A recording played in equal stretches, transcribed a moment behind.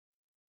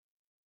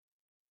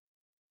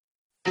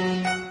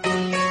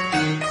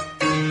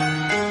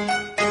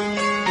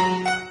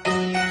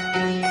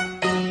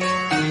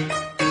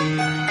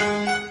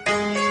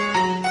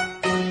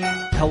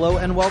Hello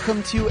and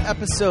welcome to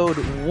episode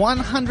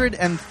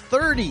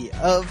 130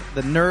 of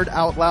the Nerd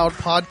Out Loud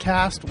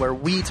podcast, where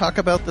we talk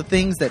about the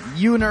things that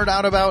you nerd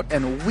out about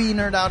and we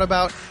nerd out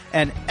about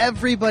and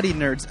everybody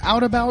nerds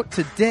out about.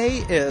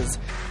 Today is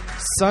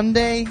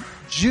Sunday,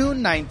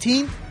 June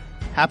 19th.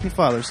 Happy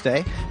Father's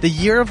Day, the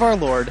year of our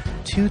Lord,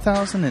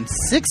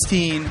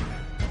 2016.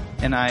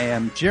 And I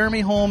am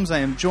Jeremy Holmes. I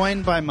am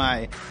joined by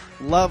my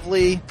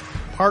lovely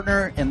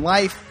partner in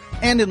life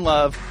and in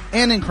love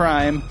and in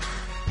crime,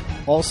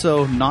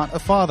 also not a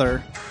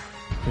father,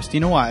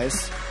 Christina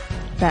Wise.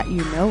 That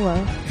you know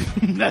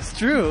of. That's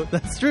true.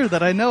 That's true,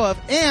 that I know of.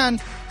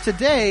 And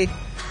today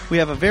we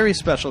have a very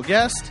special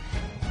guest,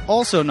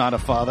 also not a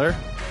father,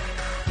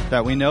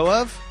 that we know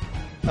of.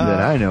 That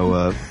I know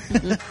of.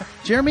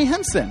 Jeremy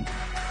Henson.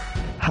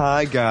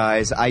 Hi,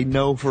 guys. I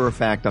know for a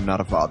fact I'm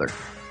not a father.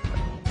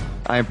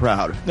 I am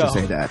proud to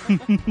say that.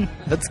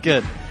 That's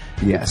good.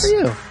 Yes. Good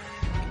for you.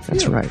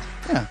 That's right.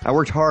 Yeah. I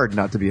worked hard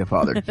not to be a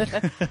father.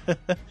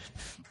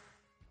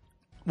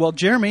 Well,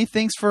 Jeremy,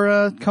 thanks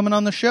for coming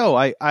on the show.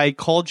 I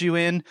called you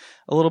in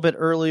a little bit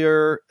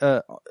earlier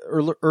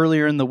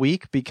in the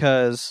week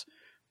because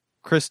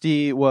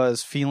Christy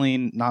was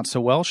feeling not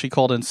so well. She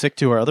called in sick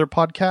to our other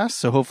podcast,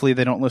 so hopefully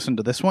they don't listen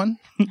to this one.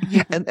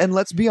 and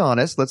let's be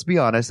honest.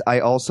 I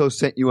also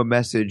sent you a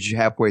message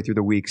halfway through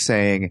the week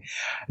saying,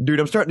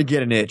 dude, I'm starting to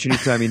get an itch.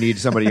 Anytime you need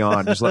somebody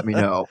on, just let me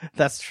know.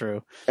 That's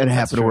true. And it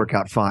happened to work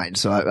out fine.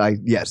 So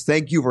yes,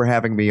 thank you for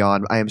having me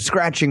on. I am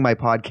scratching my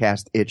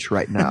podcast itch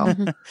right now.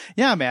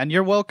 Yeah, man,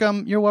 you're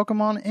welcome. You're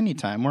welcome on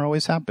anytime. We're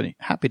always happy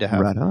to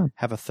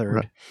have a third.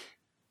 Right.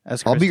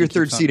 I'll be your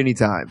third seat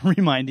anytime.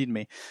 Reminding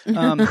me.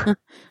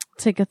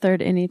 Take a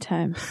third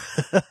anytime.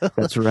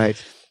 That's right.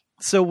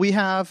 So we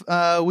have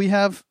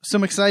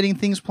some exciting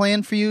things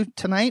planned for you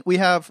tonight.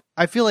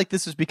 I feel like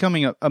this is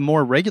becoming a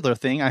more regular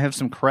thing. I have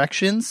some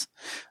corrections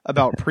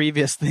about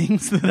previous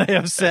things that I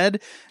have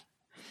said.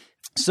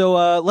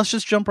 So let's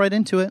just jump right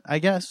into it, I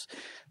guess.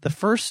 The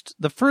first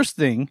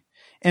thing,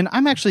 and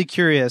I'm actually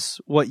curious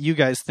what you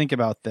guys think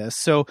about this.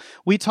 So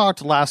we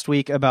talked last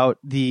week about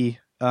the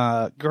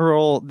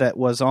girl that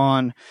was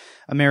on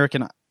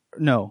America's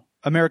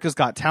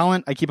Got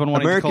Talent. I keep on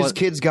wanting to call it America's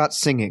Kids Got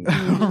Singing.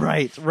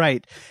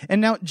 Right.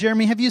 And now,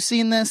 Jeremy, have you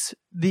seen this?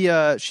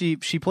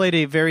 She played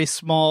a very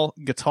small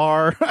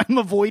guitar. I'm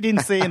avoiding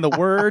saying the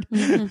word.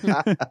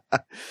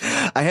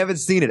 I haven't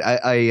seen it.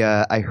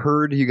 I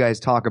heard you guys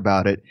talk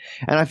about it,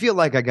 and I feel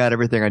like I got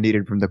everything I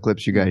needed from the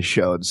clips you guys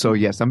showed. So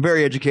yes, I'm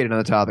very educated on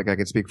the topic. I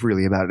can speak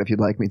freely about it if you'd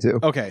like me to.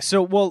 Okay.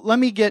 So, well, let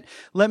me get.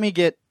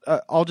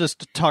 I'll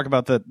just talk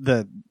about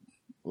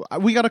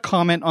we got a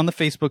comment on the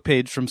Facebook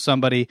page from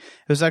somebody.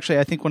 It was actually,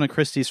 I think, one of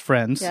Christy's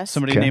friends,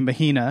 somebody named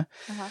Mahina,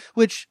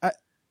 which,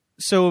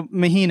 so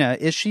Mahina,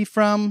 is she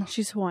from?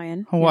 She's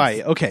Hawaiian. Hawaii.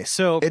 Yes. Okay.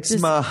 So it's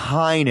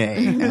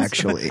Mahine,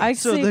 actually. I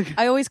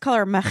always call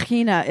her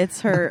Mahina. It's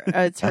her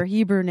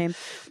Hebrew name.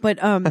 But,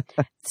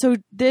 so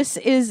this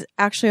is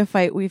actually a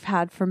fight we've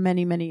had for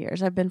many, many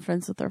years. I've been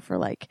friends with her for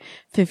like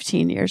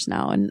 15 years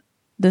now. And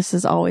this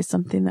is always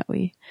something that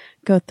we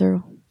go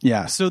through.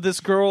 Yeah. So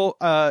this girl,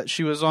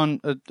 she was on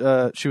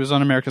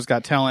America's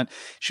Got Talent.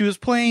 She was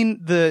playing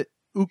the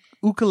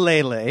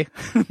ukulele.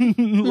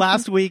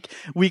 Last week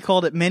we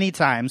called it many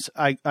times.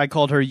 I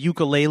called her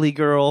ukulele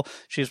girl.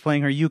 She was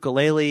playing her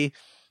ukulele.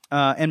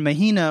 And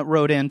Mahina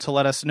wrote in to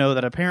let us know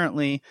that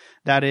apparently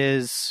that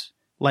is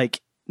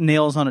like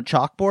nails on a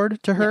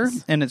chalkboard to her,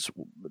 and it's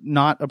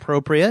not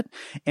appropriate.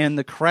 And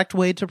the correct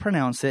way to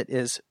pronounce it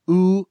is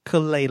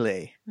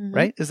ukulele.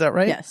 Right? Is that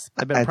right? Yes.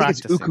 I think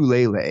it's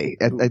ukulele.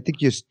 I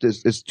think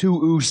it's two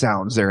oo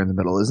sounds there in the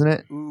middle, isn't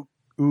it?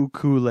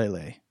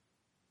 Ukulele.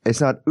 It's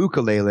not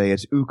ukulele.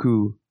 It's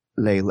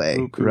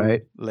ukulele.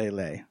 Right?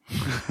 Lele.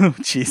 Oh,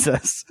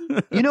 Jesus.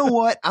 You know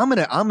what? I'm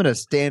gonna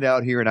stand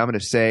out here and I'm gonna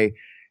say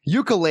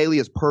ukulele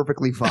is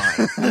perfectly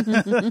fine.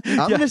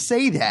 I'm going to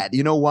say that.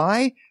 You know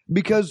why?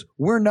 Because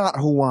we're not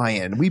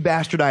Hawaiian. We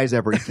bastardize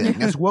everything.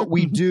 That's what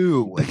we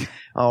do.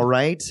 All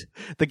right?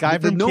 The guy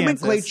from the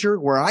nomenclature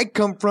Kansas. Where I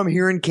come from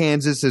here in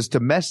Kansas is to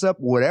mess up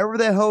whatever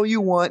the hell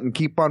you want and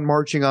keep on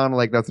marching on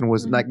like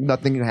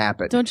nothing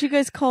happened. Don't you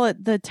guys call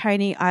it the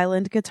tiny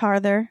island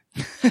guitar there?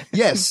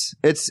 Yes.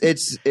 It's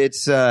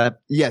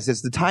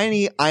the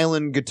tiny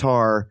island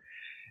guitar.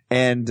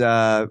 And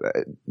to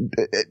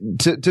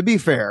be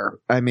fair,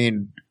 I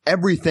mean,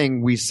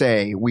 everything we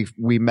say,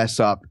 we mess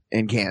up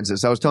in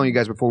Kansas. I was telling you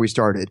guys before we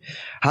started.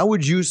 How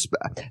would you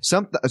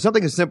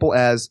something as simple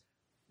as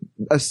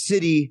a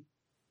city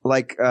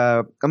like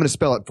I'm going to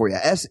spell it for you.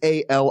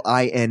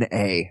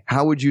 Salina.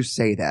 How would you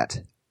say that?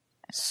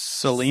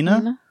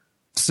 Salina?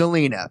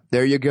 Salina.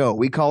 There you go.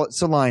 We call it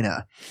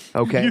Salina.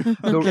 Okay.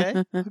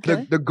 Okay.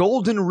 The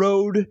Golden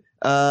Road.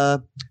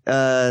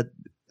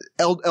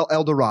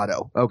 El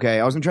Dorado. Okay.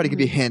 I was going to try to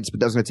give you hints, but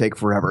that was going to take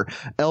forever.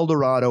 El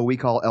Dorado, we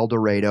call El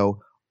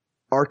Dorado.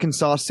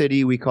 Arkansas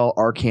City, we call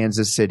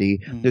Arkansas City.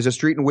 There's a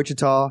street in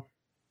Wichita.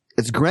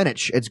 It's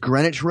Greenwich. It's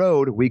Greenwich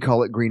Road. We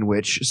call it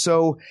Greenwich.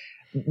 So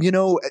you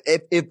know,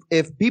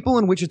 if people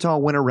in Wichita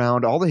went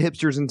around, all the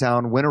hipsters in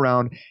town went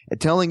around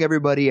telling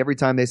everybody every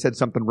time they said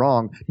something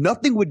wrong,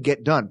 nothing would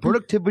get done.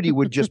 Productivity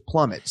would just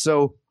plummet.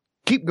 So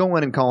keep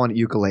going and calling it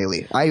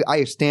ukulele.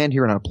 I stand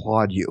here and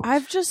applaud you.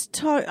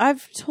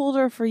 I've told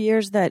her for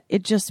years that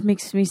it just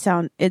makes me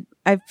sound,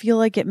 I feel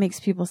like it makes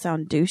people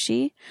sound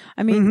douchey.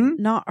 I mean,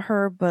 not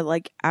her, but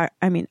like,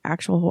 I mean,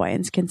 actual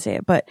Hawaiians can say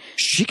it, but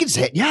she can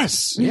say it.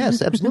 Yes.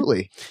 Yes,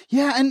 absolutely.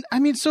 Yeah. And I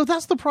mean, so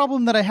that's the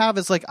problem that I have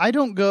is like,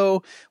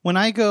 when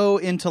I go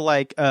into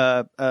like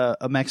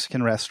a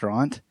Mexican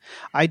restaurant,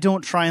 I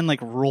don't try and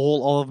like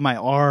roll all of my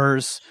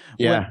R's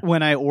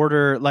when I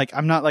order. Like,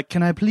 I'm not like,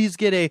 can I please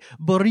get a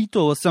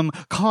burrito, some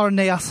carne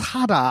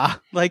asada?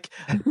 Like,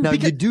 now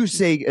you do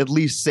at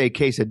least say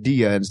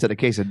quesadilla instead of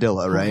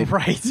quesadilla, right?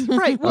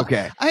 Right. Well,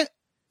 okay.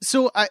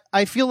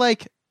 I feel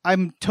like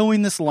I'm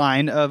towing this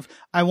line of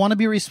I want to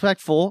be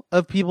respectful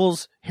of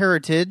people's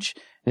heritage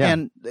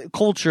and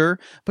culture,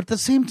 but at the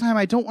same time,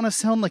 I don't want to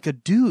sound like a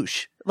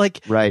douche.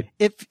 Like, right.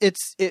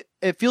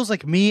 It feels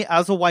like me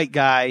as a white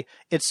guy,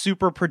 it's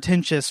super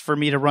pretentious for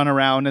me to run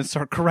around and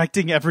start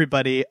correcting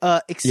everybody.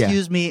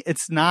 Excuse me,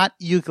 it's not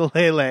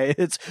ukulele,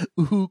 it's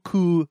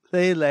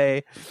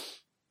ukulele.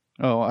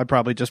 Oh, I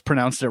probably just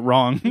pronounced it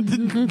wrong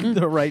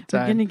the right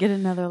time. We're going to get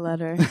another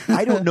letter.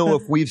 I don't know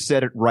if we've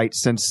said it right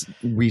since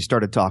we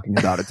started talking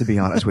about it, to be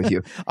honest with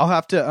you. I'll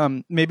have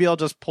to, maybe I'll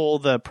just pull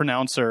the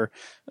pronouncer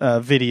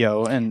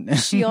video and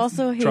she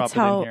also hates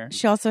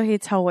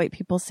how white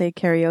people say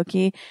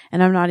karaoke,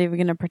 and I'm not even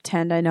going to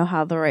pretend I know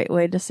how the right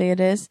way to say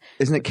it is.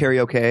 Isn't it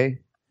karaoke?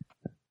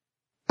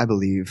 I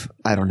believe.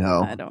 I don't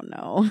know. I don't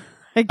know.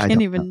 I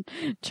can't even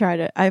try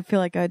to. I feel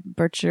like I'd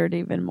butcher it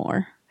even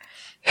more.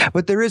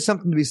 But there is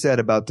something to be said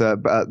about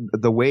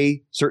the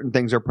way certain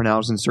things are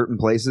pronounced in certain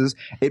places.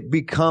 It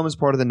becomes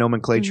part of the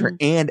nomenclature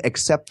and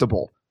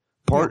acceptable.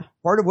 Part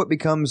of what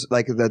becomes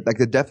like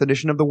the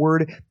definition of the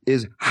word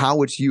is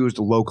how it's used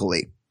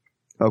locally.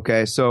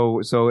 Okay, so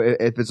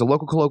if it's a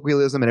local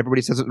colloquialism and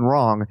everybody says it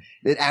wrong,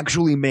 it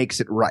actually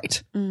makes it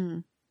right.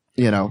 You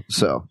know,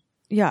 so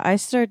yeah,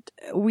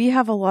 we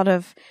have a lot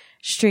of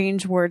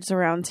strange words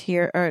around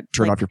here.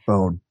 Turn off your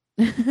phone.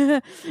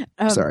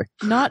 Sorry.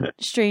 Not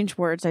strange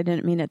words. I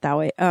didn't mean it that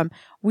way.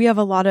 We have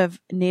a lot of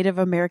Native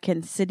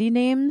American city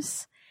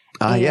names.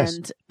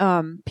 And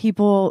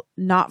people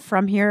not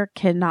from here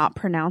cannot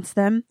pronounce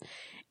them.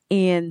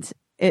 And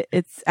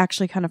it's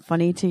actually kind of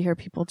funny to hear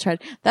people try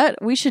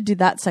that. We should do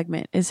that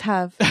segment is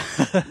have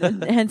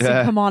Henson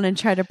come on and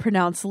try to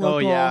pronounce local. Oh,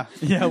 yeah.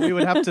 Yeah, we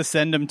would have to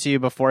send them to you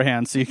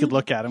beforehand so you could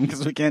look at them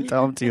because we can't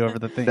tell them to you over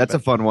the thing. That's a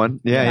fun one.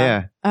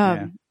 Yeah.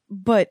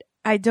 But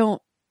I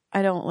don't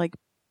like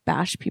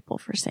bash people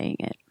for saying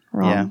it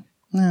wrong.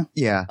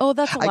 Yeah. Oh,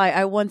 that's a lie.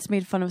 I once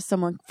made fun of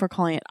someone for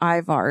calling it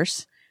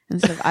Ivars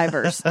instead of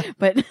Ivers.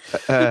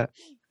 But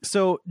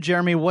so,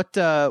 Jeremy,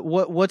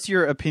 what's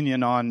your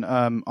opinion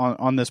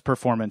on this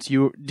performance?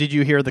 Did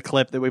you hear the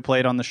clip that we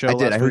played on the show? I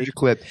did. I heard your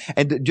clip.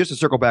 And just to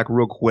circle back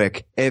real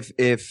quick, if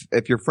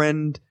your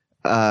friend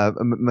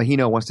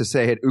Mahina wants to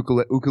say it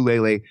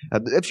ukulele,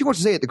 if she wants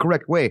to say it the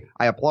correct way,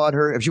 I applaud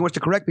her. If she wants to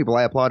correct people,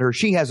 I applaud her.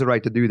 She has the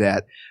right to do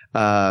that.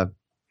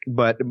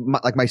 But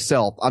like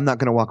myself, I'm not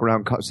going to walk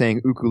around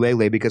saying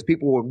ukulele because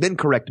people will then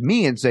correct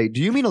me and say,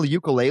 "Do you mean a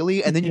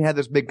ukulele?" And then you have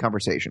this big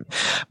conversation.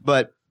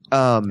 But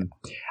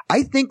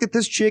I think that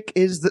this chick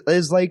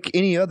is like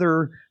any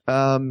other.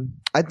 I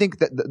think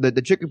that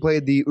the chick who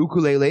played the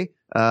ukulele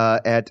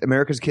at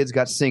America's Kids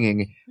Got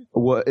Singing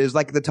is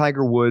like the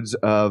Tiger Woods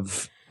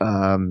of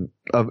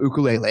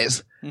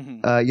ukuleles.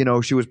 You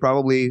know, she was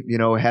probably,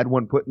 had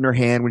one put in her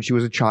hand when she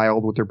was a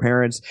child with her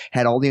parents,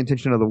 had all the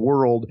intention of the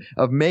world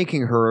of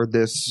making her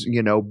this,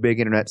 big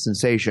internet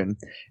sensation.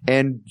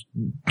 And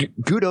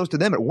kudos to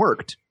them. It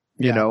worked,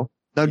 you know.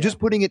 Now just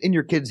putting it in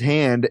your kid's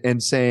hand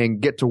and saying,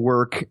 get to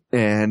work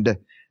and,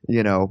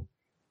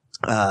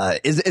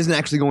 isn't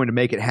actually going to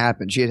make it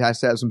happen. She has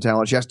to have some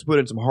talent. She has to put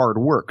in some hard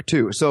work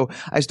too. So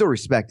I still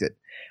respect it.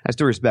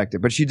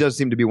 But she does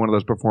seem to be one of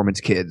those performance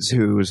kids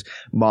whose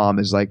mom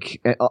is like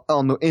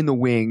in the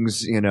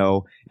wings,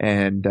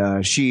 and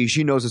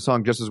she knows the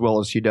song just as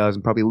well as she does,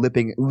 and probably lip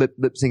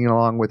singing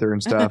along with her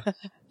and stuff,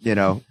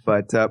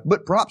 But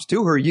props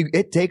to her.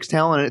 It takes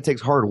talent and it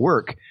takes hard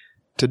work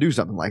to do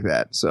something like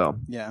that. So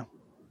yeah.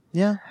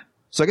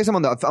 So I guess I'm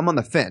on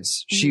the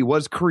fence. She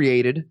was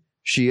created.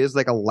 She is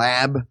like a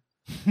lab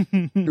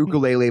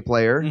ukulele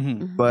player,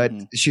 but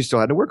she still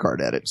had to work hard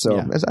at it. So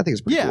I think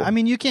it's pretty cool. I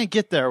mean, you can't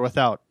get there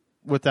without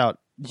a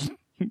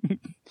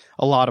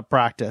lot of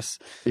practice.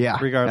 Yeah,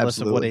 regardless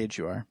of what age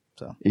you are.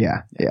 So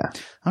yeah.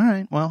 All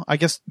right. Well, I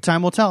guess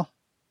time will tell.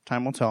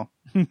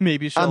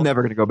 Maybe she'll. I'm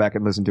never going to go back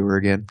and listen to her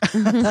again.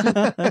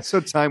 So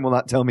time will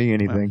not tell me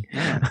anything.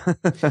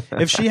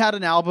 If she had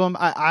an album,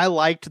 I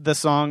liked the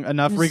song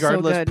enough, It was so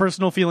regardless. good.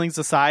 Personal feelings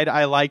aside,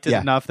 I liked it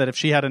Yeah. enough that if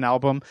she had an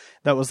album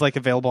that was like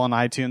available on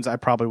iTunes, I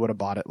probably would have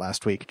bought it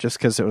last week just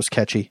because it was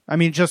catchy. I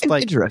mean, just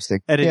like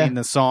Interesting. editing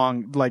the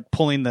song, like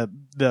pulling the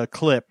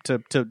clip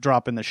to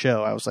drop in the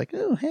show. I was like,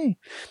 oh, hey,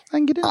 I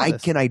can get into I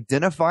this. can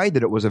identify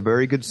that it was a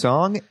very good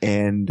song,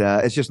 and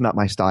it's just not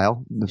my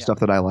style, the stuff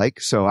that I like.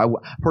 So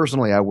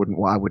personally, I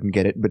wouldn't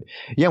get it. But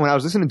yeah, when I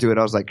was listening to it,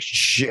 I was like,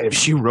 shit, if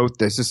she wrote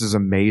this is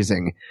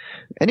amazing.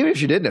 And even if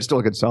she didn't, it's still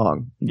a good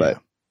song. But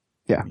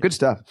yeah, good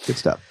stuff. Good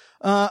stuff.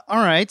 All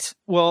right.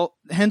 Well,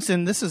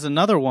 Henson, this is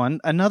another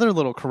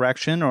little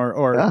correction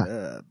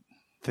or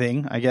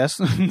thing, I guess,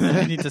 that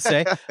I need to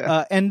say.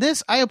 And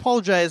this, I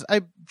apologize.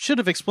 I should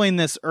have explained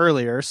this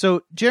earlier.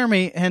 So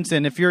Jeremy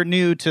Henson, if you're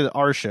new to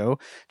our show,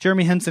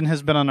 Jeremy Henson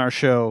has been on our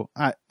show.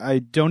 I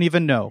don't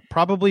even know,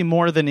 probably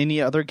more than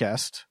any other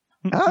guest.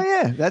 Oh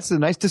yeah, that's a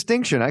nice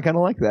distinction. I kind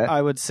of like that.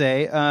 I would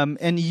say.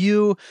 And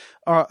you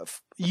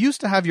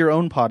used to have your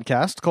own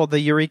podcast called the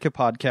Eureka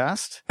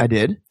Podcast. I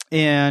did.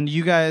 And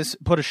you guys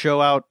put a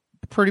show out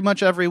pretty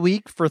much every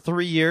week for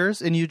 3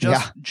 years. And you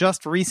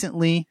just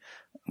recently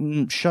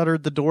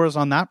shuttered the doors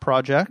on that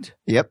project.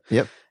 Yep.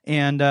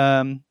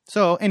 And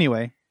so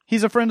anyway,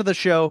 he's a friend of the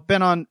show,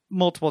 been on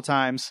multiple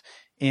times,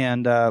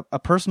 and a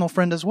personal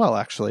friend as well,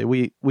 actually.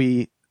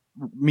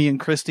 Me and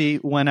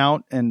Christy went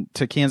out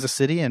to Kansas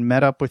City and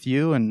met up with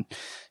you and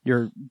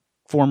your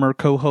former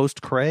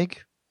co-host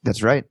Craig.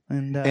 That's right.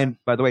 And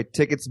by the way,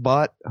 tickets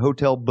bought,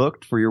 hotel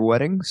booked for your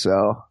wedding.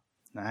 So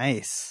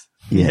nice.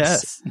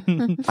 Yes.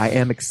 Yes. I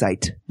am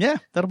excited. Yeah,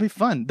 that'll be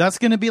fun. That's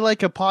going to be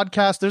like a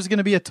podcast. There's going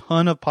to be a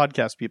ton of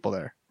podcast people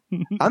there.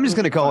 I'm just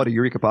going to call it a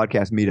Eureka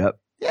Podcast meetup.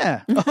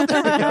 Yeah. Oh,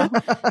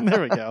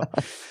 there we go.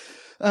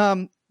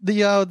 There we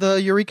go.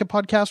 The Eureka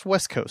Podcast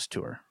West Coast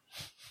tour.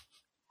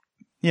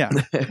 Yeah.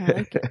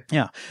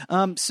 Yeah.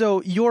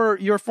 So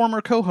your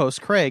former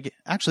co-host Craig,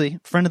 actually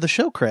friend of the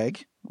show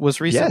Craig,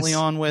 was recently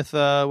on with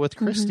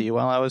Christy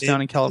while I was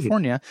down in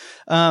California.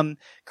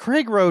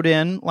 Craig wrote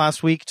in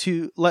last week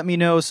to let me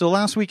know. So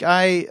last week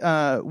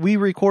we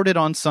recorded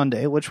on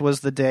Sunday, which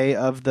was the day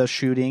of the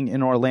shooting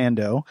in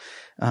Orlando,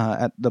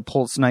 at the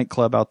Pulse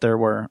nightclub out there,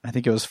 where I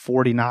think it was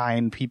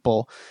 49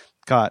 people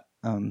got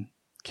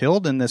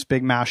killed in this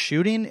big mass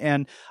shooting.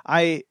 And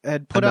I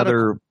had put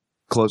out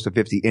close to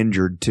 50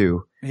 injured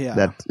too.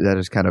 Yeah. That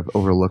is kind of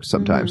overlooked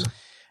sometimes.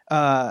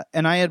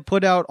 And I had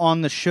put out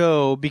on the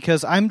show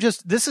because I've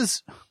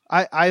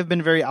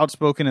been very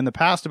outspoken in the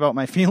past about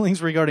my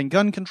feelings regarding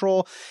gun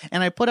control.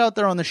 And I put out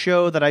there on the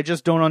show that I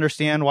just don't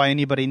understand why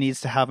anybody needs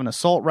to have an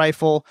assault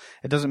rifle.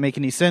 It doesn't make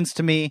any sense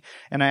to me.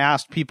 And I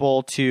asked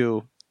people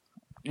to,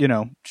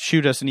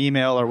 shoot us an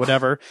email or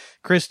whatever.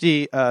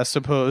 Christy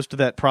supposed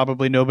that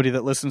probably nobody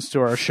that listens to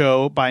our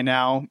show by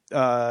now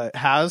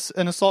has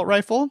an assault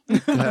rifle,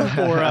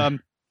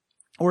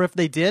 or if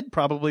they did,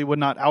 probably would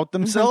not out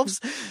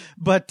themselves.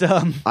 But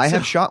I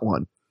have shot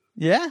one.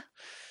 Yeah.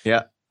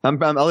 Yeah. I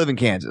live in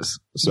Kansas.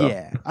 So.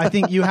 Yeah. I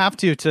think you have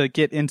to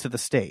get into the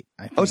state.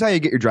 That's how you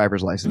get your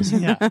driver's license.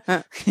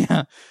 Yeah.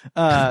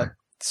 Yeah.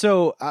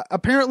 So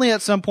apparently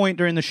at some point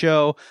during the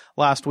show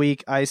last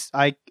week, I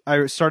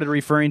started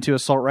referring to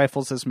assault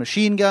rifles as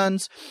machine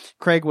guns.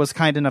 Craig was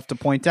kind enough to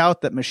point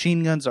out that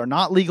machine guns are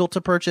not legal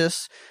to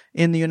purchase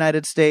in the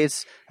United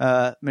States.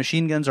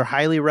 Machine guns are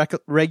highly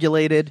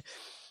regulated.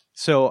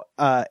 So,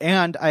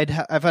 and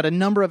I've had a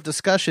number of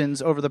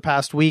discussions over the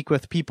past week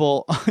with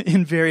people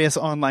in various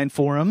online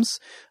forums.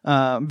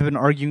 I've been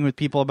arguing with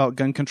people about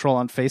gun control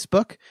on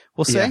Facebook,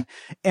 we'll say.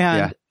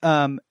 Yeah.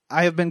 And,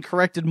 I have been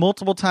corrected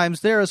multiple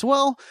times there as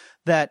well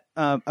that,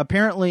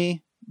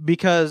 apparently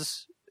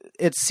because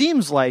it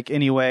seems like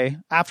anyway,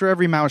 after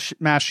every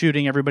mass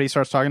shooting, everybody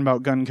starts talking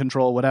about gun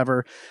control,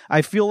 whatever.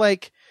 I feel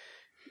like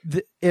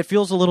it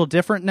feels a little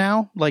different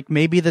now. Like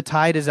maybe the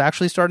tide is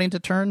actually starting to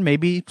turn.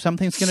 Maybe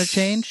something's going to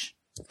change.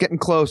 Getting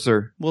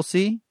closer. We'll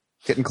see.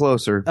 Getting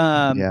closer.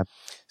 Yeah.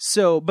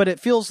 So, but it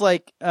feels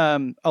like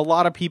a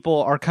lot of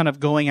people are kind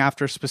of going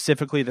after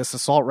specifically this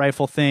assault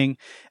rifle thing.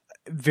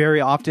 Very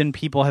often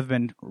people have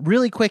been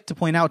really quick to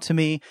point out to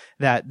me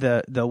that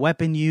the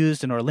weapon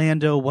used in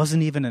Orlando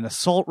wasn't even an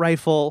assault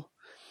rifle.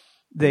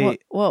 What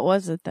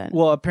was it then?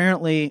 Well,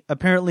 apparently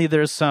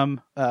there's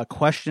some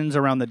questions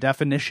around the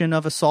definition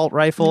of assault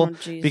rifle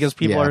because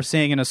people are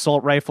saying an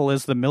assault rifle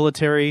is the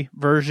military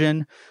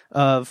version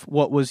of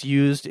what was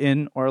used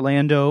in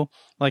Orlando.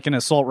 Like an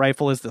assault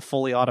rifle is the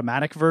fully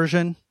automatic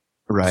version.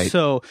 Right.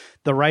 So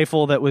the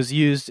rifle that was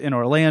used in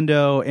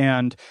Orlando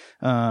and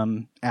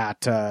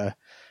at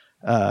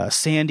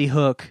Sandy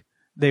Hook,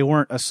 they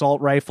weren't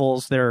assault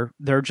rifles.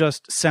 They're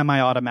just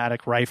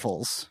semi-automatic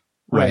rifles.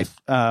 Right.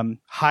 With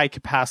high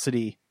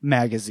capacity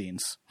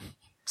magazines.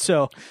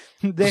 So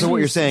what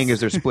you're saying is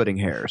they're splitting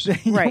hairs.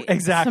 Right.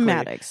 Exactly.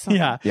 Semantics.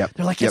 Yeah. Yep.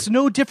 They're like, Yep. it's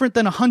no different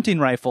than a hunting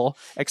rifle,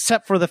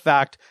 except for the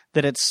fact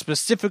that it's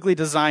specifically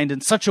designed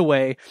in such a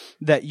way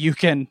that you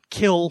can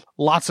kill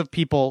lots of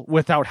people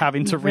without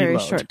having to Very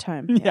reload. short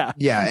time. Yeah.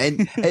 Yeah,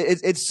 and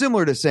it's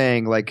similar to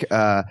saying like,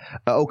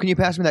 "Oh, can you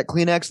pass me that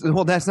Kleenex?"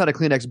 Well, that's not a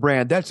Kleenex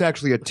brand. That's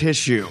actually a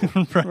tissue.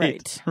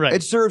 Right. Right.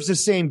 It serves the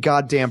same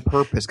goddamn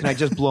purpose. Can I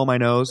just blow my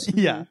nose?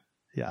 Yeah.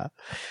 Yeah.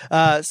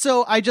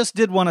 So I just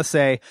did want to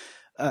say,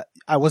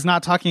 I was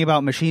not talking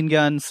about machine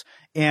guns,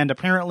 and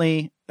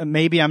apparently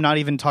maybe I'm not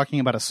even talking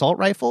about assault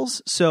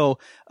rifles. So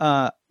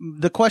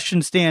the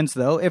question stands,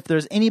 though, if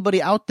there's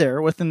anybody out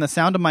there within the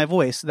sound of my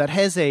voice that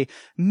has a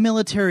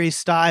military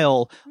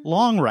style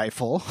long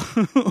rifle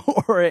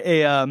or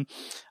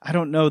I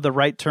don't know the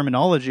right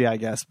terminology, I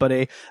guess, but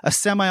a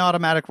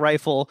semi-automatic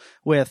rifle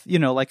with,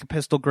 like a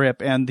pistol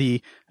grip and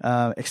the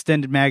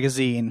extended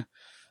magazine,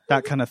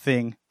 that kind of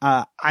thing.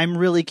 I'm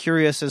really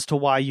curious as to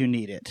why you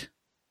need it.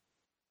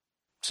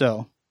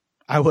 So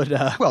I would...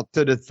 Well,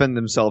 to defend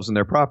themselves and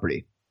their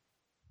property.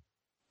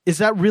 Is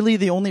that really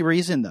the only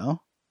reason,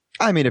 though?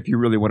 I mean, if you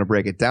really want to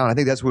break it down, I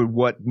think that's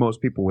what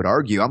most people would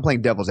argue. I'm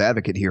playing devil's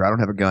advocate here. I don't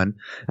have a gun.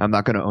 I'm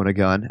not going to own a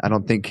gun. I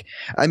don't think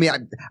I'm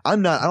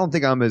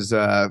as,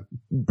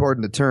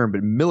 pardon the term,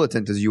 but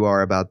militant as you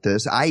are about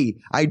this.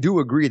 I do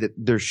agree that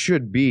there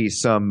should be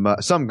some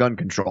gun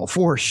control.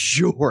 For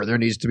sure, there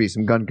needs to be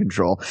some gun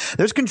control.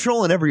 There's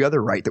control in every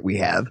other right that we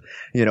have,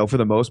 for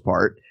the most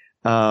part.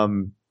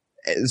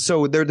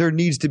 So there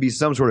needs to be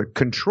some sort of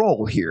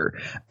control here.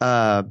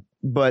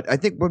 But I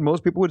think what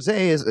most people would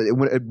say is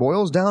when it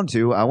boils down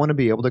to, I want to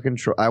be able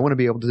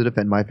to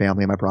defend my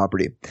family and my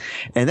property.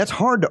 And that's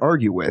hard to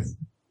argue with.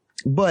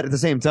 But at the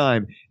same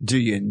time, do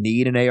you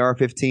need an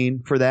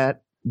AR-15 for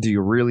that? Do you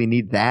really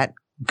need that?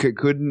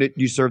 Couldn't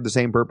you serve the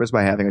same purpose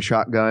by having a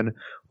shotgun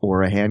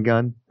or a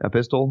handgun, a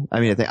pistol? I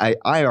mean,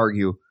 I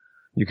argue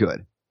you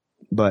could.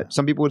 But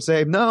some people would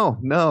say, no.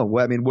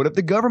 I mean, what if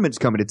the government's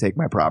coming to take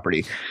my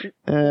property?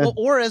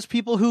 Or as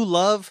people who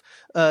love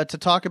to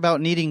talk about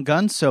needing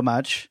guns so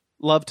much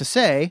love to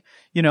say,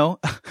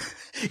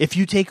 if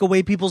you take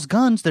away people's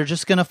guns, they're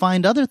just going to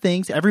find other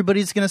things.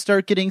 Everybody's going to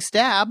start getting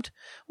stabbed.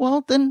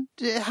 Well, then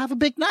have a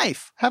big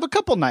knife. Have a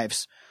couple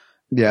knives.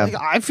 Yeah. Like,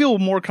 I feel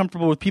more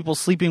comfortable with people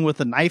sleeping with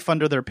a knife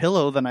under their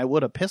pillow than I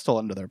would a pistol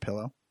under their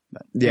pillow.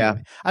 But yeah.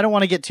 Anyway, I don't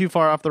want to get too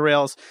far off the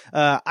rails.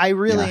 I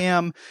really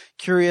am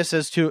curious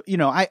as to,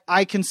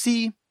 I can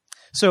see.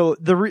 So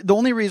the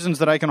only reasons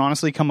that I can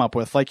honestly come up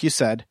with, like you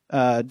said,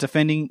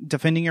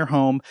 defending your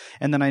home.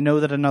 And then I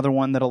know that another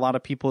one that a lot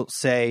of people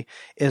say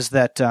is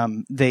that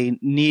they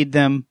need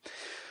them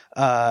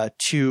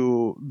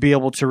to be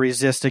able to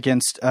resist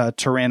against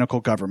tyrannical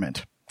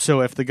government.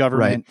 So if the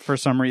government for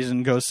some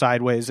reason goes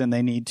sideways and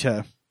they need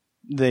to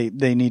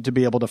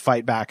be able to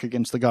fight back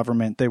against the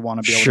government, they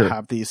want to be able to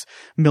have these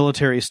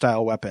military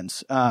style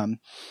weapons.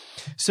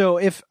 So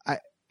if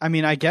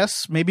I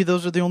guess maybe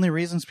those are the only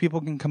reasons people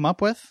can come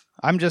up with.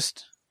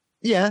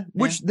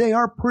 Which they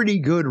are pretty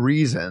good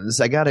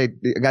reasons. I gotta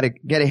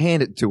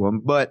hand it to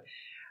them. But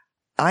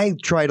I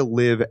try to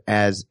live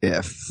as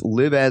if,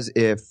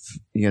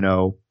 we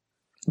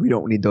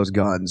don't need those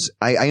guns.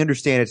 I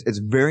understand it's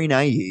very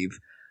naive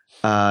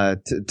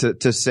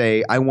to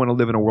say I want to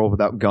live in a world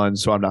without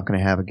guns, so I'm not going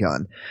to have a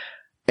gun.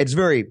 It's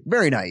very,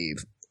 very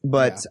naive.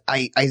 But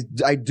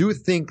I do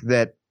think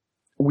that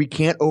we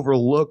can't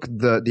overlook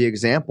the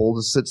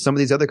examples that some of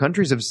these other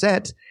countries have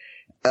set.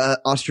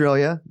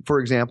 Australia, for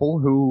example,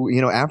 who,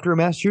 after a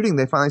mass shooting,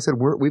 they finally said,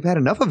 we've had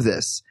enough of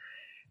this.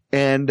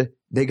 And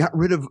they got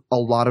rid of a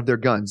lot of their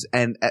guns.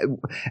 And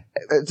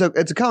it's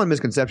a common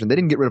misconception. They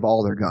didn't get rid of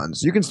all their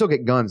guns. You can still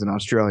get guns in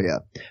Australia,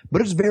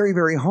 but it's very,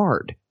 very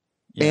hard.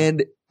 Yeah.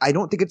 And I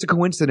don't think it's a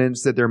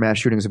coincidence that their mass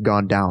shootings have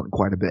gone down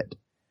quite a bit.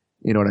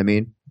 You know what I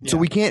mean? Yeah. So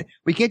we can't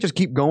just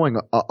keep going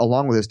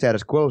along with the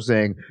status quo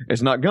saying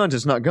it's not guns,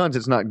 it's not guns,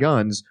 it's not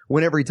guns,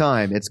 when every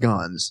time it's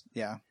guns.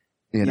 Yeah.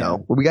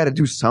 We got to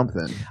do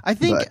something. I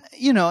think,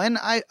 and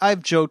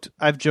I've joked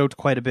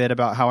quite a bit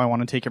about how I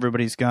want to take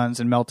everybody's guns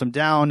and melt them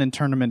down and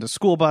turn them into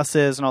school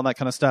buses and all that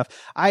kind of stuff.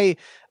 I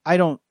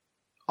don't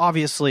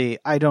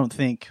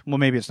think, well,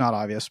 maybe it's not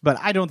obvious, but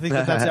I don't think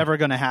that that's ever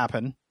going to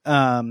happen.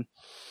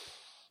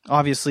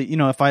 Obviously,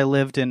 if I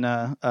lived in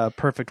a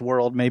perfect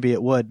world, maybe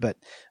it would, but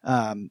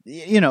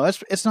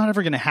it's not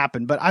ever going to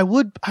happen. But I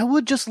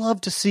would just love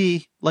to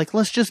see,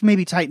 let's just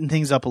maybe tighten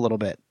things up a little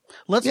bit.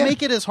 Let's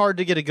make it as hard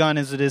to get a gun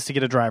as it is to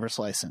get a driver's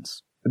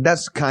license.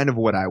 That's kind of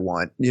what I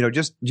want.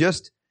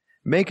 Just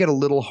make it a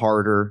little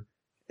harder.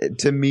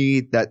 To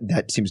me,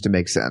 that seems to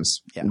make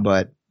sense. Yeah.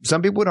 But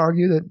some people would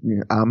argue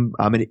that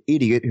I'm an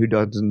idiot who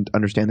doesn't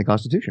understand the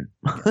Constitution.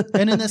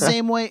 And in the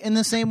same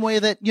way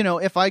that,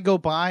 if I go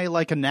buy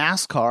like a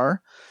NASCAR,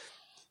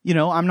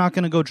 I'm not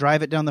going to go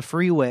drive it down the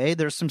freeway.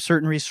 There's some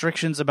certain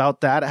restrictions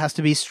about that. It has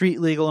to be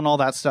street legal and all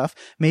that stuff.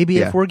 Maybe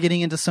if we're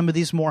getting into some of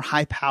these more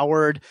high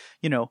powered,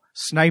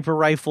 sniper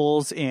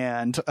rifles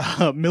and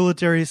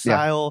military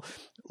style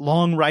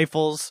long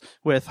rifles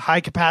with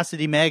high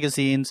capacity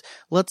magazines.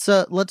 Let's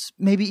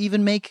maybe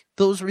even make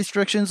those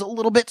restrictions a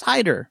little bit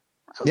tighter.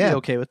 I would be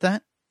okay with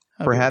that.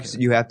 Perhaps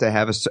you have to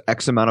have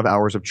X amount of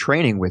hours of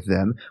training with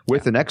them,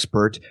 with an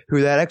expert, who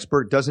that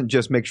expert doesn't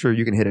just make sure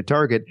you can hit a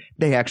target.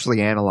 They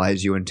actually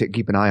analyze you and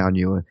keep an eye on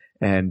you.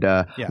 And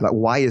like,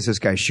 why is this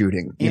guy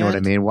shooting? You know what I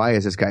mean? Why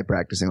is this guy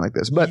practicing like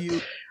this? But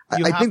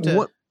I think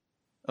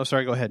Oh,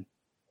 sorry. Go ahead.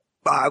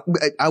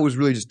 I was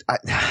really just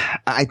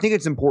I think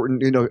it's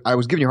important. I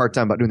was giving you a hard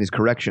time about doing these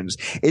corrections.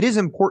 It is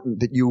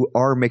important that you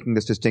are making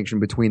this distinction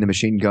between the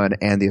machine gun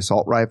and the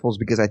assault rifles,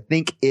 because I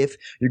think if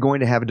you're going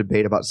to have a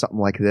debate about something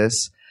like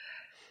this,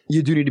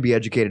 you do need to be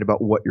educated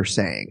about what you're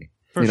saying.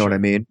 You know what I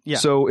mean? Yeah.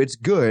 So it's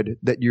good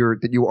that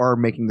you are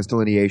making this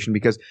delineation,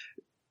 because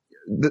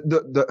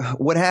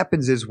what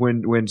happens is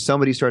when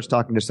somebody starts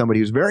talking to somebody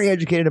who's very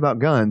educated about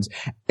guns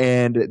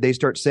and they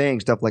start saying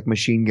stuff like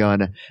machine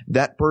gun,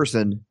 that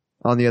person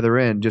on the other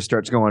end just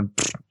starts going,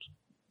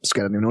 this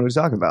guy doesn't even know what he's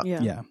talking about.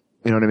 Yeah.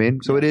 You know what I mean?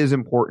 So it is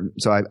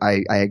important. So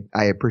I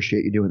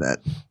appreciate you doing that.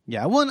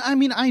 Yeah. Well, I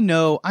mean, I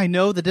know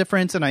the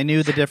difference, and I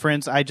knew the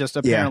difference. I just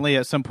apparently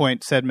at some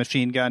point said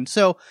machine gun.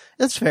 So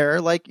it's fair.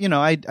 Like,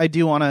 I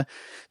do want to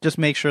just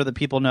make sure that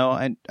people know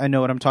I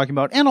know what I'm talking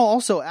about. And I'll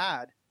also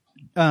add,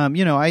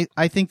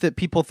 I think that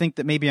people think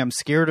that maybe I'm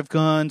scared of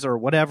guns or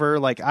whatever.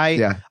 Like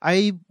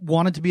I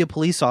wanted to be a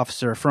police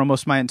officer for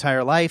almost my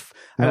entire life.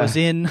 I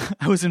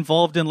was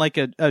involved in like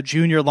a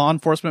junior law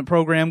enforcement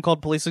program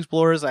called Police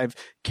Explorers. I've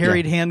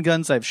carried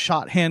handguns. I've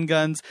shot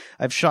handguns.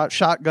 I've shot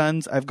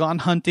shotguns. I've gone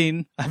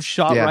hunting. I've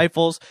shot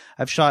rifles.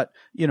 I've shot,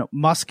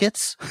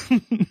 muskets.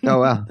 Oh,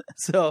 wow.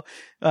 So,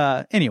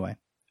 anyway,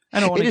 I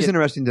don't want to. It is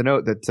interesting to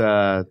note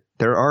that,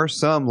 there are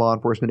some law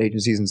enforcement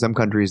agencies in some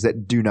countries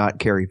that do not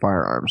carry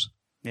firearms.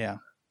 Yeah.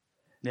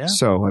 Yeah.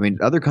 So, I mean,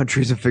 other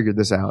countries have figured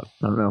this out.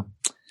 I don't know.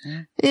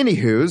 Yeah.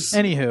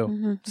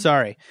 Anywho.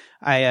 Sorry.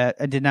 I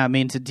did not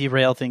mean to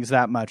derail things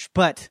that much.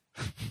 But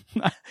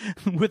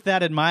with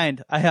that in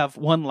mind, I have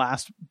one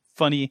last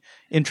funny,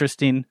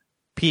 interesting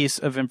piece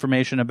of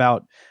information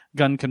about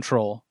gun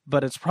control.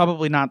 But it's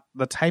probably not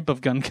the type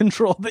of gun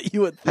control that you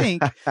would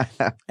think.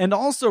 And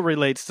also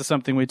relates to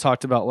something we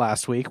talked about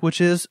last week, which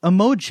is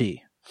emoji.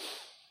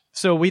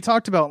 So we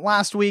talked about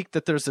last week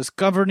that there's this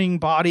governing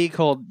body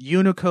called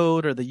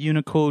Unicode, or the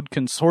Unicode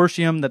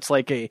Consortium, that's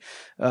like a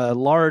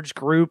large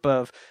group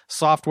of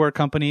software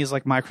companies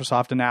like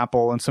Microsoft and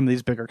Apple and some of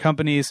these bigger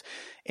companies.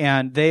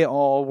 And they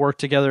all work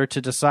together to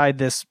decide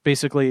this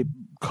basically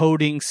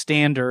coding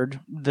standard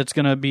that's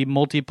going to be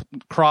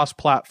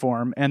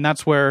cross-platform. And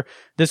that's where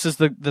this is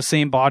the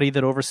same body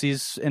that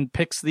oversees and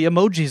picks the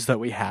emojis that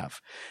we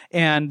have.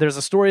 And there's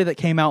a story that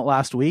came out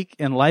last week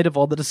in light of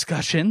all the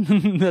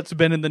discussion that's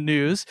been in the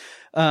news.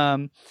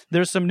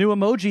 There's some new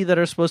emoji that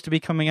are supposed to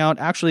be coming out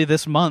actually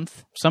this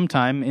month.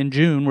 Sometime in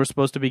June, we're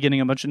supposed to be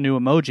getting a bunch of new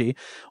emoji.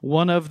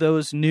 One of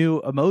those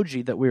new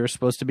emoji that we were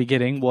supposed to be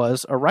getting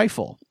was a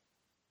rifle.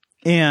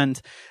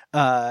 And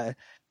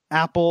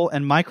Apple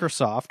and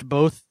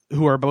Microsoft,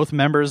 who are both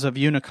members of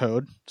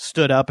Unicode,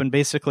 stood up and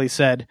basically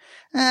said,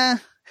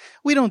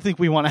 we don't think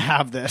we want to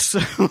have this.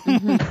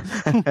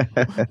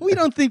 We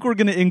don't think we're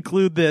going to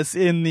include this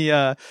in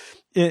the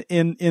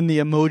in the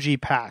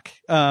emoji pack,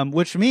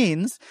 which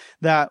means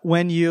that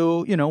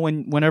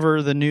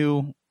whenever the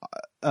new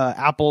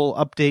Apple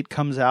update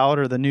comes out,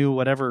 or the new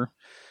whatever,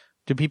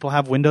 do people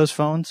have Windows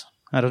phones?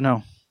 I don't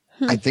know.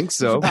 I think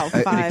so.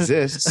 It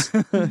exists.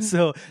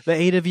 So the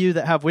 8 of you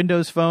that have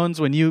Windows phones,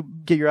 when you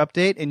get your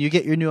update and you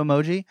get your new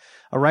emoji,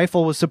 a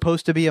rifle was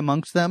supposed to be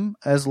amongst them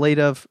as late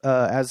of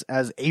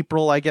as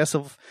April, I guess,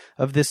 of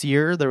this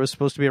year. There was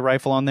supposed to be a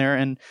rifle on there,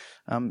 and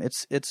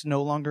it's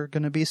no longer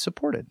going to be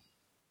supported.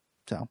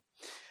 So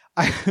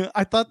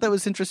I thought that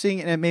was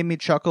interesting, and it made me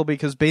chuckle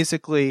because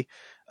basically,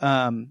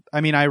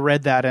 I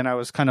read that and I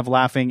was kind of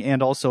laughing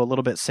and also a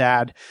little bit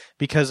sad,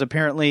 because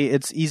apparently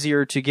it's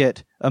easier to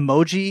get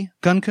emoji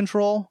gun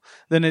control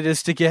than it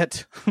is to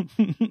get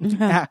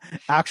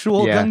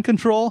actual gun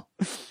control.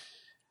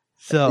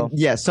 So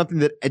something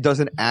that it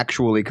doesn't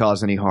actually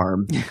cause any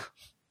harm.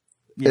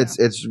 Yeah.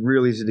 It's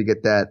real easy to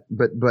get that,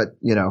 but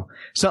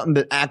something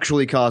that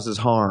actually causes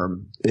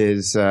harm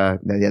is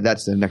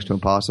that's the next to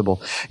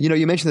impossible.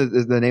 You mentioned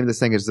the name of this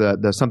thing is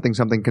the something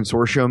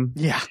consortium.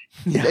 Yeah.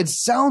 It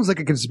sounds like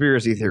a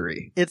conspiracy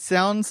theory. It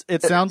sounds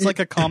like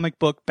a comic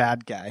book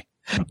bad guy.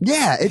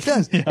 Yeah, it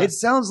does. Yeah. It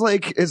sounds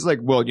like it's like,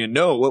 well,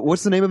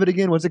 what's the name of it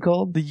again? What's it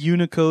called? The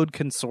Unicode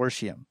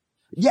Consortium.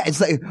 Yeah,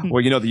 it's like,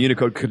 well, the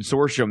Unicode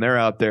Consortium, they're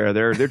out there.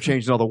 They're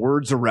changing all the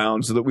words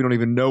around so that we don't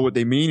even know what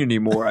they mean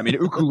anymore. I mean,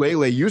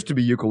 ukulele used to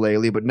be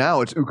ukulele, but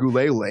now it's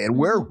ukulele. And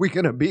where are we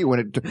going to be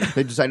when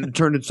they decide to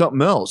turn it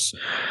something else?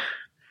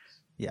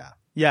 Yeah.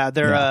 Yeah,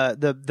 they're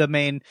the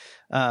main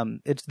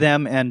it's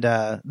them and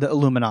the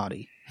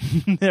Illuminati.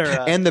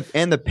 They're and the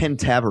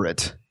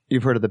Pentaverate.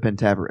 You've heard of the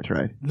Pentaverate,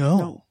 right?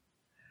 No.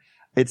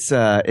 It's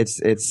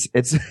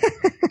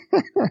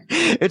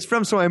it's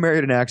from So I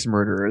Married an Axe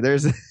Murderer.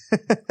 There's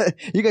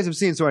you guys have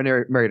seen So I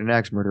Married an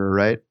Axe Murderer,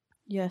 right?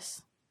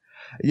 Yes.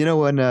 You know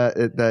when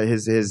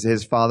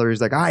his father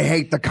is like, I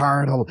hate the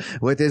cardinal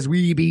with his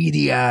wee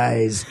beady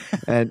eyes,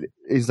 and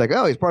he's like,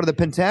 oh, he's part of the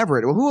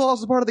Pentaveret. Well, who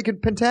else is part of the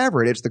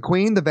Pentaveret? It's the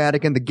Queen, the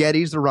Vatican, the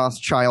Gettys, the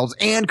Rothschilds,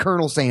 and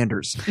Colonel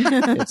Sanders.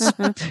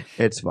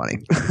 It's funny.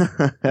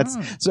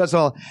 That's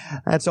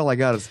all I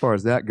got as far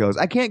as that goes.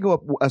 I can't go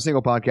up a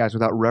single podcast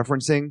without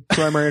referencing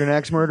So I Married an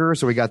Axe Murderer,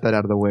 so we got that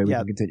out of the way. We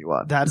can continue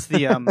on. That's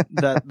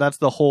the that's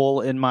the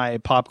hole in my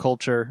pop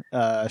culture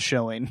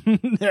showing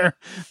there.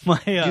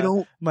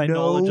 My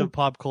knowledge of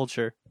pop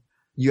culture.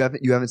 You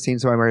haven't seen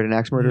So I Married an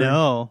Axe Murderer?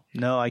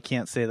 No, I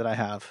can't say that I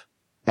have.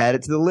 Add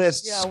it to the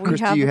list. Yeah, we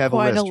Christy, have you have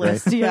quite a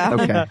list, right? Yeah.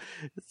 Okay.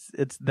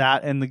 It's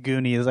that and the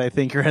Goonies, I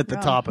think, are at the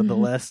top of the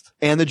list.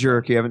 And The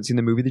Jerk. You haven't seen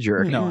the movie The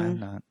Jerk? No, I have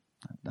not.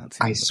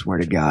 I swear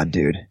to God,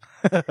 dude.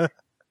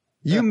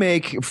 You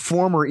make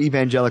former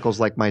evangelicals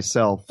like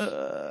myself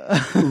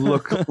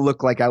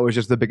look like I was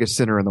just the biggest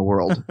sinner in the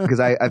world, because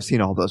I've seen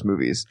all those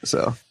movies.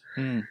 So.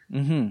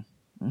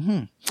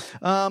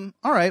 All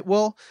right.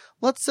 Well,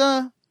 let's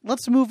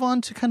move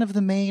on to kind of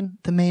the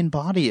main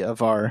body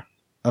of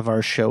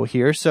our show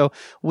here. So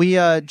we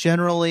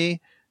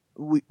generally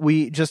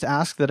we just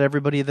ask that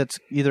everybody that's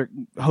either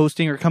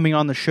hosting or coming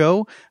on the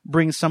show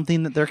brings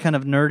something that they're kind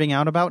of nerding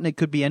out about, and it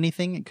could be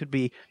anything. It could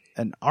be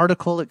an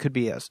article, it could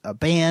be a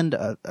band,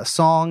 a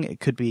song, it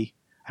could be,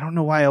 I don't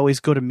know why I always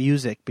go to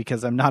music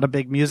because I'm not a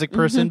big music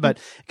person, but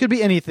it could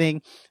be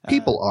anything.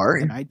 People are.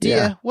 An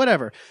idea,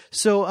 whatever.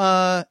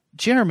 So,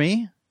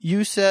 Jeremy,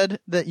 you said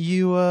that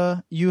you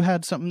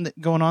had something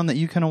going on that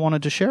you kind of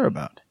wanted to share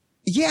about.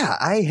 Yeah,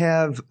 I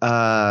have.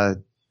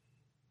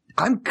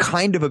 I'm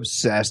kind of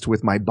obsessed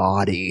with my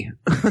body.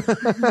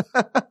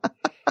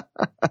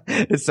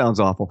 It sounds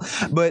awful,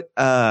 but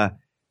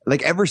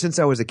like ever since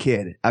I was a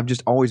kid, I've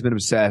just always been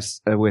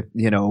obsessed with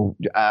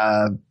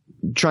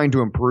trying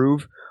to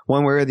improve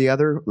one way or the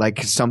other.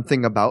 Like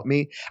something about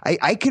me,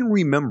 I can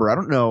remember. I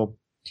don't know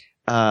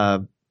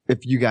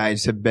if you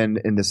guys have been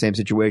in the same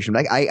situation.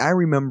 Like I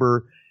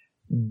remember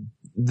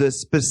the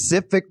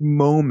specific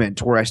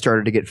moment where I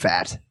started to get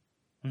fat.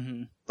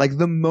 Mm-hmm. Like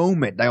the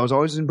moment. I was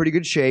always in pretty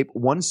good shape.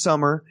 One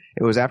summer,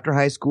 it was after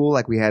high school,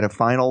 like we had a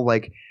final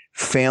like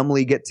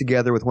family get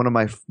together with one of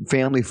my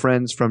family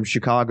friends from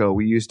Chicago.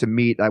 We used to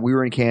meet. We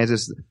were in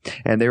Kansas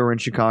and they were in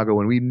Chicago,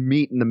 and we'd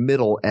meet in the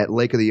middle at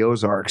Lake of the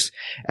Ozarks.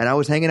 And I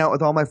was hanging out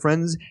with all my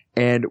friends,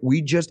 and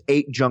we just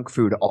ate junk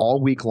food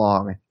all week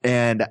long.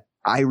 And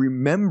I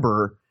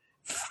remember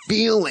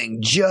feeling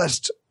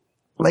just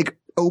like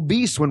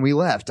obese when we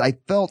left. I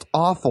felt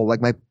awful.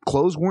 Like my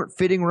clothes weren't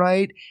fitting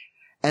right.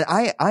 And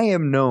I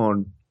am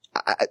known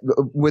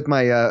with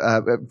my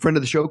friend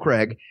of the show,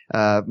 Craig,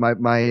 my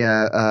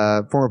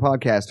former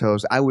podcast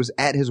host. I was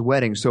at his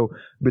wedding, so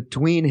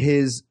between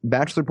his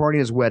bachelor party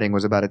and his wedding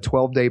was about a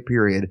 12-day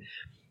period.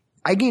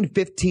 I gained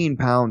 15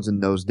 pounds in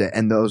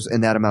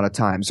that amount of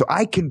time, so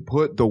I can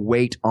put the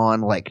weight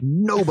on like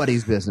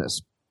nobody's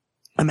business.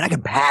 I mean, I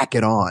can pack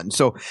it on.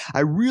 So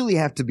I really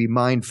have to be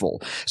mindful.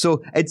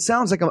 So it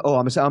sounds like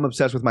I'm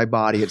obsessed with my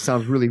body. It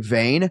sounds really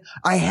vain.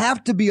 I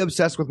have to be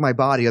obsessed with my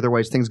body.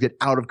 Otherwise things get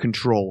out of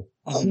control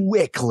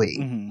quickly.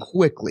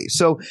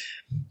 So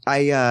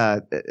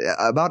I,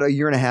 about a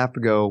year and a half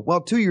ago,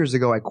 2 years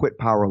ago, I quit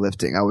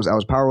powerlifting. I was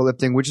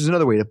powerlifting, which is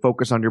another way to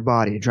focus on your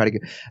body and try to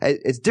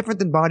it's different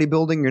than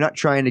bodybuilding. You're not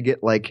trying to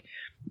get like,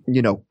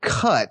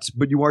 cut,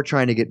 but you are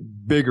trying to get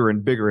bigger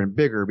and bigger and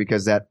bigger,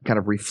 because that kind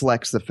of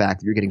reflects the fact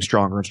that you're getting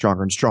stronger and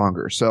stronger and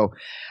stronger. So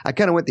I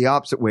kind of went the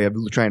opposite way of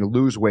trying to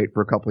lose weight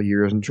for a couple of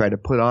years and tried to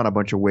put on a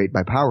bunch of weight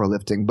by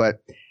powerlifting. But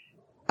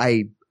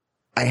I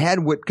had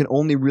what can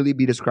only really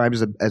be described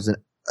as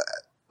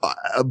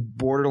a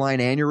borderline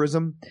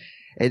aneurysm.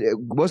 It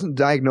wasn't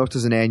diagnosed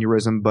as an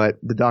aneurysm, but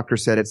the doctor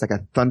said it's like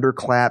a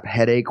thunderclap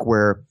headache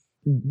where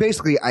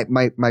basically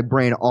my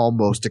brain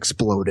almost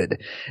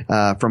exploded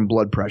from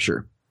blood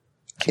pressure.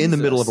 Jesus. In the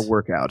middle of a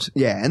workout.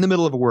 Yeah, in the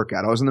middle of a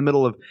workout. I was in the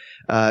middle of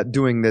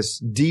doing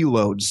this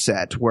deload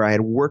set where I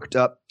had worked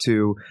up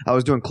to – I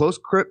was doing close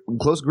grip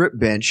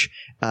bench.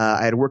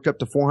 I had worked up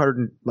to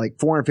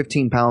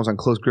 415 pounds on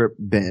close grip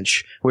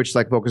bench, which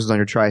like focuses on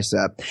your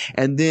tricep.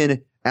 And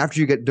then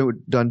after you get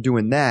done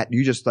doing that,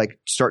 you just like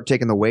start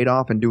taking the weight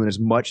off and doing as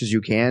much as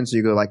you can. So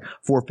you go like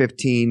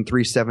 415,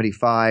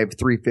 375,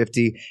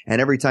 350.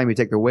 And every time you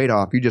take the weight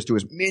off, you just do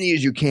as many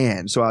as you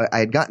can. So I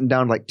had gotten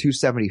down to like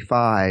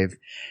 275.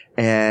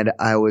 And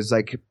I was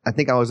like, I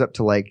think I was up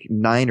to like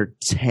 9 or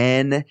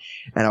 10, and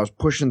I was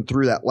pushing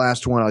through that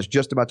last one. I was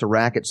just about to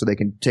rack it so they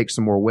can take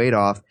some more weight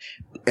off.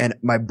 And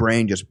my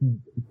brain just,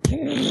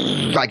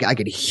 like I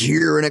could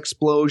hear an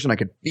explosion. I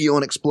could feel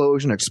an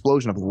explosion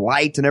of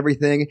light and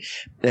everything.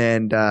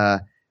 And,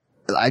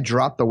 I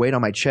dropped the weight on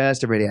my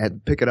chest. Every day I had to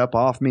pick it up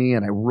off me,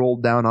 and I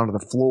rolled down onto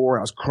the floor.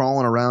 I was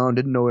crawling around,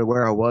 didn't know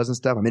where I was and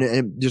stuff. I mean,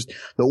 it just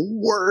the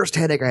worst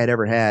headache I had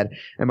ever had.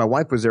 And my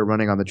wife was there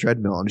running on the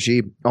treadmill, and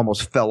she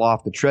almost fell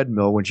off the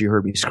treadmill when she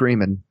heard me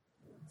screaming.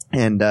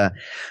 And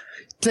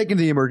taken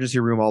to the emergency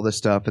room, all this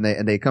stuff, and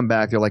they come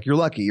back. They're like, "You're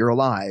lucky, you're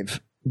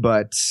alive."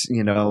 but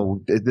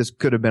this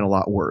could have been a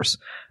lot worse.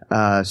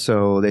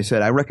 So they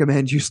said, I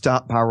recommend you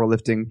stop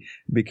powerlifting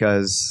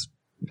because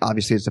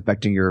obviously it's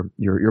affecting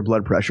your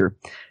blood pressure.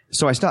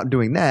 So I stopped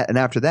doing that. And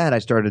after that, I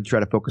started to try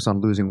to focus on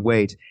losing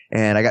weight.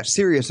 And I got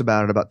serious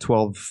about it about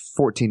 12,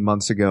 14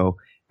 months ago.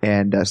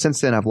 And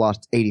since then, I've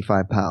lost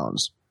 85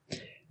 pounds.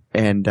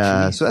 And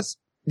so that's,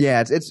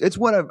 yeah, it's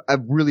what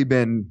I've really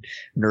been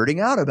nerding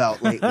out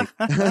about lately.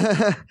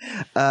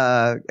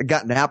 I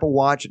got an Apple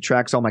Watch. It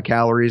tracks all my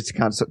calories.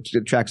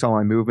 It tracks all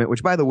my movement,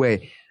 which, by the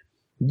way,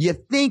 you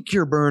think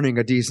you're burning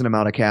a decent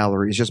amount of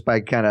calories just by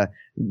kind of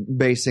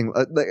basing,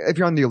 if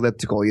you're on the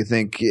elliptical, you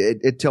think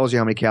it tells you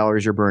how many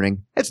calories you're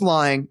burning. It's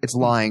lying. It's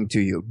lying to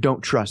you.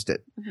 Don't trust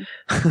it.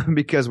 Mm-hmm.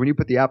 Because when you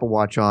put the Apple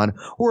Watch on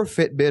or a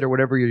Fitbit or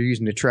whatever you're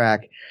using to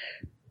track,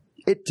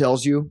 it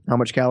tells you how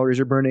much calories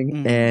you're burning.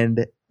 Mm-hmm.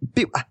 And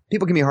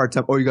people give me a hard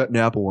time. Oh, you got an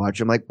Apple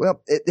Watch. I'm like,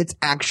 well, it's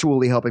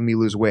actually helping me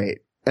lose weight.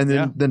 And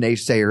then the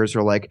naysayers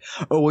are like,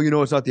 oh,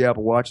 well, it's not the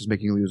Apple Watch that's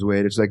making you lose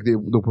weight. It's like the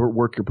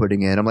work you're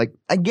putting in. I'm like,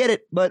 I get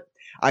it, but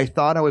I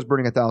thought I was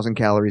burning 1,000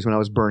 calories when I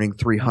was burning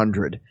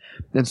 300.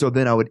 And so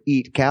then I would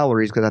eat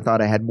calories because I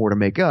thought I had more to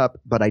make up,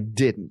 but I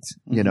didn't,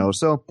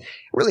 So it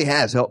really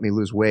has helped me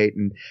lose weight.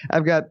 And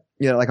I've got,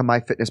 like a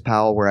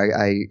MyFitnessPal where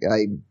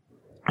I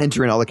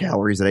enter in all the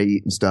calories that I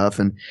eat and stuff.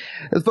 And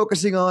I was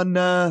focusing on,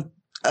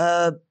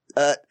 I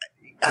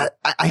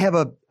have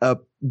a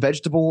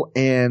vegetable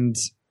and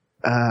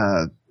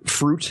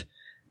fruit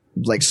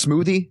like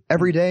smoothie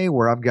every day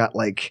where I've got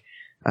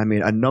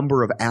a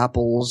number of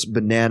apples,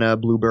 banana,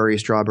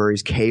 blueberries,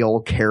 strawberries, kale,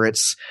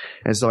 carrots,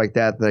 and stuff like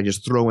that I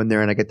just throw in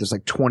there, and I get this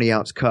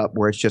 20-ounce cup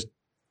where it's just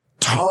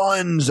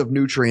tons of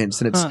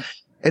nutrients, and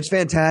it's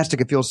fantastic.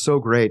 It feels so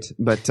great.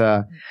 But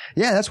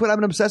that's what I've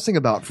been obsessing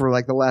about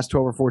for the last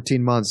 12 or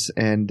 14 months.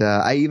 And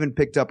I even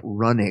picked up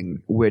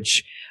running,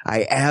 which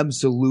I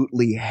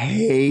absolutely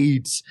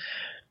hate.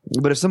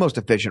 But it's the most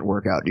efficient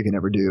workout you can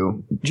ever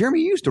do.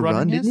 Jeremy, you used to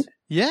run, didn't you?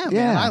 Yeah,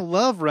 man, I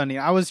love running.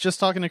 I was just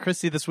talking to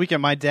Christy this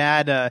weekend. My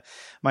dad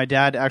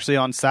actually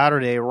on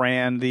Saturday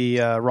ran the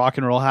Rock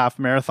and Roll Half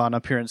Marathon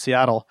up here in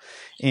Seattle,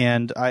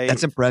 and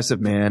that's impressive,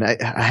 man.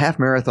 A half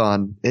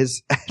marathon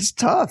it's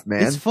tough,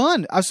 man. It's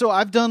fun. So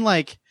I've done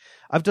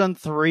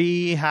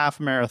 3 half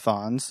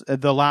marathons.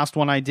 The last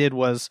one I did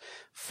was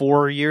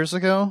 4 years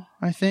ago,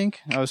 I think.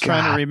 I was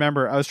trying to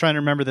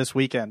remember this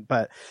weekend,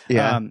 but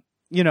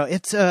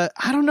it's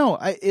I don't know.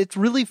 It's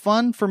really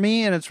fun for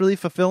me, and it's really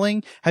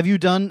fulfilling. Have you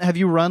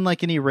run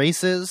any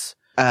races?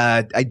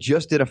 I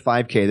just did a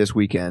 5K this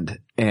weekend,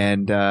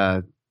 and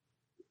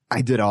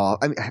I did I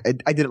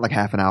did it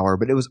half an hour,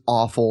 but it was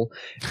awful.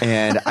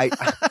 And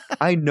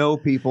I know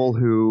people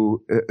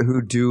who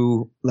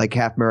do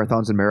half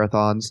marathons and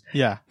marathons.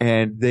 Yeah.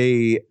 And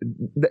they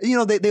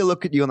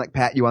look at you and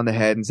pat you on the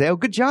head and say, "Oh,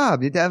 good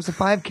job. That was a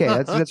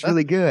 5K. That's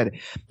really good."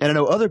 And I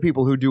know other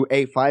people who do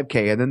a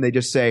 5K and then they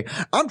just say,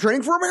 "I'm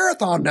training for a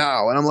marathon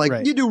now." And I'm like,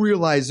 right. You do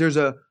realize there's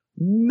a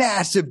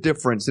massive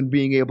difference in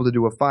being able to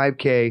do a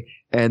 5K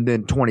and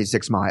then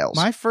 26 miles.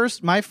 My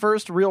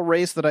first real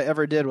race that I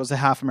ever did was a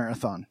half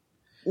marathon.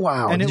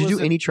 Wow. And did you do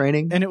any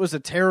training? And it was a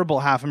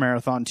terrible half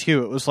marathon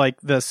too. It was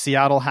the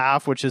Seattle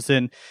half, which is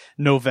in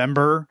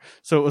November.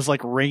 So it was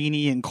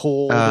rainy and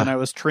cold, and I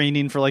was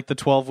training for the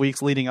 12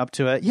 weeks leading up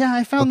to it. Yeah,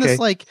 I found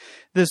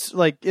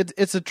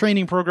it's a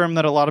training program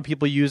that a lot of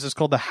people use. It's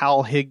called the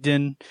Hal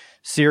Higdon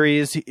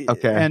series.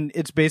 Okay. And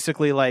it's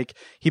basically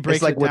he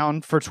breaks it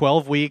down for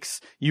 12 weeks.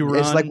 You run.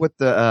 It's what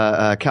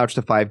the Couch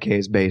to 5K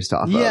is based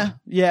off of.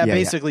 Yeah,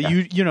 basically.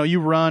 Yeah.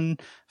 You run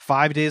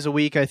 5 days a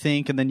week, I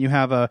think, and then you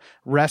have a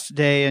rest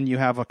day and you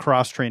have a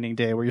cross training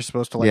day where you're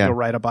supposed to go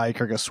ride a bike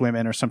or go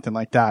swimming or something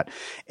like that.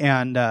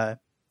 And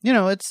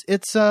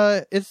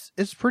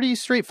it's pretty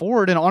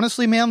straightforward. And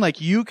honestly, man,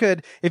 you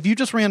could, if you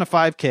just ran a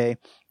 5K,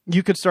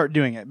 you could start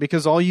doing it,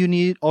 because all you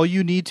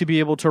need to be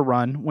able to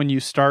run when you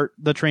start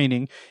the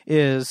training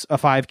is a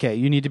 5K.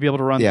 You need to be able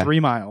to run 3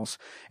 miles,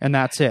 and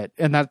that's it.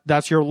 And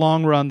that's your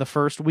long run. The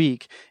first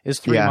week is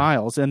 3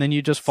 miles, and then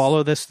you just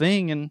follow this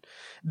thing. And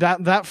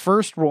that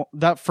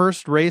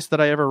first race that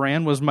I ever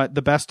ran was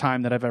the best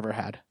time that I've ever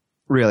had.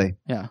 Really?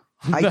 Yeah.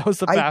 That was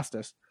the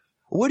fastest.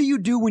 What do you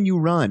do when you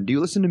run? Do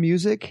you listen to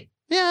music?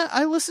 Yeah,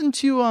 I listen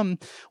to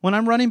when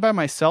I'm running by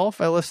myself,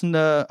 I listen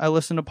to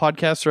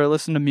podcasts or I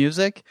listen to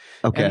music.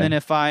 Okay. And then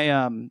if I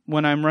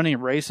when I'm running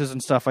races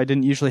and stuff, I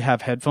didn't usually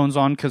have headphones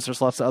on because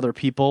there's lots of other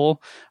people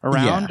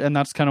around, and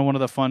that's kind of one of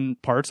the fun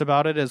parts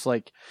about it is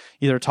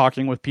either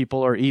talking with people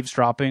or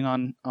eavesdropping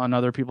on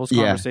other people's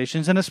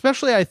conversations. And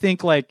especially I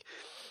think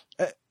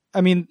I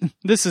mean,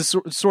 this is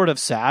sort of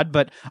sad,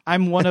 but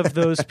I'm one of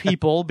those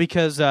people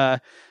because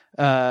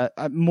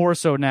more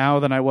so now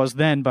than I was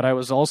then, but I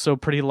was also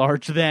pretty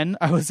large then.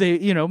 I was a,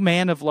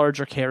 man of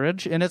larger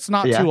carriage, and it's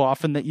not too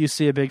often that you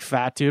see a big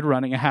fat dude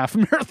running a half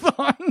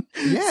marathon.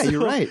 Yeah,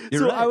 you're right.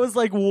 You're right. I was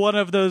one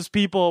of those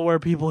people where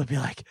people would be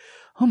like,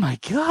 "Oh my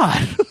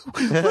God,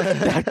 look at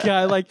that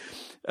guy."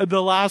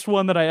 The last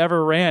one that I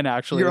ever ran,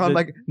 actually. You're on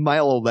like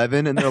mile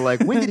 11, and they're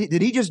like, "When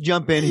did he just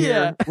jump in here?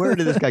 Yeah. Where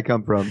did this guy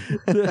come from?"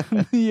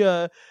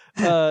 The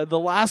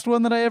last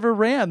one that I ever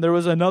ran, there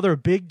was another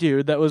big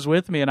dude that was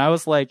with me, and I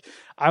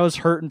was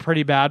hurting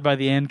pretty bad by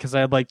the end because I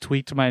had like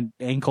tweaked my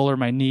ankle or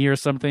my knee or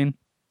something.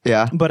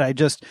 Yeah, But I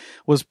just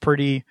was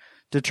pretty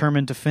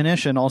determined to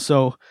finish, and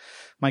also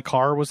my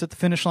car was at the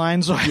finish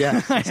line, so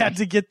Yeah. I had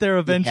to get there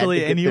eventually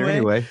You had to get there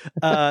anyway.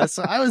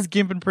 So I was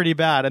gimping pretty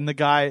bad, and the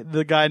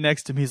guy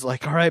next to me is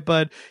like, "All right,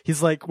 bud."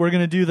 He's like, "We're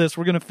gonna do this.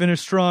 We're gonna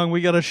finish strong.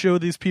 We gotta show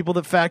these people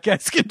that fat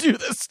guys can do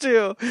this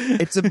too."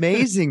 It's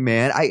amazing,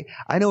 man. I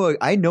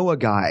know a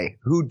guy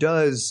who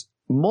does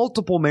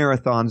multiple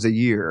marathons a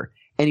year,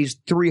 and he's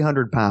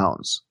 300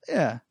 pounds.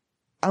 Yeah.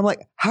 I'm like,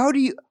 how do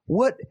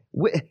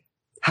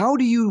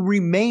you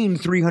remain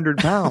 300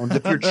 pounds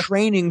if you're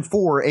training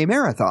for a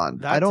marathon?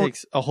 That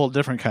takes a whole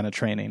different kind of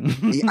training.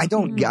 I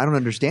don't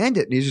understand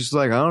it. And he's just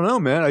like, I don't know,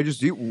 man. I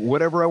just eat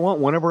whatever I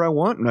want, whenever I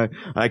want, and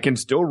I can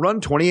still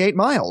run 28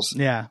 miles.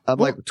 Yeah. I'm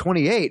like,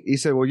 28? He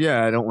said, well,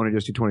 yeah, I don't want to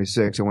just do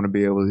 26. I want to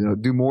be able to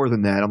do more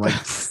than that. I'm like,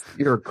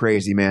 you're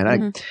crazy,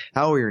 man.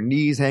 How are your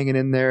knees hanging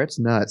in there? It's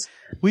nuts.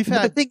 But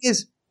the thing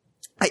is,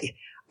 I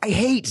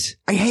hate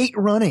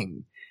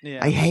running. Yeah.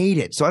 I hate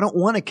it. So I don't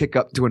want to kick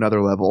up to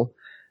another level.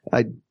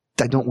 I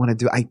don't want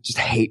to I just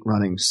hate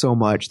running so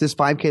much. This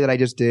 5K that I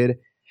just did.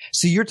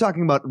 See, you're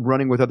talking about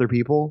running with other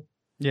people.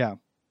 Yeah.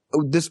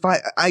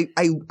 I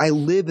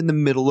live in the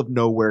middle of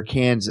nowhere,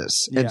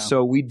 Kansas. Yeah. And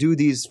so we do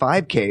these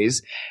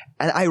 5Ks,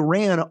 and I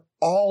ran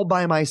all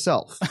by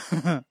myself.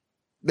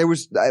 There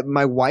was,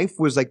 my wife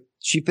was like,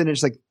 she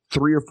finished like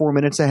 3 or 4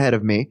 minutes ahead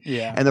of me.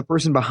 Yeah. And the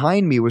person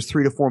behind me was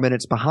 3 to 4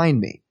 minutes behind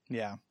me.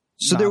 Yeah.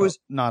 So there was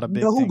not a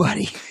big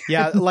nobody. thing.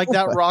 Yeah, like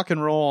that rock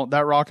and roll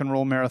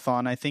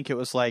marathon. I think it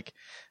was like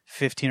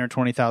 15 or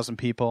 20,000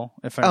 people,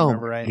 if I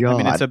remember right. God. I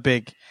mean, it's a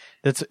big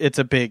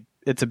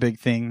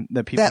thing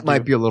that people. That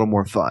might be a little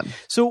more fun.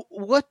 So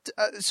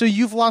so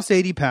you've lost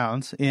 80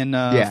 pounds in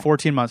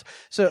 14 months.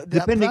 So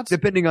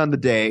depending on the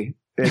day,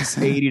 it's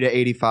 80 to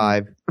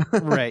 85.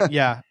 Right.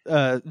 Yeah.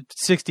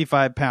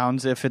 65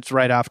 pounds if it's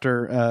right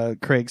after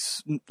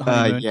Craig's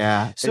honeymoon.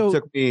 Yeah. So it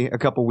took me a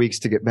couple weeks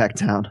to get back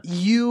down.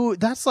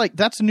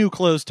 That's new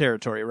clothes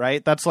territory,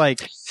 right? That's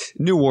like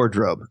new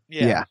wardrobe.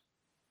 Yeah.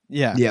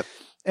 Yep.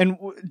 And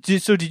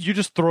so did you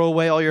just throw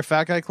away all your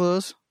fat guy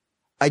clothes?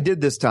 I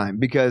did this time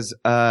because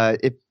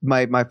if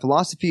my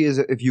philosophy is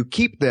if you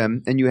keep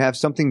them and you have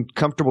something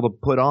comfortable to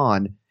put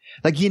on,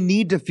 like you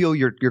need to feel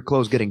your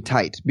clothes getting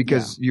tight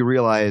because you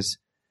realize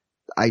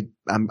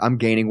I'm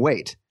gaining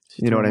weight.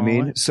 You know what I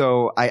mean?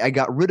 So I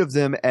got rid of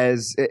them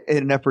as in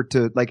an effort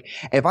to, like,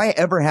 if I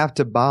ever have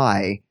to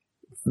buy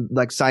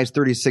like size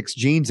 36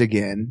 jeans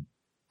again,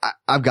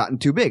 I've gotten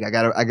too big. I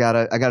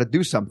gotta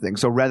do something.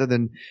 So rather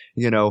than,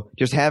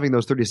 just having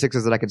those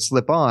 36s that I could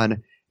slip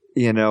on,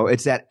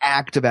 it's that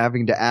act of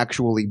having to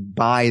actually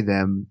buy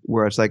them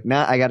where it's like,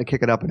 nah, I got to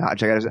kick it up a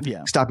notch. I got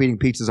to stop eating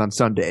pizzas on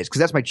Sundays because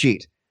that's my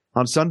cheat.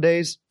 On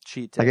Sundays,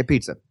 I get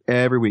pizza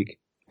every week.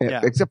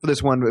 Yeah. Except for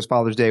this one, it was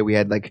Father's Day. We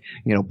had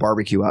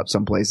barbecue out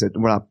someplace.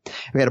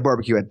 We had a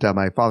barbecue at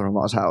my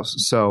father-in-law's house.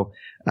 So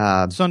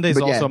Sunday's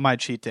also my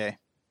cheat day.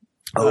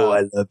 Oh,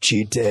 I love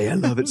cheat day. I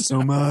love it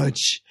so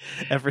much.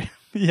 I'm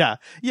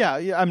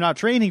not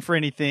training for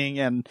anything,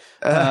 and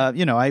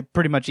I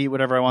pretty much eat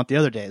whatever I want the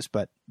other days,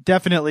 but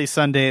definitely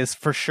Sundays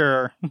for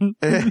sure.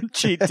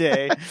 Cheat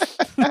day.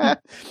 I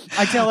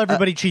tell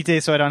everybody cheat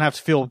day so I don't have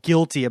to feel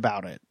guilty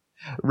about it.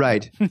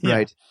 Right.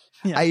 Right.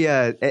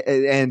 Yeah.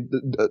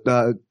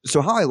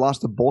 So how I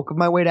lost the bulk of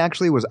my weight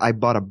actually was I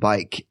bought a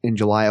bike in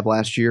July of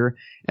last year,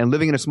 and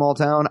living in a small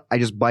town, I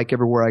just bike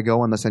everywhere I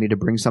go unless I need to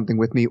bring something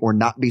with me or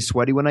not be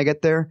sweaty when I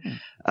get there.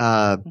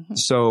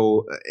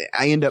 So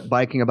I end up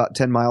biking about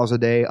 10 miles a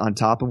day on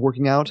top of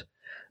working out.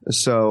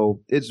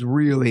 So it's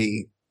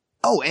really,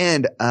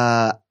 and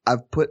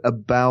I've put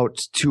about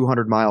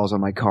 200 miles on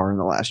my car in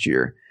the last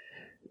year.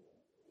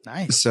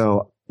 Nice.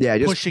 So yeah,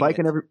 just pushing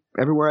biking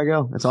everywhere I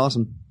go. It's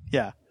awesome.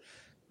 Yeah.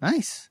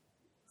 Nice.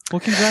 Well,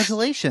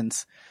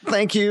 congratulations.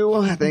 Thank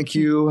you. Thank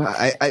you.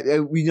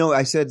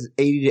 I said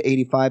 80 to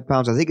 85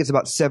 pounds. I think it's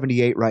about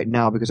 78 right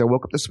now because I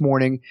woke up this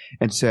morning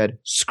and said,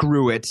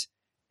 screw it.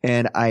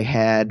 And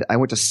I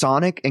went to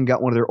Sonic and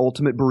got one of their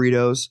ultimate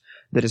burritos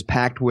that is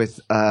packed with,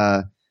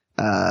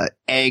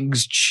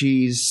 eggs,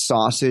 cheese,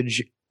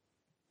 sausage,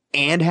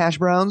 and hash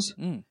browns.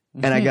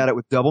 Mm-hmm. And I got it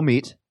with double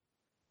meat.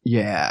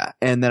 Yeah.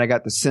 And then I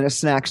got the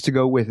snacks to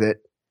go with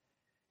it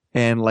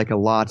and like a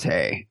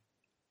latte.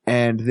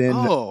 And then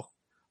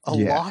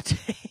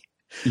latte.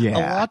 Yeah.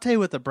 A latte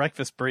with a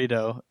breakfast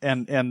burrito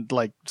and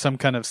like some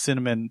kind of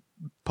cinnamon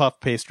puff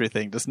pastry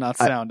thing does not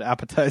sound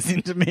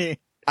appetizing to me.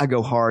 I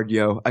go hard,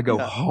 yo. I go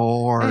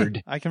hard.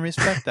 Hey, I can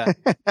respect that.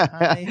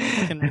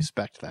 I can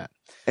respect that.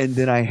 And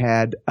then I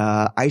had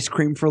ice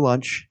cream for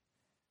lunch.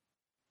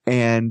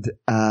 And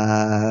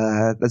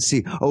let's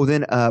see.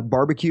 Then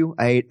barbecue.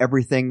 I ate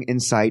everything in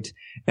sight.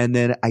 And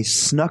then I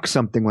snuck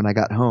something when I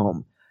got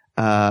home.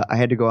 I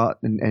had to go out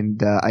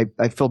and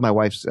I filled my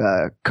wife's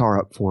car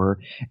up for her,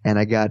 and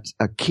I got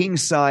a king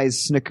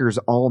size Snickers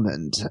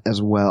almond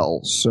as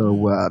well.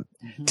 So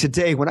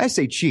today, when I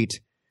say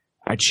cheat,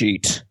 I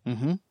cheat.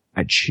 Mm-hmm.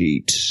 I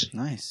cheat.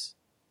 Nice.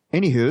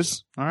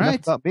 Anywho's, All enough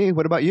right, about me.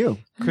 What about you,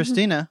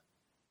 Christina?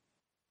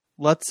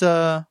 Let's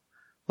talk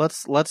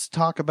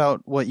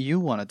about what you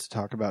wanted to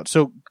talk about.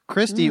 So,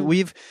 Christy,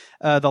 we've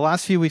the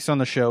last few weeks on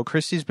the show,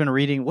 Christy's been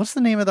reading. What's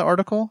the name of the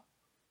article?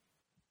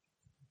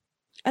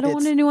 I don't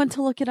want anyone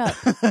to look it up.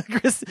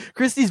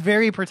 Christy's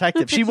very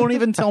protective. She won't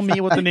even tell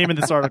me what the name of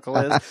this article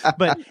is,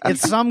 but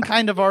it's some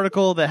kind of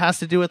article that has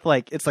to do with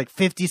it's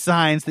 50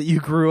 signs that you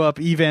grew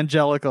up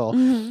evangelical.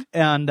 Mm-hmm.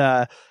 And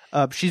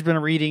she's been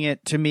reading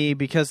it to me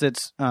because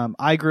it's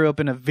I grew up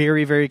in a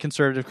very, very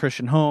conservative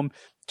Christian home.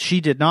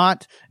 She did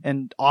not,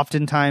 and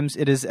oftentimes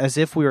it is as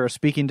if we were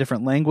speaking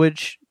different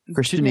language.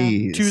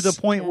 Christianese? To the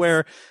point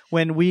where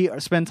when we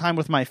spend time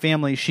with my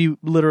family, she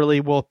literally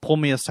will pull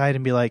me aside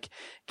and be like,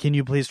 "Can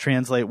you please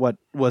translate what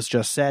was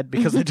just said?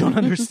 Because I don't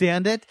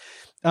understand it."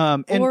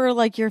 Or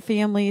like your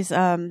family's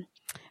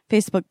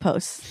Facebook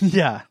posts.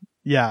 Yeah.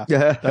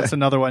 That's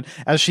another one.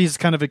 As she's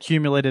kind of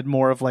accumulated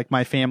more of like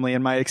my family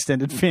and my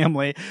extended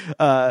family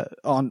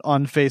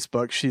on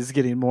Facebook, she's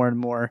getting more and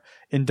more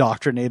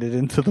indoctrinated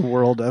into the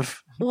world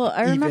of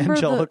I remember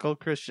evangelical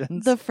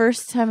Christians. The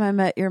first time I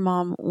met your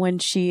mom, when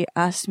she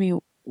asked me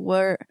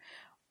what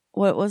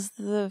was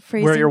the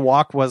phrase? Where your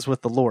walk was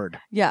with the Lord.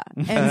 Yeah.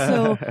 And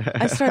so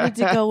I started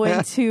to go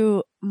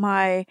into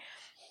my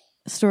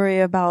story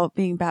about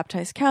being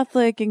baptized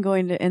Catholic and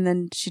and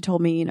then she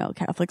told me,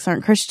 Catholics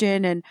aren't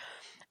Christian. And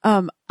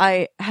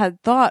I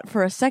had thought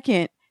for a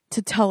second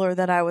to tell her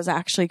that I was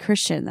actually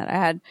Christian,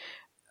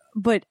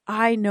 but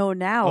I know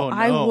now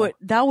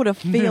that would have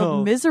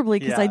failed miserably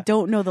because I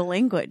don't know the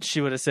language.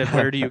 She would have said,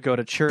 "Where do you go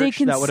to church?" They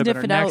can that would have been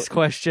sniff her it next out.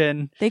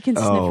 question. They can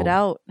sniff it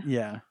out.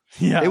 Yeah.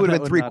 It would have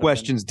been that 3 not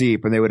questions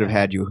deep, and they would have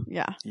had you.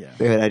 Yeah. They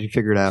would have had you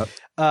figured out.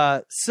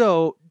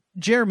 So,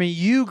 Jeremy,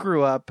 you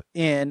grew up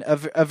in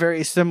a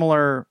very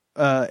similar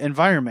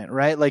environment,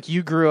 right? Like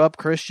you grew up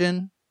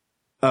Christian.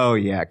 Oh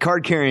yeah,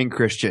 card-carrying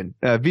Christian,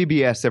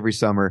 VBS every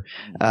summer,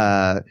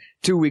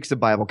 2 weeks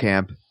of Bible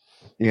camp,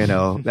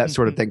 that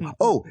sort of thing.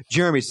 Oh,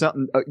 Jeremy,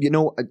 something, you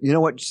know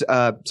what?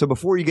 So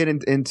before you get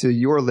into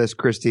your list,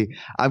 Christy,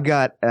 I've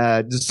got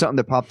just something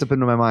that popped up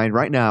into my mind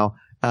right now.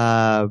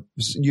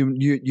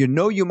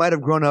 You might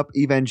have grown up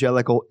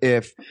evangelical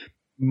if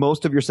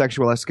most of your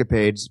sexual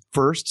escapades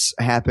firsts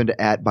happened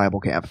at Bible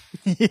camp.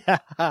 Yeah.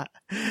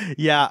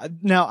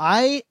 Now,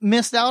 I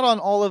missed out on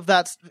all of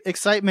that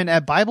excitement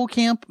at Bible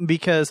camp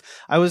because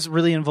I was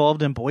really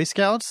involved in Boy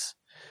Scouts.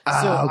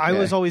 So okay. I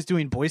was always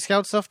doing Boy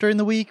Scout stuff during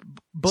the week.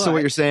 But So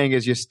what you're saying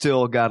is you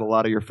still got a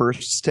lot of your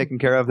firsts taken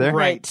care of there?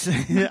 Right.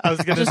 I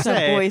was going to Just a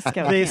say, Boy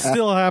Scout they camp.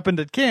 still happened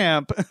at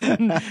camp.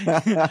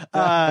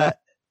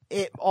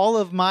 All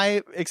of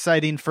my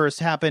exciting firsts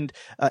happened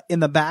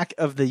in the back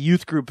of the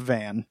youth group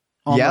van.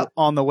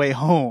 On the way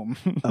home.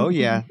 Oh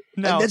yeah.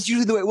 No. And that's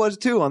usually the way it was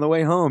too. On the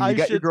way home, you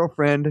got your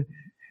girlfriend,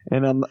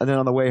 and then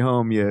on the way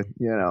home,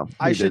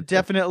 I should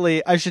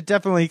definitely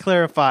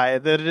clarify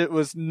that it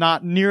was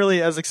not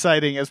nearly as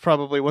exciting as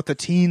probably what the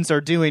teens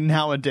are doing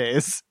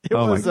nowadays.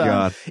 My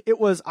God.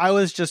 I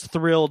was just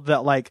thrilled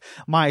that like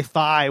my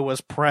thigh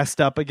was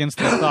pressed up against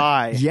the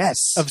thigh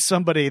Yes. of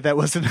somebody that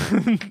was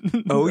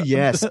Oh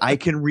yes, I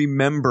can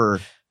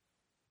remember.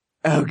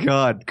 Oh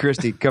God,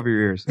 Christy, cover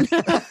your ears.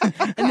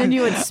 And then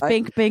you would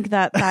spank bank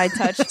that thigh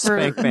touch for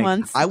Spank bank.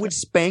 months. I would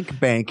spank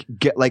bank,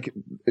 get like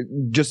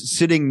just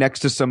sitting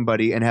next to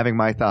somebody and having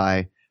my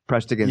thigh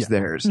pressed against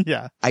theirs.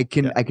 Yeah. I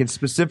can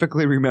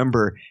specifically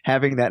remember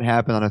having that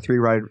happen on a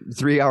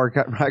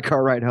 3-hour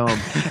car ride home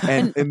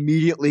and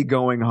immediately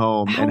going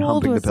home and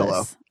humping the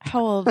pillow. This?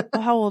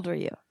 How old were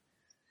you?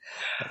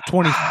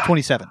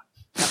 27.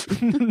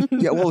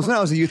 Yeah, well, it was when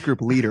I was a youth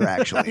group leader,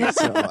 actually.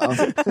 So,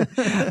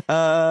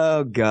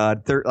 oh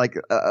God,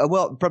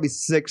 probably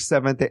 6th,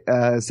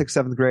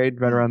 7th grade,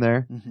 right around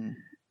there.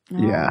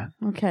 Mm-hmm. Yeah.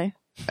 Okay.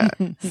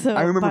 So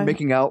I remember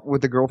making out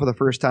with a girl for the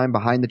first time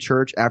behind the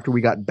church after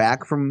we got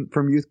back from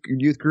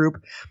youth group.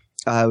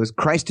 It was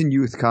Christ in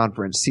Youth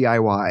Conference,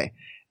 CIY,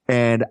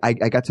 and I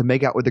got to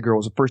make out with the girl. It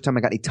was the first time I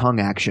got any tongue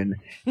action,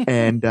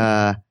 and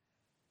I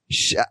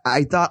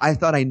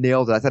thought I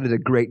nailed it. I thought I did a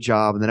great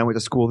job. And then I went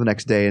to school the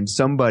next day, and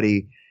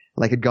somebody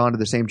had gone to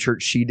the same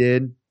church she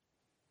did,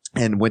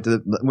 and went to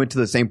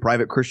the same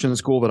private Christian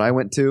school that I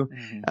went to.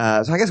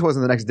 Mm-hmm. So I guess it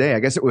wasn't the next day. I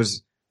guess it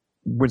was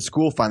when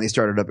school finally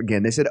started up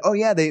again. They said, "Oh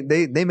yeah,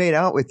 they made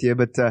out with you,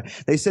 but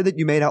they said that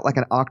you made out like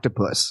an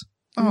octopus."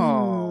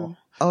 Oh.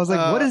 I was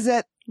like, "What is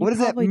that?" what does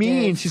that probably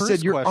mean? did. She First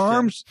said your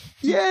question.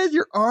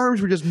 your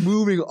arms were just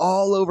moving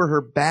all over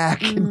her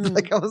back. And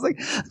like, I was like,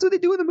 that's what they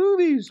do in the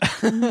movies.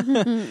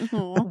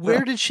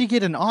 Where did she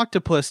get an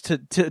octopus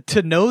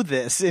to know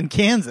this in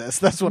Kansas?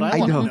 That's what I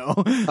want to know.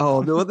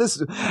 Oh, no,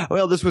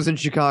 this was in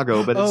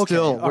Chicago, but it's Okay,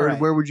 still, all right.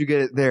 where would you get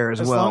it there as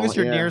As well? long as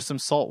you're Yeah. near some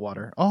salt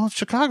water. Oh,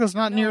 Chicago's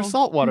not near No.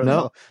 salt water,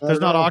 No, though. There's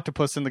not not at all.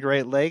 octopus in the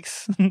Great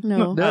Lakes.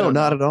 No. No,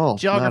 not at all.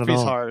 Geography's Not at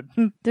all. hard.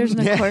 There's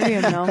an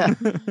aquarium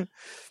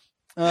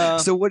though.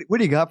 So what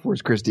do you got for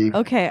us, Christy?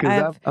 Okay, 'Cause I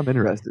have I'm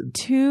interested.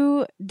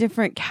 2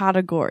 different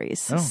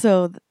categories. Oh.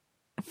 So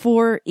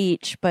 4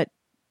 each, but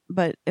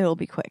it'll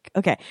be quick.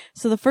 Okay.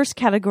 So the first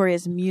category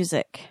is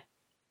music.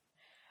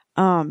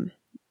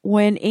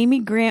 When Amy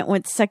Grant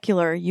went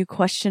secular, you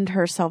questioned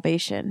her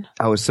salvation.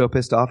 I was so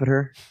pissed off at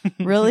her.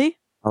 Really?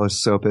 I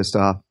was so pissed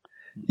off.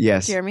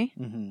 Yes. Jeremy?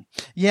 Mm-hmm.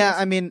 Yeah,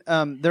 I mean,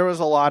 there was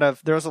a lot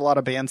of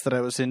bands that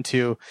I was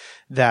into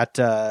that.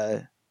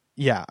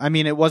 Yeah, I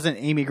mean, it wasn't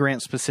Amy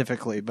Grant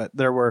specifically, but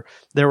there were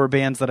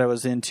bands that I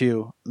was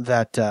into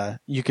that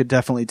you could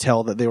definitely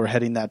tell that they were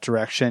heading that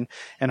direction,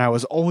 and I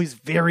was always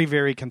very,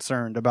 very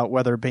concerned about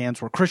whether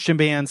bands were Christian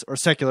bands or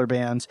secular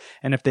bands,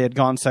 and if they had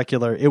gone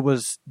secular, it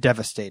was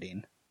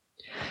devastating.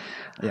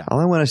 Yeah. All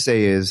I want to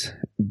say is,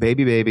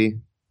 baby,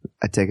 baby,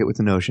 I take it with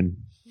the notion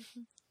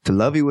to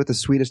love you with the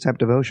sweetest type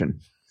devotion.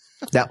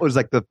 That was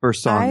like the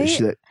first song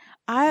that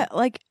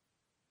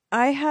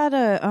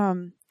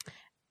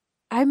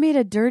I made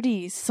a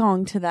dirty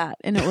song to that,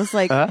 and it was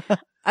like,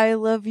 I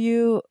love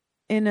you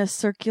in a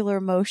circular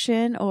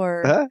motion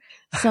or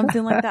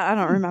something like that. I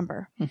don't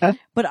remember.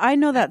 But I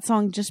know that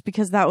song just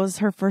because that was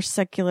her first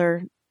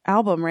secular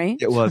album, right?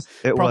 It was.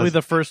 It Probably was.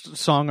 the first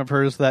song of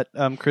hers that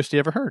Christy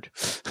ever heard.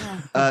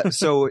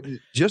 So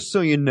just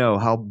so you know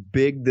how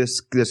big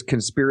this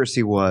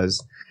conspiracy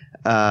was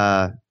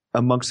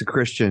amongst the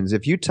Christians,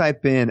 if you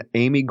type in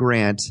Amy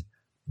Grant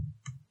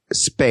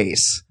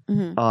space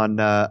on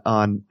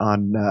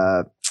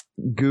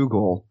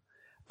Google,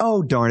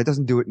 oh darn, it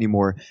doesn't do it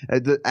anymore.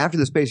 After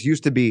the space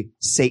used to be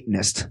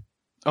Satanist.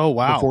 Oh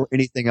wow! Before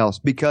anything else,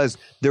 because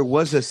there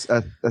was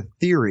a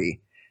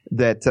theory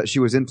that she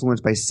was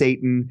influenced by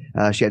Satan.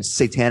 She had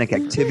satanic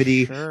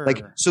activity. Sure.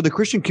 Like, so the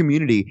Christian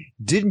community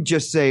didn't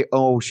just say,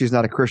 "Oh, she's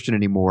not a Christian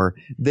anymore."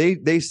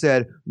 They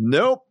said,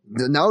 "Nope,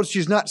 now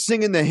she's not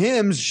singing the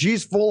hymns.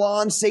 She's full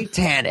on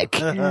satanic."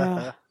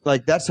 Yeah.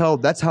 Like that's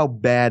how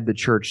bad the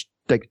church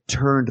like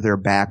turned their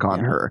back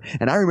on her.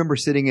 And I remember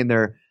sitting in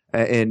there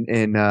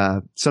in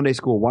Sunday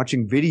school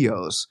watching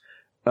videos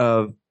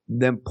of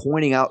them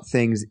pointing out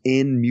things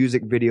in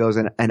music videos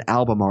and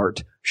album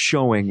art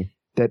showing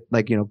that,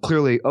 like, you know,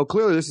 clearly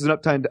this is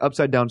an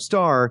upside down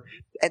star.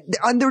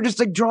 And they were just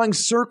like drawing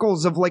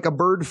circles of like a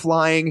bird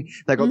flying,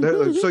 like,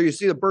 so you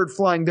see the bird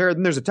flying there,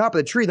 then there's the top of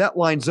the tree that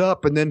lines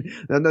up, and then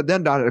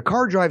a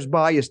car drives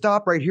by, you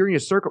stop right here and you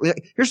circle.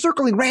 You're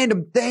circling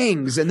random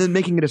things and then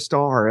making it a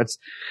star.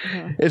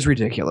 It's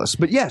ridiculous.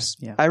 But yes,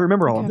 I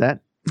remember all of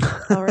that.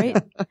 All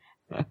right.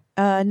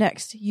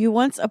 Next, you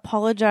once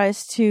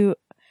apologized to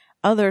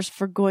others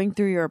for going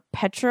through your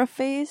Petra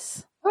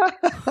phase.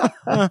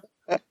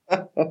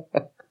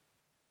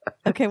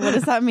 Okay, what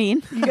does that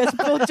mean? You guys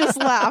both just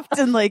laughed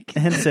and like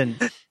Henson,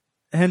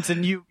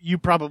 you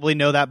probably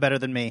know that better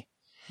than me.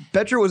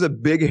 Petra was a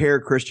big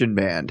hair Christian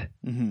band.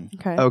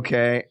 Mm-hmm.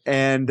 Okay.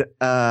 And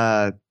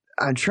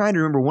I'm trying to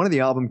remember, one of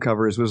the album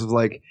covers was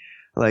like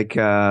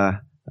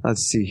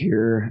let's see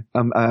here.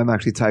 I'm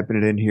actually typing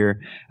it in here.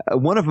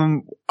 One of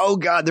them, oh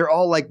God, they're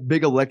all like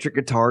big electric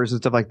guitars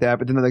and stuff like that.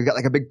 But then they got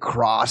like a big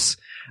cross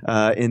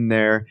in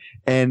there.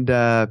 And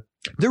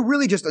they're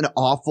really just an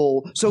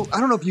awful. So I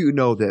don't know if you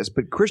know this,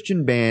 but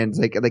Christian bands,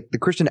 like the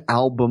Christian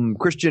album,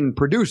 Christian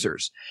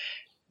producers,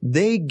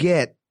 they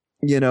get,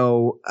 you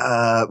know,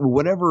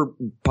 whatever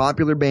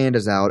popular band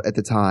is out at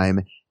the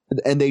time,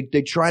 and they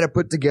try to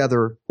put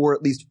together or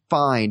at least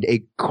find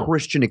a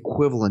Christian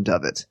equivalent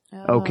of it.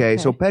 Okay.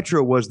 So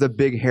Petra was the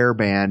big hair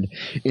band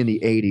in the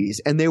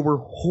 80s, and they were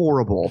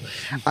horrible.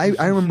 I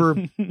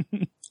remember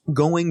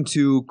going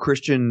to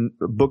Christian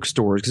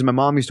bookstores because my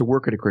mom used to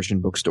work at a Christian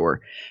bookstore,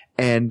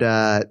 and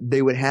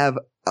they would have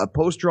a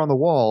poster on the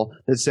wall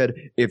that said,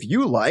 "If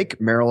you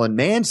like Marilyn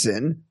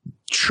Manson,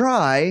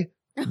 try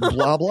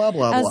blah, blah,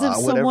 blah, as blah." if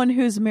someone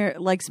who's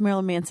likes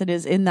Marilyn Manson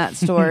is in that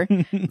store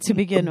to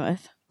begin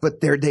with. But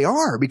there they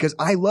are, because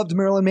I loved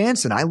Marilyn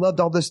Manson. I loved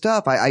all this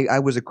stuff. I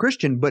was a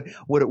Christian, but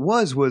what it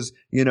was,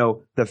 you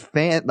know, the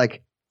fan,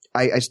 like,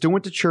 I still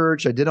went to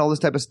church. I did all this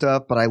type of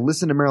stuff, but I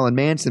listened to Marilyn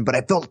Manson, but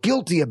I felt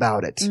guilty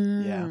about it.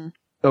 Yeah.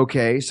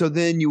 Okay. So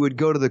then you would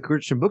go to the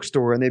Christian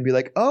bookstore and they'd be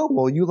like, "Oh,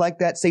 well, you like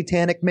that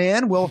satanic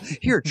man? Well,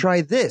 here,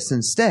 try this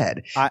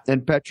instead."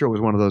 And Petra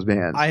was one of those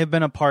bands. I have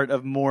been a part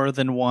of more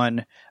than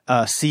one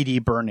CD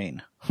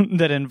burning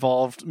that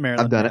involved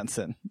Marilyn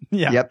Manson.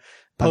 Yeah. Yep.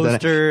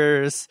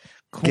 Posters,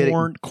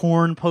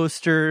 corn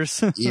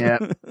posters. Yeah.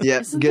 Yeah.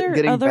 Isn't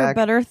there other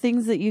better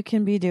things that you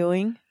can be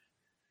doing?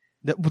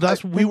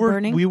 We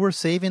were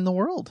saving the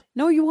world.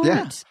 No, you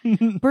weren't. Yeah.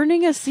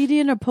 Burning a CD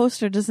and a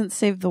poster doesn't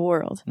save the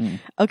world.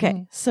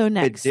 Okay, so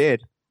next. It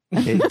did.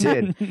 It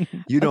did.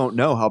 You don't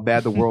know how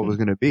bad the world was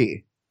going to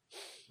be.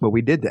 But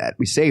we did that.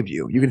 We saved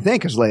you. You can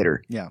thank us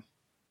later. Yeah.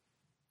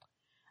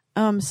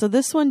 So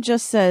this one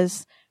just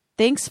says,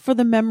 "Thanks for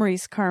the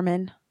memories,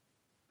 Carmen."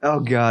 Oh,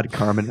 God,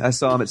 Carmen. I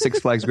saw him at Six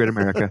Flags Great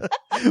America.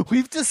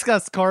 We've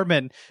discussed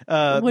Carmen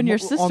When your on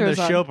sister's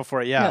the on. show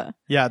before. Yeah.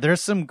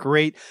 There's some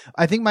great.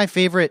 I think my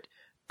favorite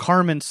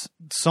Carmen's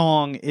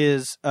song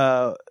is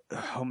oh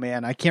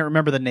man, I can't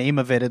remember the name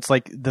of it. It's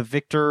like The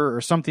Victor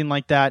or something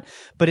like that.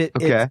 But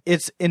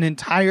it's an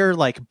entire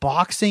like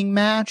boxing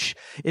match.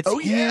 It's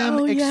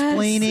him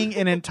explaining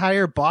an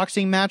entire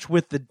boxing match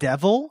with the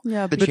devil.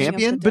 Yeah, The beating up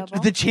champion? the But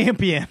devil. the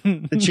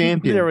champion. The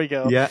champion. There we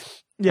go. Yeah.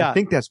 Yeah. I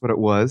think that's what it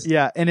was.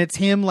 Yeah, and it's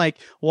him like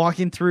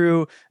walking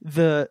through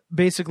the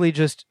basically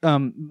just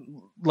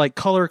like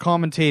color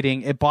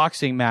commentating a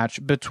boxing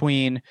match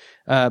between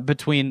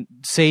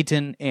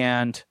Satan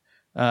and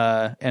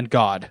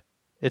God.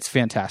 It's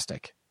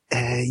fantastic.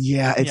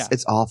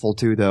 It's awful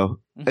too, though.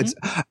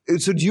 Mm-hmm.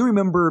 So do you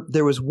remember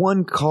there was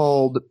one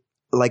called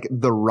like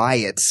The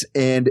Riots,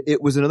 and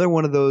it was another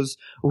one of those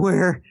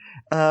where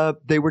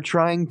they were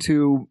trying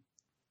to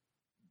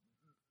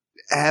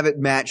have it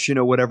match,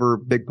 whatever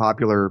big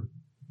popular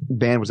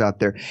band was out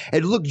there.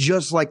 It looked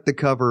just like the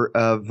cover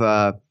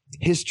of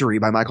History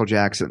by Michael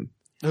Jackson.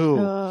 Ooh.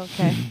 Oh,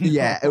 okay.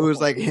 Yeah, it was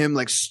like him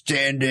like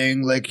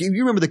standing, like you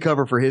remember the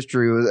cover for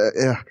History.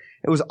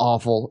 It was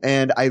awful,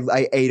 and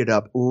I ate it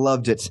up.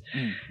 Loved it.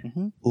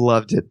 Mm-hmm.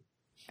 Loved it.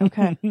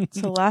 Okay.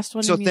 So last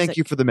one. So in music. thank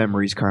you for the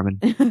memories, Carmen.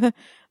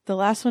 The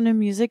last one in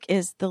music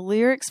is the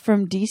lyrics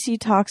from DC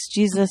Talks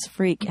Jesus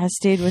Freak has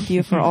stayed with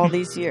you for all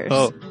these years.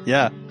 Oh,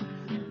 yeah.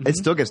 It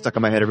still gets stuck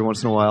in my head every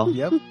once in a while.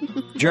 Yep.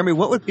 Jeremy,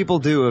 what would people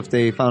do if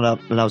they found out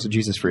that I was a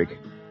Jesus freak?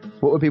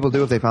 What would people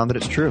do if they found that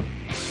it's true?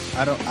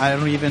 I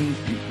don't even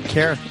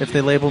care if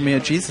they label me a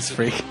Jesus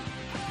freak.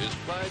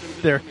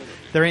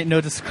 There ain't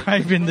no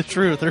describing the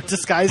truth or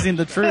disguising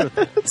the truth.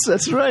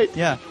 That's right.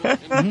 Yeah.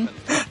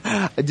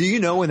 Mm-hmm. Do you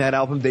know when that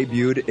album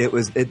debuted?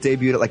 It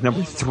debuted at like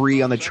number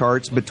 3 on the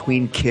charts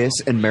between Kiss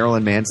and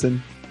Marilyn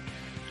Manson.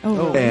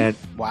 Oh, And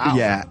Wow.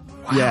 Yeah.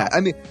 Yeah. I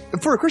mean,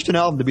 for a Christian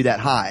album to be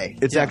that high,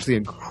 it's actually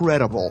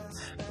incredible.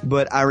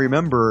 But I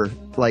remember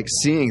like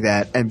seeing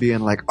that and being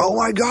like, "Oh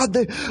my God,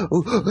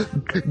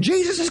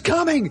 Jesus is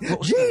coming!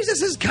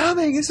 Jesus is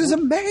coming! This is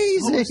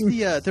amazing!"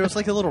 There was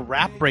like a little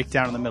rap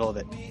breakdown in the middle of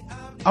it.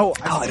 Oh,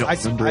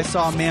 I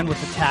saw a man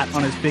with a tat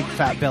on his big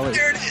fat belly.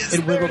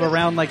 It wiggled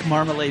around like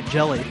marmalade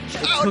jelly. It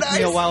took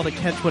me a while to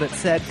catch what it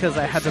said because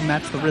I had to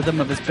match the rhythm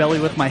of his belly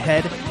with my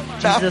head.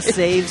 Jesus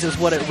saves is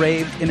what it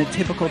raved in a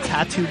typical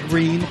tattooed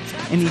green,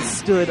 and he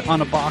stood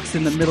on a box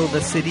in the middle of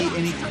the city,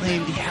 and he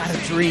claimed he had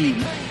a dream.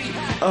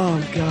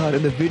 Oh God,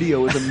 and the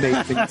video was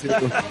amazing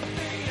too.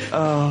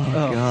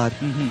 Oh God.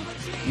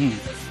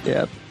 Mm-hmm.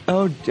 Yeah.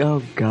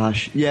 Oh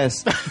gosh.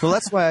 Yes. Well,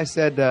 that's why I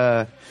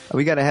said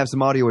we got to have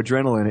some audio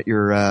adrenaline at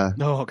your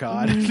Oh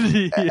God.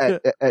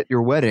 at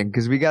your wedding,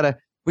 because we gotta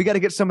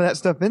get some of that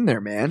stuff in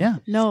there, man. Yeah.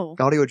 no.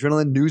 Audio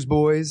adrenaline,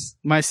 Newsboys.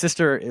 My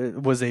sister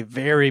was a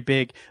very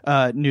big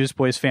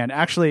Newsboys fan.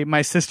 Actually,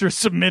 my sister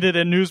submitted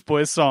a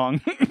Newsboys song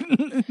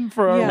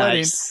for our Yeah.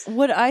 wedding.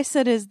 What I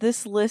said is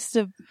this list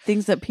of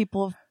things that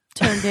people have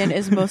turned in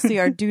is mostly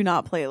our do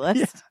not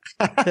playlist.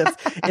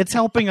 It's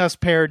helping us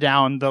pare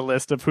down the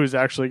list of who's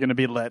actually going to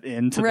be let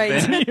into Right.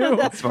 the venue.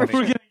 That's We're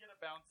going to get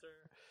a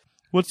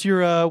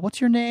bouncer. What's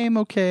your name?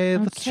 Okay,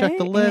 let's check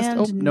the list. and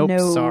Oh, nope,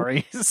 no.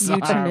 sorry. You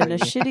turned in a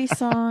shitty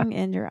song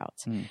and you're out.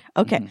 Mm.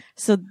 Okay, Mhm.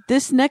 so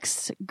this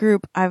next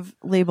group I've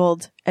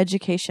labeled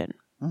education.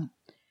 Mm.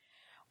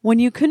 When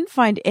you couldn't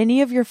find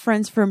any of your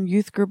friends from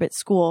youth group at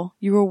school,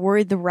 you were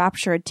worried the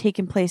rapture had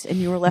taken place and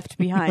you were left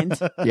behind.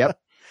 Yep.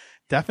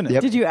 Definitely.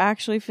 Yep. Did you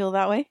actually feel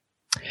that way?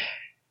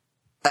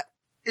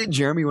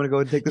 Jeremy, you want to go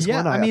ahead and take this Yeah,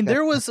 one? I mean,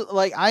 there was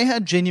like I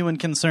had genuine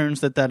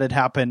concerns that had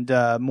happened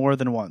more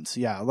than once.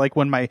 Yeah, like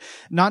when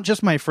not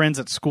just my friends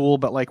at school,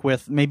 but like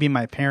with maybe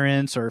my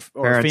parents or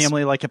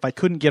family. Like if I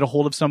couldn't get a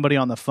hold of somebody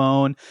on the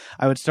phone,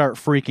 I would start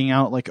freaking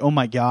out. Like, oh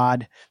my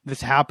God,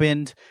 this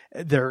happened.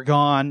 They're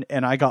gone,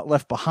 and I got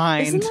left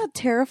behind. Isn't that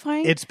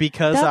terrifying? It's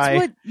because That's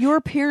what your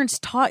parents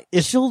taught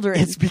children.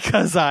 It's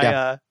because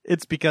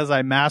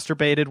I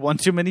masturbated one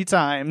too many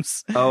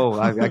times. Oh,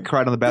 I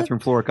cried on the bathroom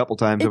floor a couple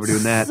times over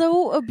doing that.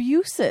 So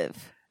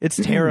abusive. It's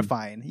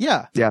terrifying.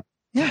 Yeah. Yeah.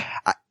 Yeah.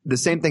 The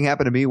same thing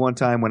happened to me one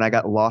time when I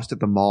got lost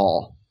at the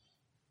mall.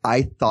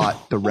 I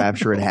thought the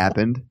rapture had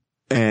happened,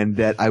 and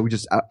that I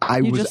was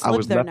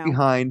live there left now.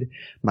 behind.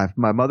 My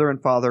mother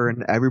and father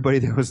and everybody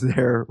that was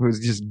there was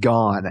just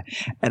gone,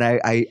 and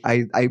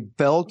I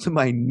fell to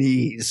my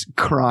knees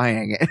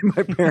crying. And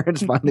my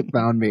parents finally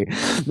found me.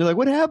 They're like,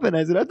 "What happened?"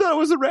 I said, "I thought it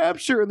was a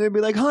rapture." And they'd be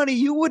like, "Honey,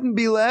 you wouldn't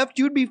be left.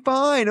 You'd be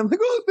fine." I'm like,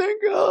 "Oh,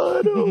 thank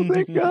God! Oh,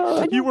 thank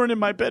God!" You weren't in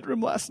my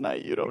bedroom last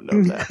night. You don't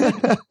know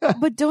that.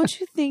 But don't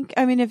you think,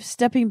 I mean, if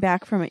stepping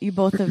back from it, you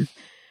both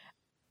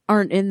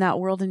aren't in that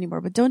world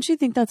anymore, but don't you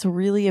think that's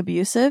really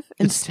abusive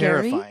and It's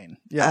scary? terrifying.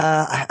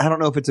 Yeah. I don't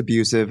know if it's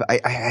abusive.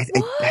 I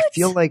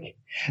feel like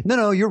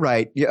no, you're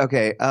right. Yeah,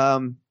 okay. I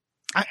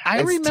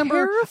It's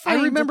remember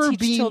terrifying to teach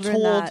being children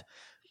told that.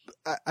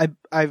 I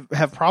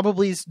have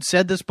probably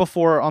said this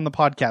before on the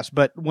podcast,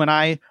 but when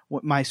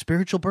my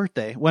spiritual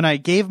birthday, when I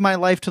gave my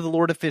life to the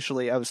Lord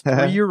officially, I was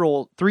 3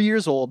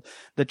 years old.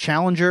 The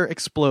Challenger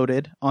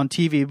exploded on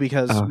TV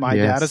because my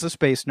dad is a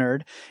space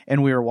nerd,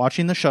 and we were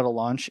watching the shuttle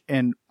launch,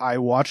 and I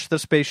watched the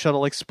space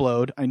shuttle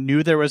explode. I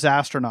knew there was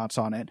astronauts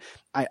on it.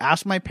 I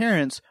asked my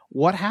parents,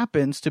 what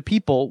happens to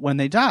people when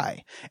they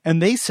die?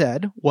 And they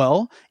said,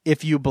 well,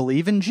 if you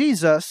believe in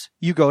Jesus,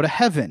 you go to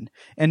heaven.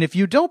 And if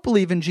you don't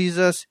believe in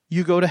Jesus,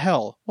 you go to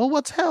hell. Well,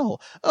 what's hell?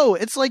 Oh,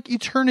 it's like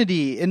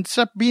eternity and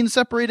being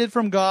separated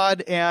from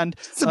God, and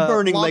it's a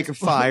burning lake of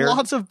fire.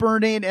 Lots of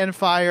burning and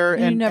fire,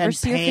 and you never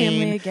see pain, your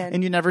family again.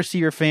 And you never see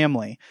your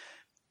family.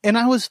 And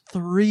I was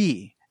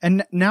 3.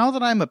 And now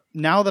that I'm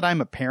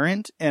a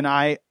parent, and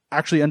I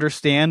actually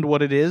understand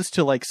what it is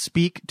to like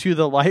speak to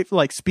the life,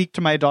 like speak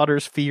to my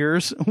daughter's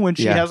fears when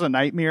she has a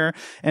nightmare,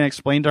 and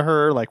explain to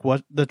her like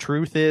what the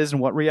truth is and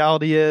what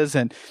reality is,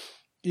 and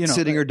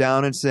sitting her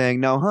down and saying,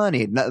 "No,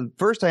 honey,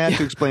 first I have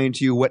to explain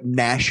to you what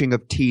gnashing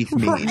of teeth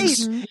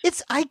means."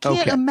 Right. I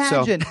can't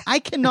imagine. I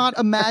cannot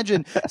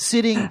imagine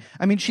sitting.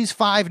 I mean, she's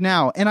 5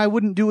 now, and I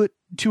wouldn't do it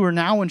to her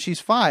now when she's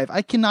 5.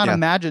 I cannot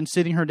imagine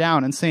sitting her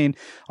down and saying,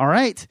 "All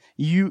right,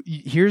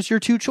 here's your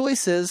 2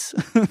 choices.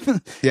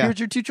 Here's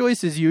your 2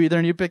 choices. You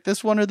either need to pick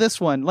this one or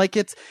this one." Like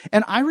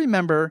and I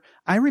remember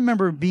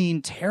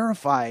being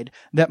terrified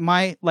that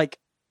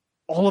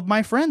all of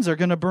my friends are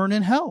going to burn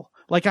in hell.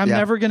 Like, I'm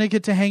never going to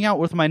get to hang out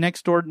with my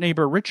next door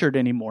neighbor, Richard,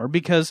 anymore,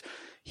 because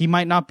he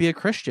might not be a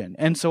Christian.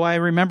 And so I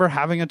remember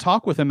having a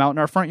talk with him out in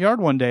our front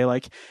yard one day,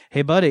 like,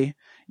 hey, buddy,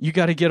 you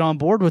got to get on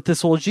board with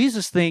this whole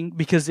Jesus thing,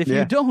 because if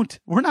you don't,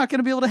 we're not going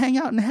to be able to hang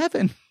out in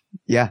heaven.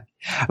 Yeah.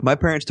 My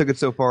parents took it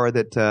so far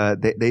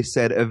that they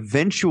said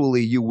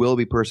eventually you will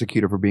be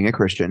persecuted for being a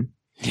Christian.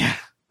 Yeah.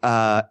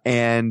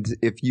 And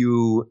if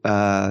you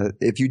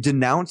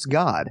denounce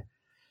God,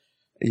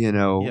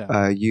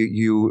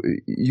 you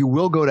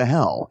will go to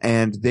hell,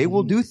 and they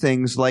will do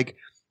things like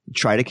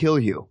try to kill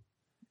you.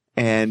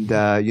 And,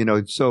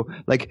 so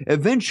like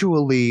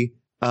eventually,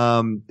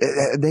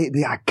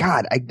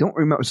 God, I don't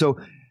remember. So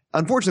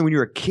unfortunately, when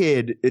you're a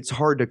kid, it's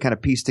hard to kind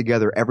of piece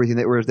together everything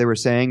that they were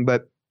saying,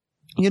 but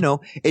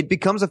it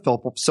becomes a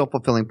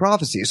self-fulfilling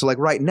prophecy. So like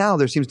right now,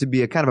 there seems to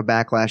be a kind of a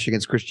backlash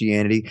against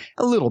Christianity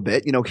a little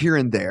bit, here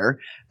and there,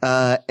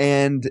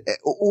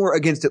 or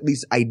against at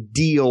least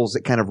ideals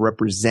that kind of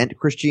represent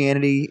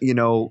Christianity,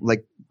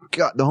 like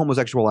God, the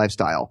homosexual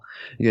lifestyle,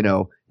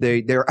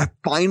 they're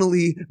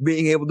finally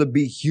being able to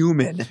be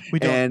human. We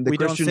don't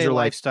Christians say are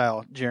like,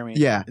 lifestyle, Jeremy.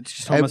 Yeah. It's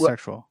just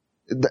homosexual.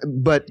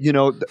 But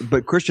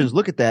Christians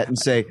look at that and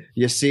say,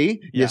 you see,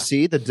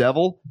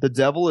 the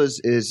devil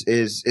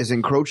is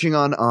encroaching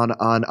on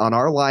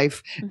our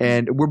life,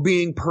 and we're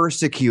being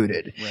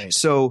persecuted. Right.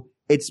 So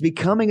it's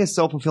becoming a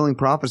self-fulfilling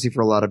prophecy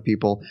for a lot of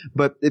people.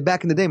 But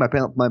back in the day, my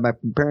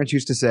parents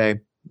used to say,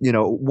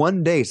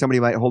 one day somebody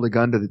might hold a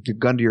gun to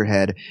your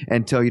head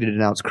and tell you to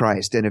denounce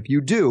Christ, and if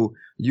you do,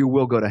 you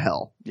will go to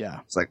hell. Yeah,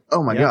 it's like,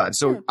 oh my God!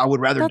 So I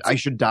would rather I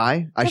should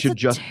die. I should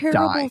just die. That's a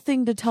terrible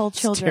thing to tell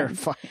children.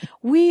 It's terrifying.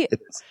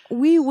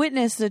 We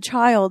witnessed a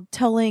child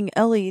telling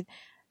Ellie,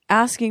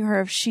 asking her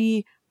if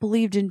she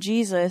believed in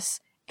Jesus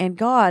and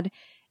God,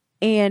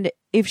 and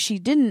if she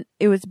didn't,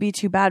 it would be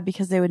too bad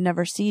because they would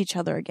never see each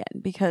other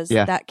again, because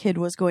that kid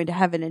was going to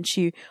heaven and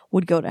she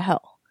would go to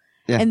hell.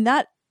 Yeah. And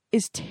that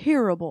is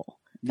terrible.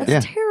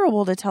 That's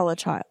terrible to tell a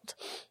child.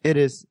 It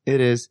is.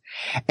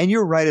 And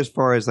you're right as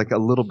far as like a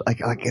little,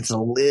 like it's a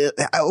little,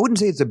 I wouldn't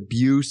say it's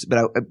abuse,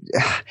 but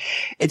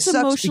it's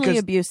emotionally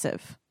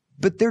abusive.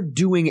 But they're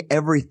doing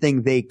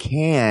everything they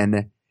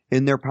can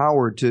in their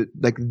power to,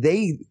 like,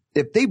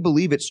 if they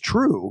believe it's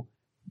true,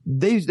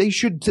 they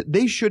should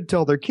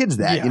tell their kids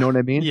that. Yeah. You know what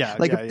I mean? Yeah.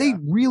 Like if they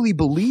really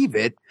believe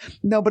it,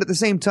 no, but at the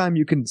same time,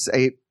 you can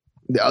say,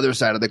 the other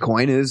side of the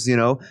coin is,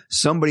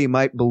 somebody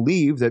might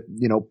believe that,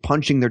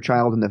 punching their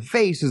child in the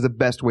face is the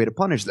best way to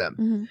punish them.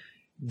 Mm-hmm.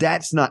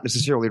 That's not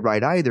necessarily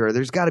right either.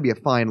 There's got to be a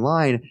fine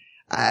line.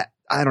 I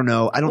don't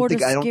know. I don't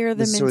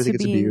necessarily think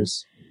it's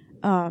abuse.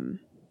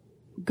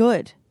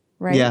 Good,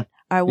 right? Yeah.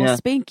 I will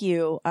spank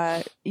you.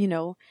 I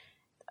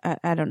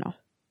don't know.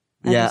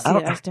 I see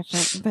it as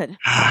different, but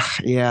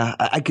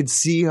I could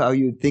see how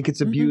you think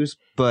it's abuse,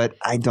 but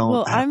I don't.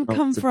 Well, I'm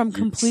come from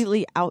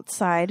completely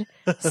outside,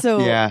 so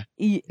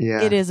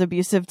it is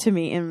abusive to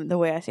me in the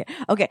way I see it.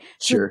 Okay,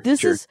 so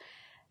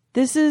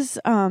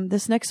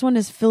this next one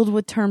is filled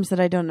with terms that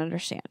I don't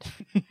understand.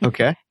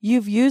 Okay,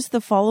 you've used the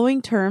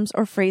following terms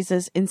or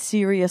phrases in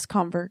serious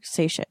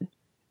conversation: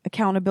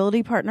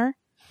 accountability partner.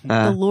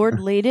 The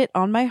Lord laid it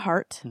on my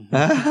heart.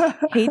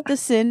 Hate the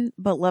sin,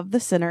 but love the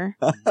sinner.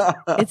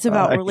 It's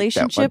about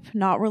relationship,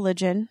 not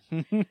religion.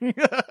 I'm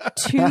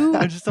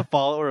just a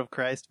follower of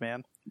Christ,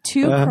 man.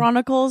 2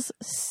 Chronicles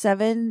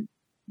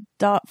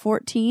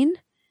 7:14.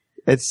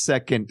 It's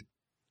second.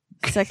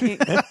 Thanks,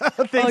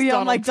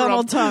 I'm like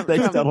Donald Trump.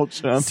 Thanks, Donald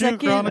Trump. 2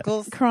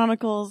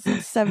 Chronicles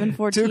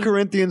 7:14. 2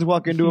 Corinthians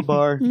walk into a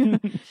bar.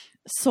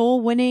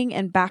 Soul winning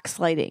and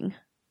backsliding.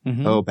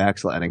 Mm-hmm. Oh,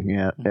 backsliding.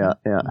 Yeah.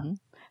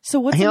 So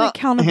what's an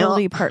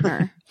accountability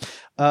partner?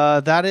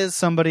 That is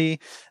somebody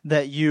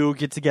that you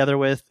get together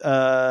with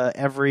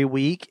every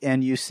week,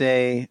 and you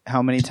say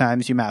how many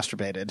times you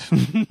masturbated.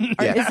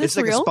 Is this it's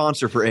like real? a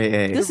sponsor for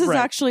AA. This is Right.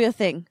 actually a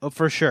thing. Oh,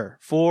 for sure.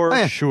 For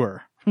yeah.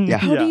 sure. Yeah.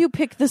 How do you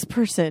pick this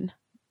person?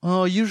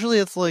 Oh, usually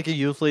it's like a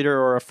youth leader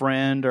or a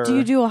friend or... Do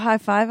you do a high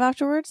five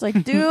afterwards?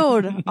 Like,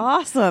 dude,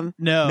 awesome.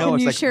 No. No, Can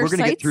it's you like share we're going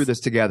to get sites? through this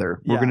together.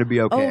 We're Yeah. going to be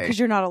okay. Oh, because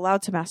you're not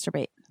allowed to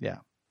masturbate. Yeah.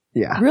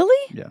 Yeah.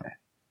 Really? Yeah.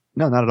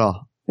 No, not at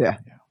all. Yeah.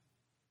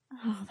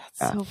 Oh,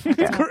 that's so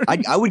fucked up.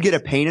 I would get a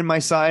pain in my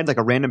side, like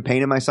a random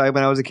pain in my side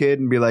when I was a kid,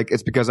 and be like,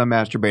 it's because I'm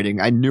masturbating.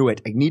 I knew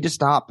it. I need to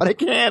stop, but I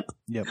can't.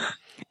 Yep.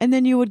 And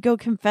then you would go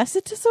confess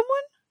it to someone?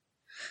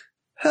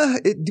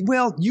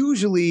 Well,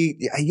 usually,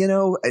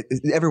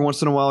 every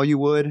once in a while you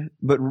would,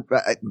 but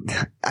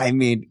I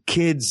mean,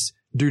 kids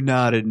do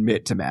not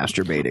admit to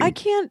masturbating. I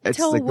can't It's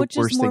tell like the which is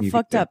worst more thing you could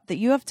fucked do. up, that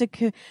you have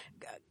to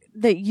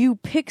that you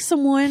pick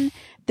someone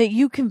that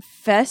you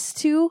confess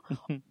to,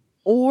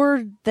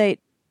 or that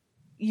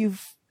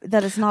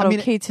that it's not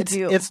okay to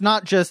do. It's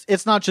not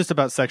just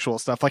about sexual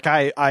stuff. Like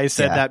I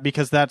said Yeah. that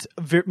because that's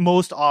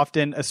most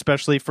often,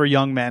 especially for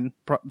young men,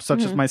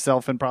 such as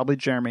myself and probably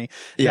Jeremy,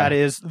 Yeah. that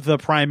is the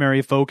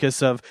primary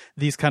focus of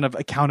these kind of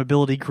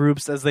accountability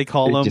groups, as they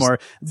call them, Just- or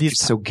these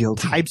so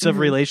guilty. types of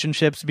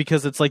relationships,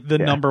 because it's like the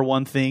number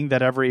one thing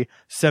that every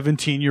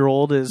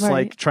 17-year-old is Right.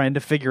 like trying to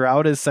figure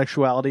out is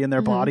sexuality in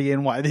their body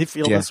and why they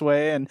feel Yeah. this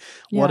way and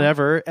Yeah.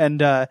 whatever.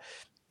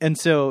 And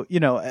so,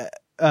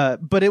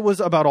 but it was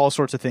about all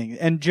sorts of things.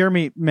 And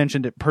Jeremy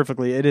mentioned it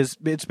perfectly.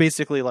 It's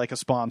basically like a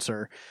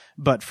sponsor,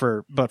 but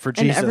for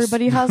Jesus.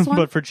 everybody has one?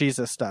 But for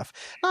Jesus stuff.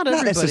 Not Not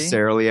everybody.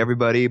 necessarily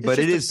everybody, but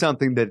it just is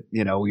something that,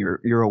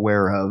 you're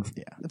aware of.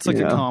 Yeah. It's like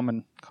You a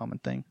know? common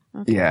thing.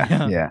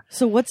 Yeah. Yeah.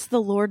 So what's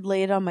the Lord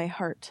laid on my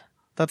heart?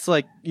 That's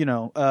like, He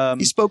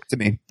spoke to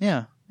me.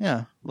 yeah.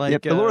 Like,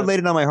 Yep. The Lord laid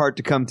it on my heart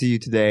to come to you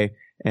today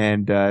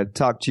and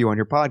talk to you on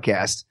your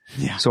podcast.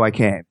 Yeah. So I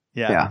came.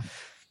 Yeah.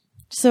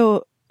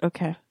 So,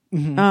 okay.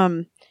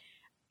 Mhm.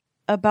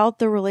 About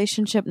the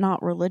relationship,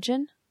 not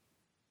religion.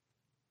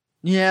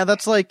 Yeah,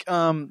 that's like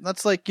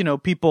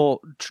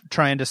people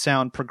trying to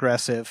sound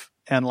progressive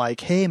and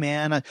like, hey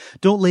man,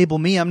 don't label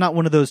me. I'm not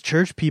one of those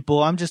church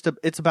people.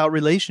 It's about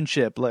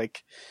relationship.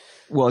 Like,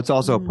 Well, it's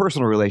also a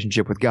personal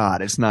relationship with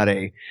God. It's not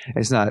a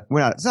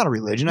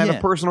religion. I have Yeah.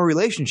 a personal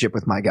relationship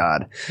with my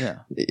God. yeah,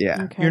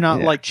 Yeah. Okay. you're not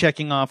Yeah. like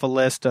checking off a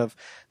list of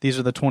these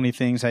are the 20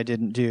 things I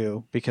didn't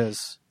do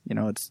because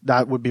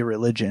that would be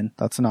religion.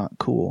 That's not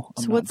cool.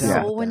 I'm So not what's down with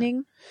soul that.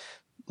 winning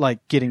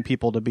Like getting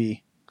people to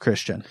be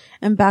Christian.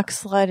 and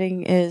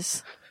backsliding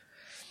is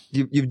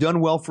You've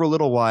done well for a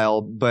little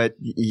while, but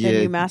then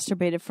you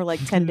masturbated for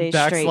like 10 days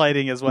straight.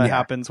 Backsliding is what Yeah.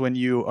 happens when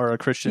you are a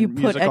Christian You put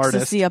music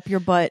ecstasy artist up your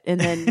butt and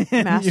then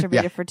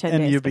masturbated for 10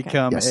 and days. you Okay.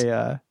 become Yes.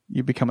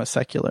 you become a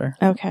secular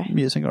Okay.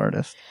 music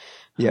artist.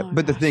 yeah. Oh,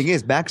 But the gosh. thing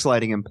is,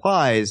 backsliding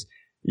implies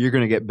you're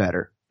going to get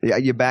better. Yeah,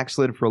 you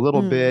backslid for a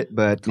little bit,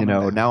 but Coming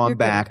back. now I'm You're good.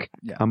 back.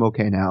 Yeah. I'm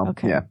okay now.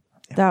 Okay. Yeah.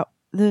 That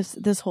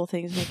this whole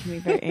thing is making me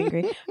very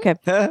angry.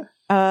 Okay.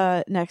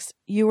 Next,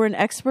 you were an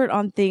expert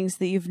on things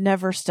that you've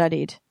never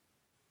studied.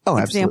 Oh,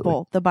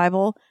 Example: the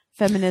Bible,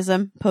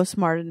 feminism,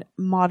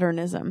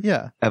 postmodernism.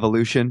 Yeah. absolutely.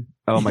 Evolution.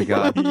 Oh my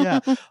God. Yeah.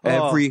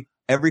 Oh.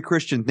 Every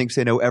Christian thinks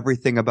they know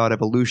everything about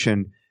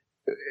evolution,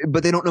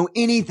 but they don't know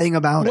anything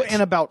about Well, it.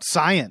 and about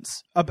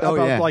science, about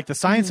yeah. like the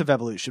science of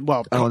evolution.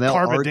 Well, Oh, and they'll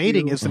carbon argue.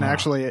 dating isn't Oh.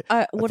 actually.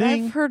 What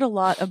thing. I've heard a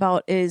lot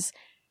about is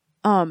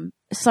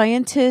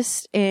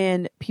scientists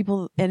and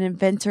people and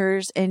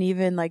inventors and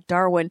even like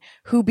Darwin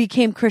who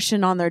became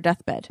Christian on their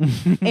deathbed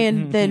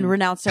and then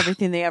renounced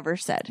everything they ever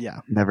said. Yeah.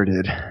 Never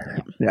did.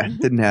 Yeah,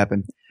 didn't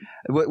happen.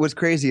 What's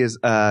crazy is,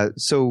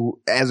 so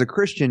as a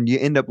Christian, you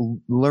end up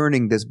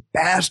learning this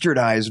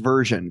bastardized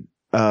version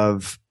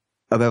of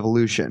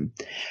evolution.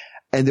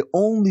 And the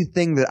only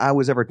thing that I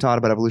was ever taught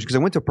about evolution, because I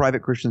went to a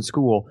private Christian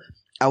school,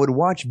 I would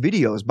watch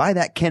videos by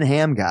that Ken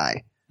Ham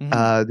guy,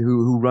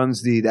 who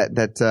runs that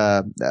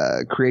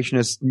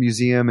creationist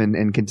museum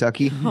in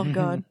Kentucky. Oh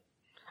God.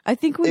 I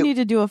think we need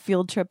to do a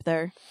field trip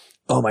there.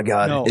 Oh my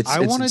God! No, I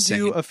want to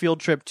do a field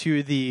trip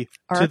to the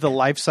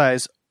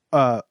life-size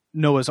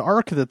Noah's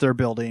Ark that they're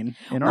building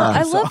in I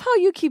Arkansas. love how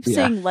you keep Yeah.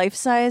 saying life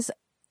size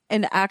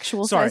and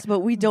actual Sorry. size, but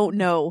we don't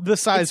know the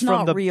size It's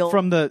from not real.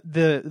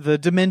 the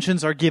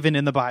dimensions are given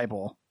in the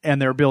Bible, and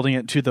they're building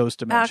it to those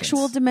dimensions.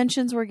 Actual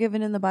dimensions were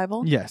given in the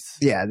Bible. Yes.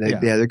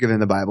 They're given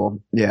the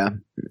Bible. Yeah,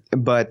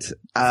 but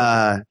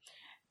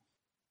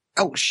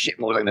oh shit!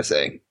 What was I going to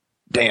say?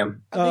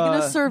 Damn. Are they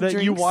gonna serve that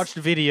you drinks? watched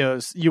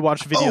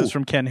videos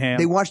from Ken Ham.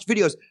 They watched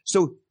videos.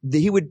 So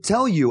he would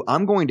tell you,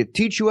 I'm going to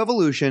teach you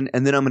evolution,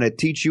 and then I'm going to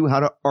teach you how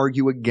to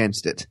argue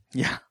against it.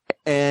 Yeah.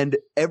 And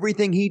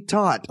everything he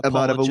taught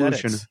about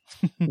evolution Apologetics.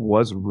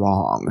 was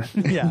wrong.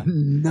 Yeah.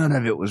 None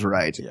of it was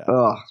right. Yeah.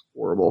 Oh,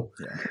 horrible.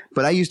 Yeah.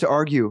 But I used to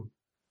argue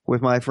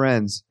with my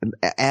friends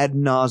ad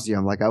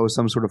nauseum like I was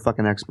some sort of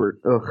fucking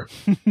expert. Ugh.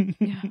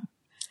 Yeah.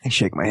 I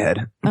shake my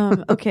head.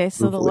 Okay,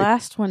 so the Hopefully.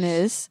 last one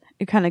is,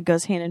 it kind of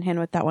goes hand in hand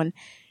with that one.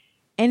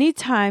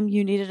 anytime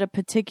you needed a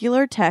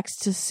particular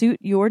text to suit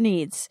your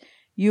needs,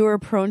 you were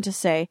prone to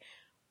say,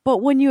 but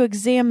when you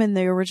examine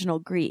the original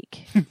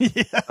Greek.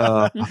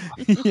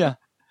 Yeah.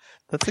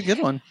 That's a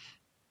good one.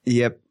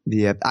 Yep.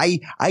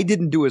 I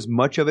didn't do as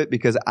much of it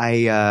because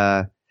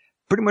I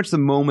pretty much the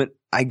moment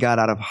I got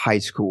out of high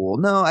school.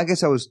 No, I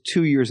guess I was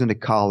 2 years into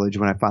college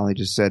when I finally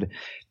just said,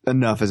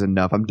 enough is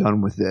enough. I'm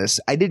done with this.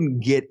 I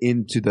didn't get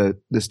into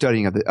the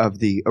studying of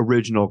the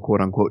original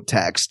quote unquote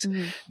text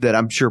that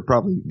I'm sure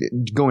probably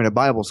going to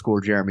Bible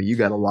school, Jeremy, you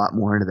got a lot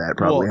more into that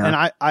probably. Well,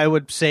 and I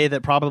would say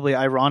that probably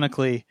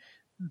ironically,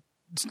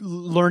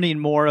 learning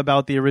more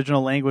about the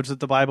original language that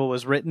the Bible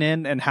was written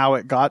in and how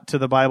it got to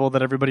the Bible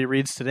that everybody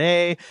reads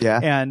today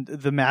and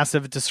the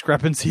massive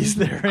discrepancies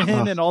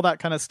therein and all that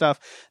kind of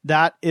stuff.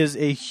 That was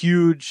a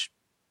huge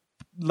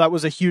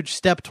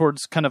step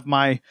towards kind of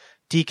my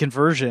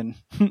deconversion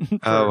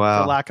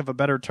for lack of a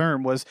better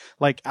term, was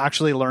like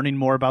actually learning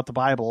more about the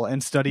Bible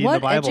and studying the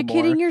Bible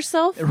educating more.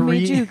 Yourself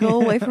made you go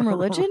away from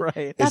religion?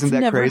 Right. That's Isn't that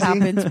never crazy?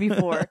 happened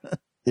before.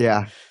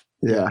 Yeah.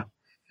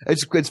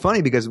 It's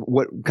funny because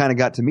what kind of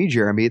got to me,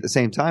 Jeremy, at the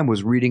same time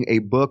was reading a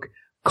book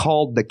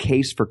called The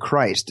Case for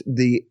Christ.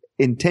 The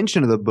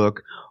intention of the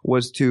book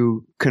was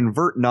to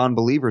convert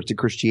non-believers to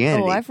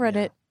Christianity. Oh, I've read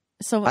it.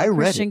 So a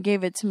Christian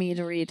gave it to me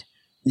to read.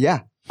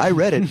 Yeah, I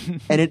read it,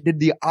 and it did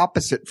the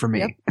opposite for me.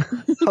 Yep.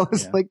 I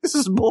was like, this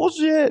is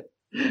bullshit.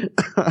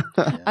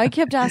 I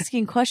kept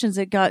asking questions.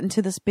 It got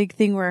into this big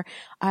thing where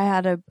I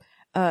had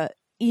a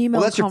email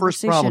Well, that's your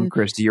first problem,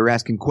 Christy. You're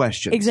asking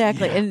questions.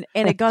 Exactly. And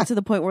it got to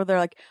the point where they're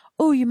like,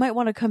 oh, you might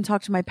want to come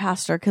talk to my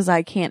pastor because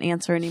I can't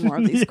answer any more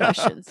of these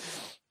questions.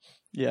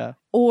 Yeah.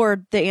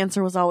 Or the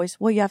answer was always,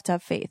 well, you have to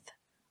have faith.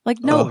 Like,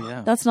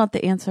 no, that's not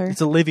the answer.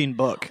 It's a living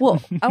book.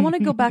 Well, I want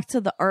to go back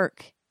to the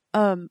Ark.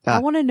 I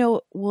want to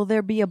know, will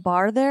there be a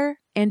bar there?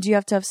 And do you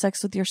have to have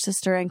sex with your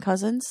sister and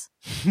cousins?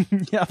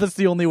 Yeah, that's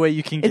the only way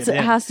you can get in.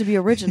 It has to be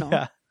original.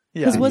 Yeah.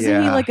 Because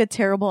wasn't he like a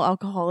terrible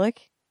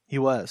alcoholic? He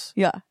was.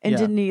 Yeah. And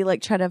didn't he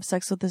like try to have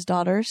sex with his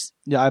daughters?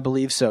 Yeah, I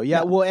believe so.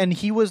 Yeah. Well, and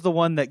he was the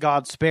one that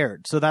God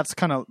spared. So that's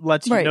kind of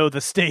lets you know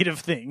the state of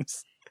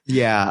things.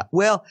 Yeah.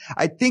 Well,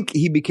 I think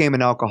he became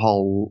an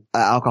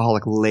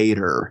alcoholic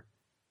later.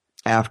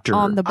 After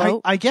on the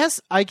boat, I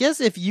guess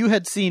if you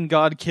had seen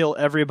God kill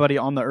everybody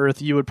on the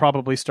earth, you would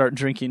probably start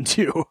drinking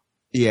too.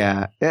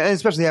 Yeah, and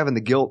especially having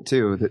the guilt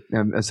too.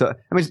 That so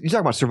I mean, you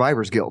talk about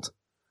survivor's guilt.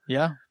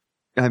 Yeah,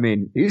 I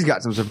mean, he's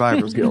got some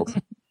survivor's guilt.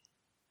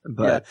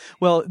 But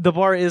well, the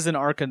bar is in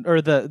Arkansas,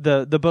 or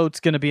the boat's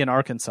going to be in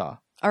Arkansas.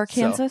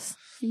 Arkansas,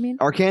 you mean?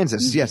 Arkansas,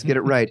 yes, get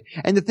it right.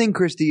 And the thing,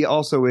 Christy,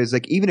 also is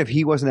like even if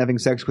he wasn't having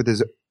sex with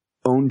his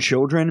own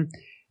children,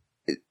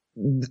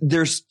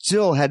 there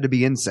still had to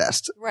be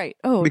incest. Right.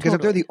 Oh, because totally.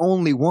 if they're the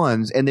only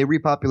ones and they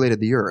repopulated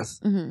the earth,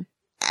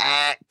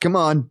 come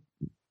on.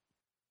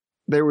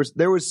 There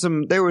was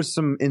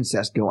some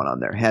incest going on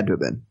there. Had to have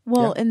been.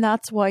 Well, and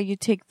that's why you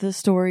take the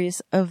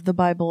stories of the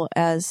Bible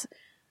as,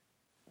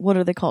 what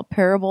are they called?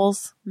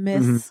 Parables,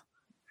 myths,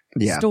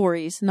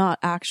 stories, not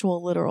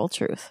actual literal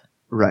truth.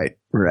 Right.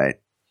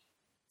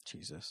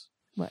 Jesus.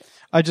 What?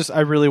 I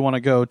really want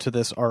to go to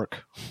this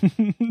ark.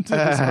 To this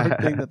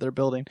ark thing that they're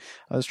building.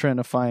 I was trying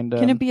to find.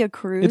 Can it be a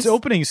cruise? It's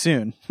opening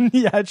soon.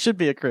 Yeah, it should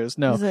be a cruise.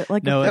 No, is it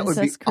like no, a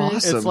princess cruise?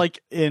 Awesome. It's like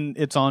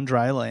it's on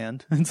dry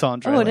land. It's on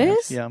dry land. land. Oh, it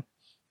is? Yeah.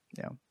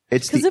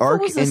 It's the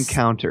Ark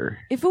Encounter.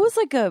 If it was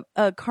like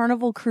a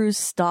Carnival cruise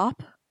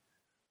stop,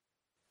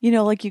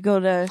 like you go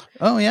to.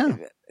 Oh yeah.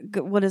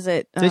 What is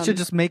it? They should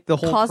just make the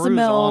whole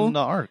Cozumel, cruise on the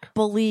Ark.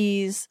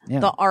 Belize,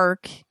 the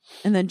Ark,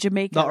 and then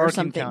Jamaica the or Ark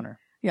something. Encounter.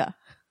 Yeah.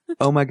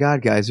 Oh my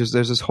God, guys!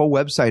 There's this whole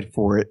website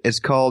for it. It's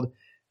called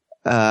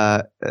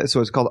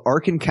it's called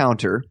Ark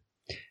Encounter.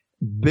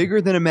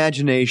 Bigger than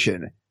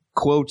imagination.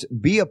 Quote: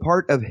 be a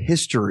part of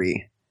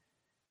history.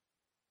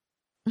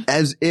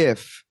 As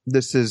if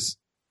this is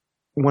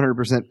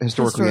 100%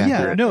 historically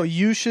accurate. Yeah, no,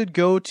 you should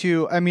go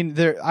to. I mean,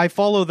 I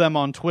follow them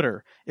on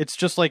Twitter. It's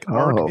just like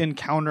Ark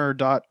Encounter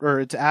or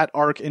it's at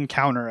Ark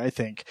Encounter, I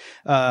think.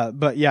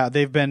 But yeah,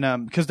 they've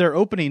been because they're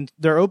opening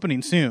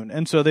soon,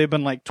 and so they've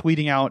been like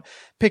tweeting out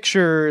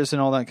pictures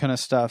and all that kind of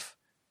stuff.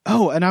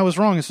 Oh, and I was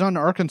wrong. It's not in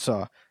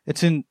Arkansas.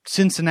 It's in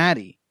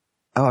Cincinnati.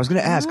 Oh, I was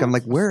going to ask. I'm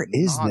like, where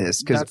is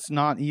this? Because that's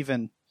not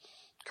even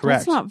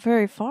correct. That's not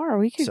very far.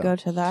 We could go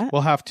to that.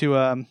 We'll have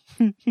to.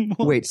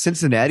 Wait,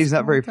 Cincinnati's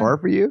not very far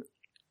for you?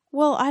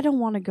 Well, I don't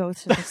want to go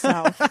to the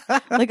south.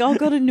 Like, I'll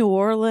go to New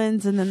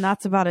Orleans, and then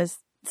that's about as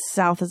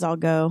south as I'll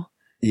go.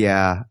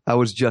 Yeah, I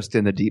was just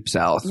in the deep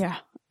south. Yeah.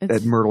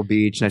 At Myrtle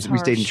Beach, and we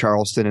stayed in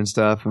Charleston and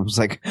stuff. I was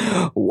like,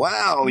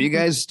 wow, you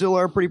guys still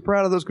are pretty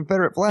proud of those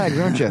Confederate flags,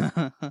 aren't you?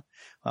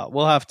 Well,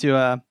 we'll have to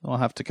go.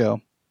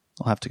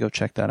 We'll have to go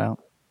check that out.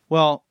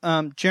 Well,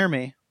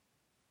 Jeremy,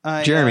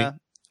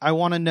 I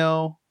want to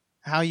know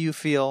how you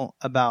feel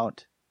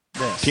about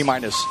this.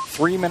 T-minus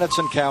 3 minutes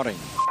and counting.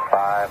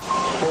 5,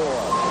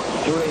 4,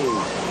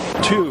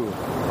 3, 2,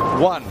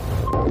 1.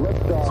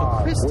 So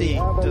Christy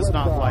does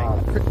not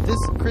like this.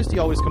 Christy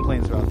always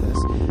complains about this,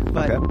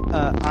 but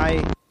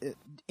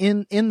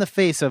in the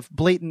face of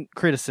blatant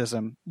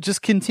criticism,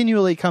 just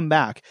continually come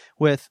back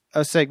with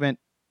a segment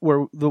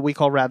that we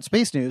call Rad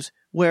Space News,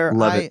 where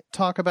I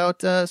talk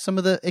about some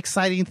of the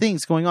exciting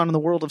things going on in the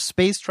world of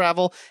space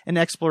travel and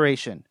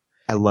exploration.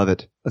 I love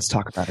it. Let's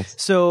talk about it.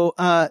 So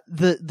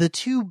the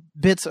two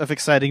bits of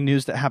exciting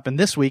news that happened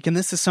this week, and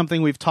this is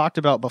something we've talked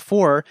about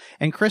before,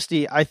 and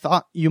Christy, I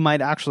thought you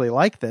might actually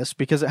like this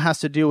because it has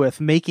to do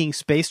with making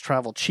space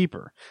travel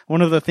cheaper.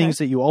 One of the things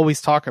that you always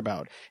talk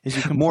about is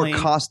you complain— more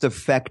cost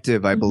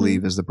effective, I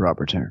believe, is the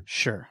proper term.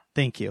 Sure.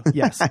 Thank you.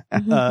 Yes.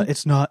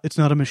 It's not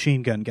a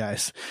machine gun,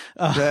 guys.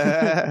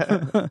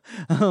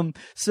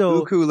 So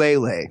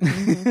ukulele.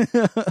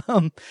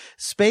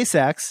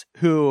 SpaceX,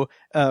 who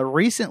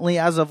recently,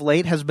 as of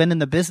late, has been in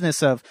the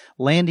business of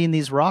landing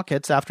these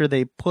rockets after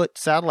they put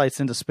satellites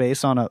into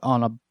space on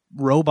a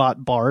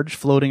robot barge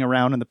floating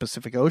around in the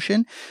Pacific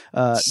Ocean.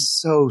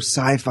 So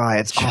sci-fi.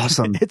 It's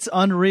awesome. It's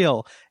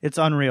unreal. It's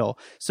unreal.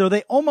 So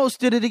they almost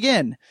did it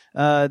again.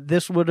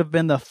 This would have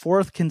been the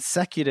fourth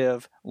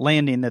consecutive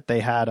landing that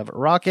they had of a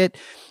rocket.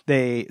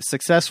 They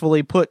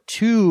successfully put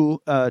two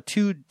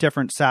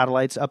different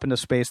satellites up into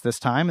space this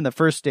time, and the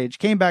first stage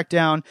came back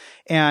down,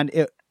 and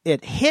it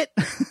hit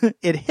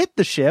it hit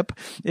the ship.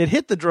 It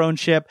hit the drone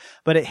ship,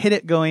 but it hit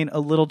it going a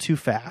little too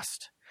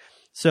fast.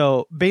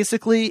 So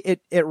basically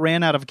it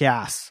ran out of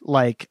gas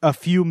like a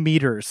few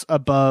meters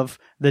above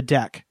the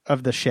deck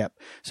of the ship.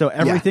 So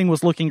everything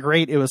was looking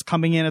great. It was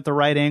coming in at the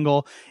right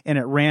angle, and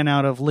it ran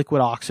out of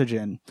liquid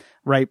oxygen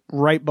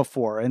right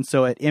before. And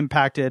so it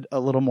impacted a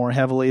little more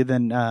heavily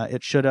than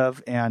it should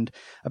have. And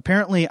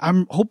apparently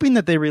I'm hoping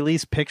that they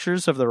release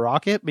pictures of the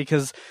rocket,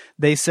 because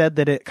they said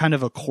that it kind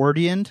of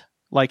accordioned.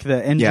 Like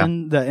the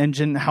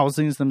engine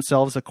housings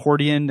themselves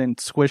accordioned and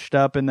squished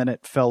up, and then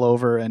it fell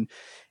over, and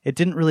it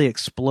didn't really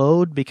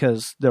explode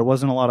because there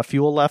wasn't a lot of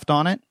fuel left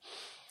on it.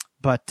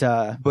 But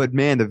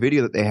man, the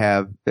video that they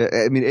have,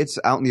 I mean, it's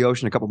out in the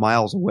ocean a couple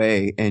miles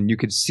away, and you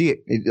could see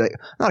it, like,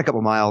 not a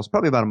couple miles,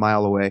 probably about a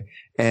mile away.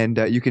 And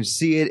you can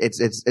see it.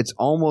 It's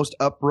almost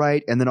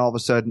upright. And then all of a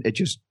sudden it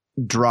just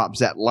drops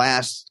that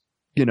last,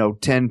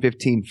 10,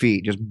 15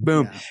 feet, just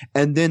boom. Yeah.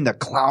 And then the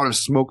cloud of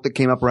smoke that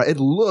came up, it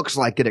looks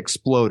like it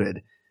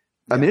exploded.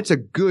 I mean, it's a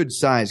good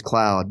sized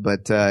cloud,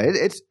 but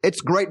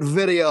it's great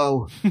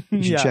video.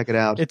 You should check it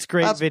out. It's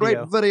great. That's great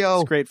video.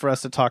 It's great for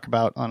us to talk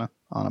about on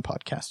a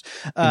podcast.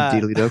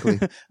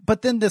 Indeedly.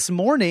 But then this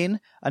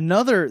morning,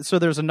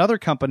 there's another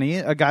company,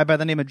 a guy by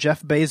the name of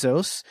Jeff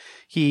Bezos.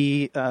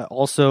 He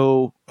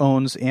also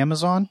owns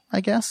Amazon, I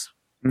guess.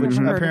 Which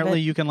apparently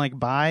you can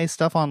buy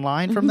stuff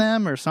online from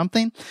them or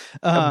something.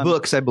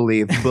 Books, I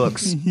believe.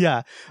 Books.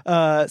 Yeah.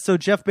 So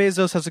Jeff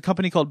Bezos has a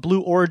company called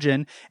Blue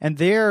Origin, and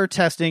they're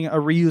testing a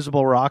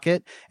reusable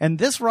rocket. And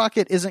this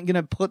rocket isn't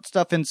going to put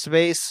stuff in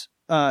space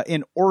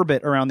in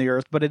orbit around the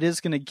Earth, but it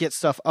is going to get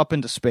stuff up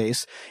into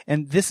space.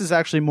 And this is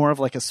actually more of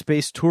like a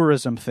space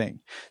tourism thing.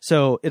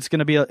 So it's going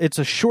to be it's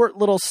a short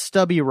little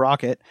stubby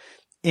rocket.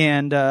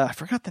 And I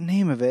forgot the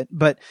name of it,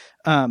 but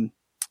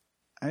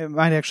it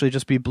might actually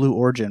just be Blue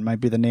Origin, might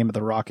be the name of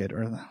the rocket,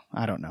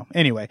 I don't know.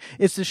 Anyway,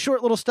 it's this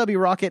short little stubby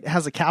rocket,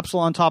 has a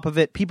capsule on top of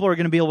it. People are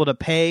going to be able to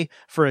pay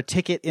for a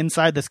ticket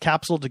inside this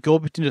capsule to go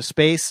up into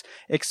space,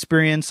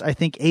 experience, I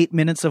think, 8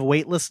 minutes of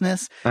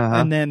weightlessness,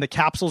 and then the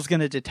capsule's going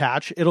to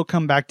detach. It'll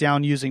come back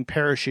down using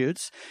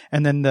parachutes,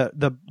 and then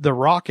the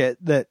rocket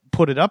that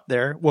put it up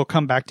there will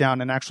come back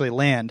down and actually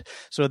land.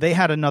 So they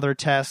had another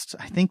test.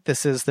 I think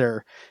this is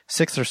their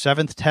 6th or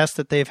 7th test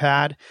that they've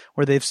had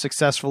where they've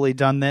successfully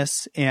done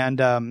this.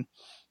 And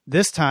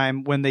this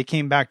time when they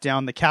came back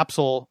down, the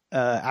capsule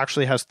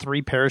actually has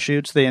 3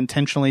 parachutes. They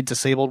intentionally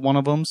disabled one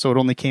of them, so it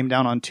only came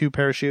down on 2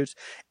 parachutes.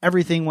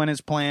 Everything went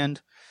as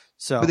planned.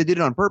 But they did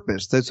it on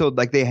purpose. So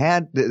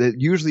it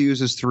usually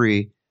uses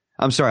 3.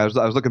 I'm sorry, I was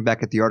looking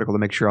back at the article to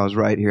make sure I was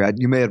right here.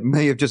 You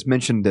may have just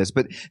mentioned this,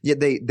 but yeah,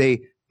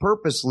 they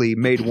purposely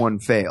made one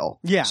fail,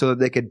 so that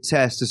they could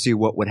test to see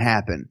what would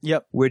happen.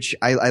 Yep. Which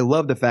I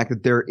love the fact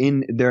that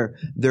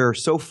they're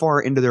so far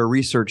into their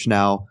research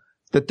now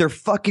that they're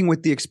fucking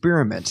with the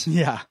experiment.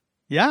 Yeah.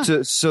 Yeah.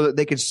 So that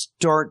they could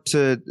start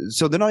to.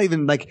 So they're not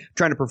even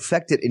trying to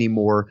perfect it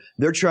anymore.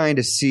 They're trying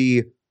to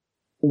see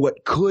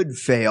what could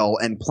fail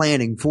and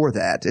planning for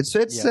that.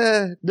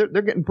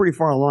 They're getting pretty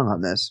far along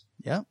on this.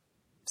 Yeah.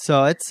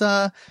 So it's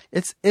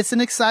an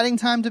exciting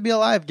time to be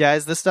alive,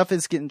 guys. This stuff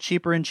is getting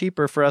cheaper and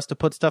cheaper for us to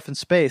put stuff in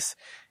space,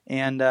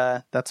 and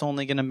that's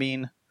only going to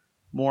mean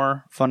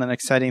more fun and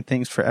exciting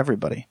things for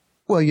everybody.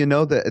 Well,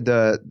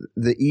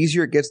 the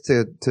easier it gets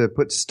to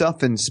put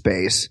stuff in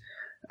space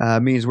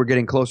means we're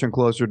getting closer and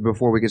closer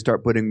before we can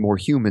start putting more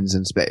humans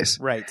in space.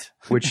 Right.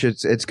 Which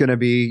it's going to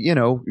be,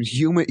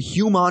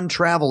 human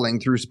traveling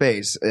through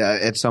space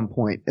at some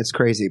point. It's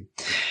crazy.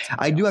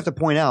 I do have to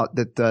point out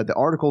that the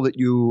article that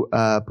you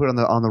put on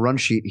the run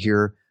sheet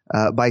here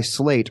by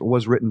Slate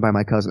was written by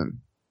my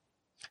cousin.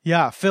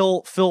 Yeah,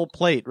 Phil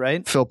Plait,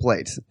 right? Phil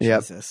Plait.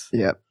 Yep. Jesus.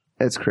 Yep.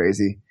 It's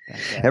crazy.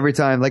 Every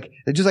time,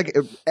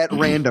 at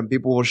random,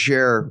 people will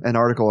share an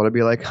article and it'll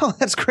be like, "Oh,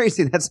 that's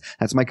crazy.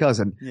 That's my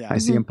cousin." Yeah. I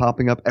see him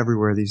popping up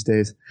everywhere these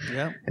days.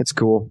 Yeah, it's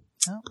cool.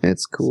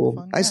 It's cool.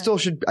 fun I guy. still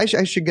should. I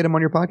should get him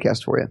on your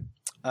podcast for you.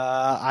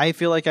 I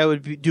feel like I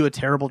would do a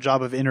terrible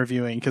job of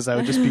interviewing because I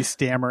would just be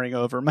stammering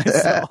over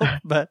myself.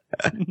 But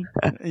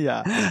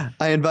yeah,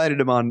 I invited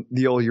him on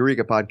the old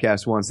Eureka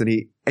podcast once, and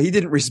he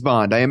didn't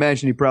respond. I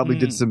imagine he probably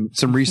did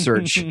some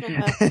research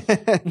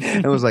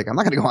and was like, "I'm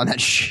not going to go on that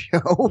show."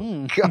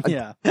 God.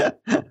 yeah,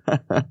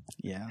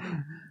 yeah.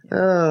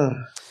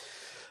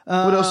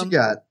 What else you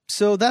got?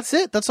 So that's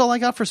it. That's all I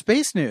got for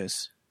space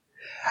news.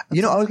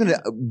 You know, I was going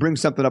to bring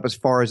something up as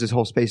far as this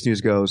whole space news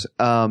goes.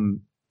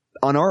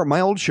 On my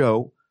old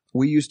show,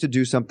 we used to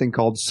do something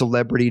called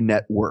Celebrity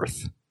Net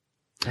Worth.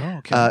 Oh,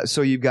 okay.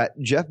 So you've got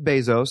Jeff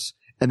Bezos,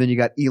 and then you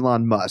got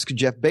Elon Musk.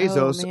 Jeff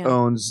Bezos man.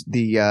 owns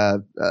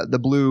the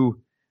Blue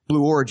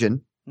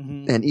Origin,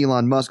 and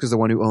Elon Musk is the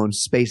one who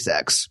owns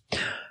SpaceX.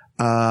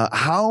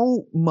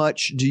 How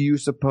much do you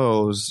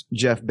suppose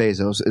Jeff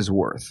Bezos is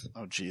worth?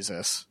 Oh,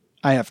 Jesus.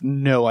 I have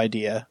no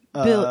idea.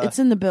 It's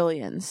in the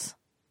billions.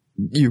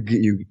 Yep,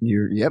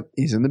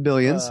 he's in the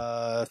billions.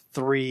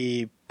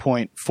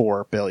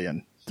 3.4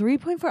 billion.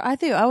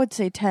 3.4? I would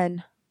say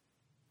 10.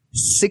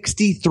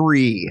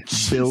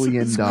 $63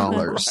 billion.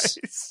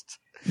 Christ.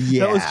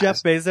 Yeah. That was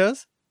Jeff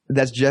Bezos?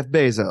 That's Jeff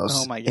Bezos.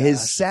 Oh my gosh.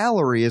 His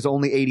salary is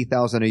only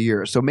 $80,000 a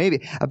year. So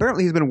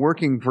apparently he's been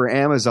working for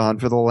Amazon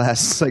for the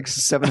last like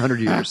 700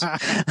 years.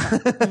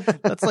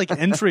 That's like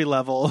entry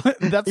level.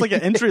 That's like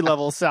an entry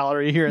level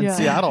salary here in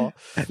Seattle.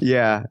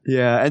 Yeah.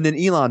 And then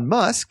Elon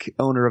Musk,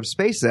 owner of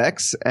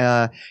SpaceX,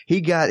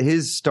 he got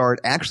his start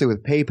actually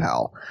with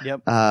PayPal.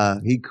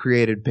 Yep. He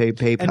created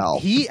PayPal.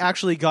 And he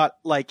actually got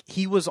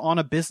he was on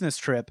a business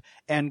trip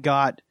and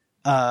got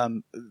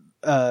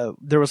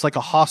there was like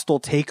a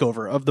hostile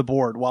takeover of the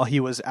board while he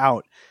was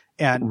out,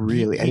 and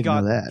really, I didn't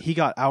know that. He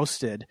got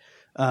ousted,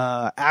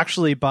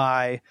 actually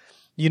by,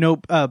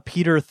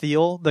 Peter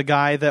Thiel, the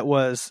guy that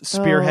was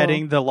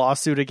spearheading the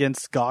lawsuit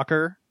against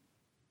Gawker.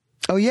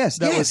 Oh yes,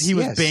 He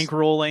was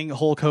bankrolling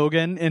Hulk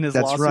Hogan in his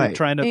lawsuit, right.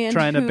 trying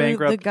to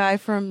bankrupt the guy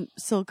from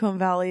Silicon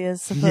Valley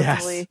is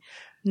supposedly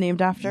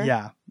named after.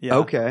 Yeah.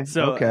 Okay.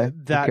 So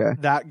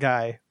that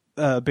guy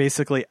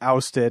basically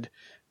ousted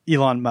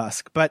Elon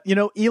Musk, but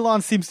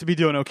Elon seems to be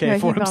doing okay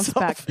for himself.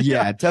 Back.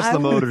 Yeah, Tesla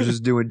Motors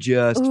is doing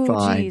just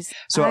fine. Geez.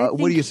 So,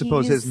 what do you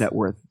suppose his net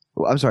worth?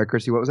 Well, I'm sorry,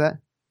 Christy. What was that?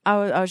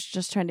 I was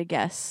just trying to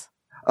guess.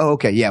 Oh,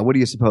 okay. Yeah. What do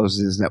you suppose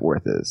his net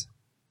worth is?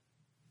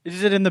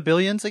 Is it in the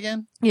billions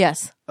again?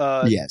 Yes.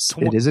 Yes,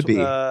 it is a B.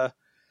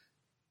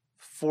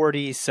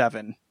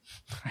 47.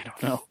 I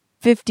don't know.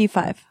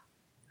 55.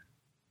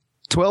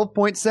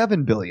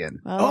 12.7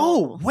 billion.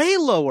 Oh, way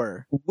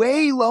lower.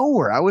 Way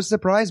lower. I was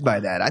surprised by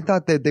that. I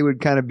thought that they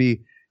would kind of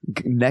be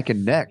neck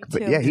and neck,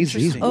 but yeah, he's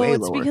way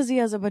it's lower. because he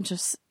has a bunch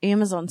of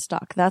Amazon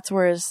stock. That's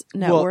where his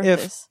net worth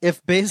is.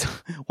 If Bezos,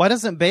 why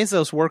doesn't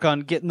Bezos work on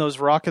getting those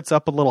rockets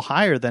up a little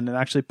higher then and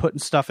actually putting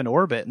stuff in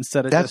orbit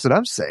instead of That's what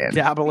I'm saying.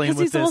 dabbling Because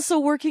with he's this also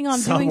working on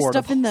doing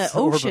stuff in the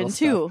ocean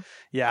too.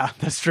 Yeah,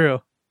 that's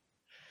true.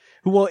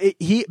 Well,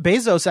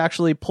 Bezos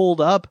actually pulled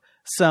up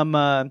some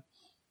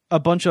a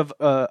bunch of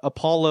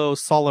Apollo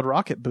solid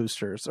rocket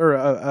boosters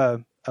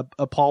or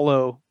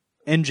Apollo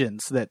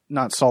engines that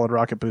not solid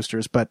rocket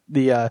boosters, but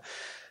the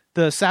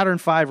Saturn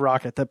V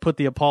rocket that put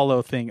the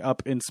Apollo thing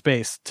up in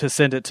space to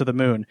send it to the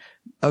moon.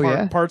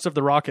 Parts of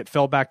the rocket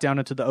fell back down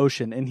into the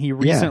ocean, and he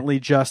recently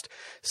just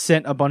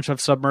sent a bunch of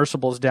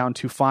submersibles down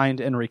to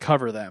find and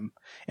recover them.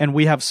 And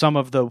we have some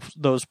of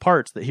those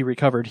parts that he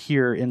recovered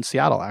here in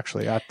Seattle,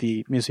 actually, at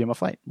the Museum of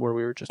Flight, where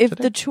we were just today.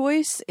 The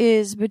choice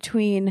is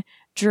between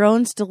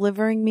drones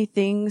delivering me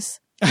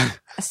things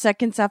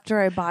seconds after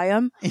I buy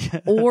them,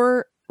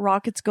 or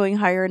rockets going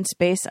higher in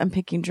space, I'm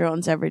picking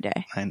drones every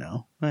day. I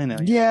know.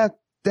 Yeah,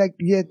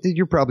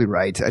 you're probably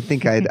right. I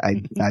think I'd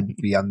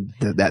be on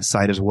that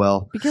side as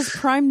well. Because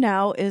Prime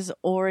Now is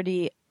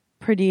already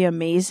pretty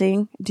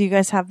amazing. Do you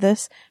guys have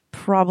this?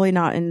 Probably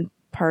not in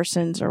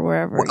Parsons or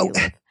wherever you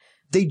live.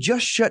 They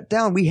just shut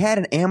down. We had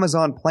an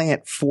Amazon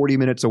plant 40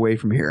 minutes away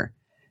from here,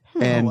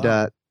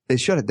 and they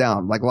shut it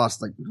down.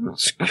 Lost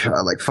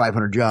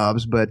 500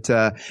 jobs. But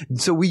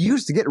so we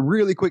used to get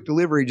really quick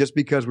delivery just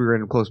because we were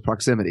in close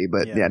proximity.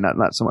 But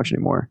not so much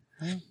anymore.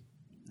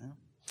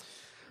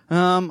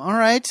 All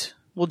right.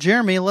 Well,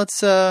 Jeremy, let's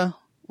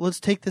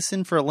take this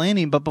in for a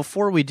landing. But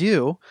before we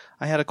do,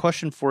 I had a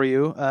question for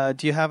you.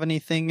 Do you have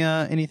anything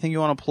you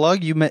want to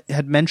plug? You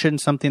had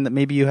mentioned something that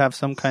maybe you have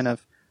some kind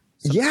of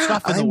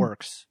stuff in the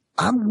works.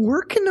 I'm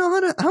working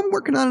on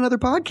another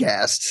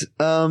podcast.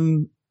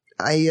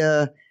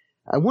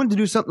 I wanted to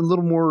do something a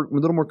little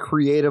more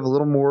creative, a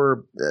little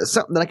more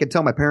something that I could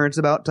tell my parents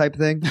about type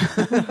thing.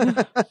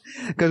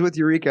 Because with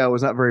Eureka, I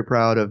was not very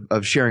proud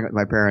of sharing it with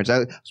my parents. I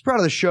was proud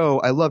of the show.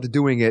 I loved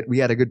doing it. We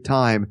had a good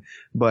time.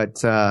 But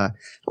one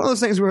of those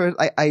things where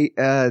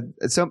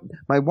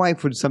my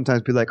wife would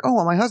sometimes be like, "Oh,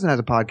 well, my husband has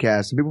a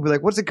podcast," and people would be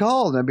like, "What's it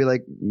called?" And I'd be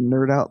like,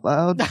 "Nerd Out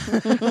Loud,"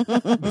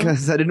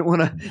 because I didn't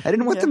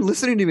want them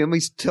listening to me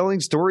telling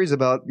stories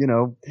about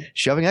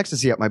shoving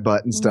ecstasy up my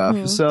butt and stuff.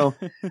 Mm-hmm. So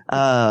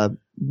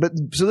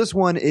this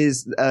one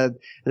is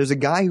there's a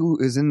guy who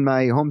is in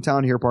my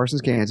hometown here,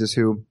 Parsons, Kansas,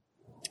 who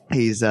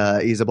He's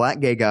a black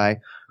gay guy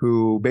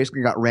who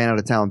basically got ran out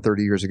of town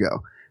 30 years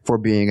ago for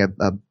being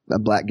a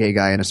black gay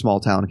guy in a small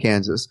town in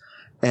Kansas.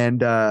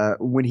 And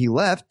when he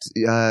left,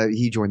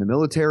 he joined the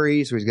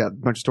military. So he's got a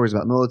bunch of stories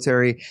about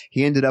military.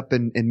 He ended up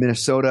in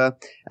Minnesota,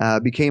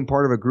 became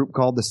part of a group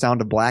called The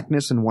Sound of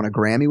Blackness and won a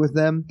Grammy with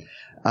them.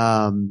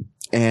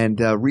 And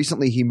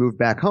recently he moved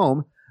back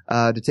home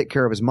to take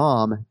care of his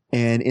mom.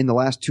 And in the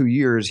last 2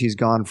 years, he's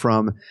gone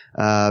from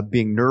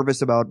being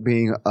nervous about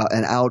being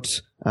an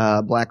out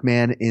black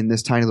man in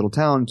this tiny little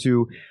town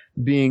to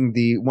being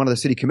one of the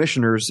city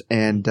commissioners,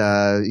 and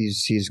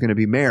he's going to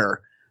be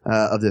mayor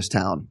of this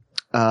town.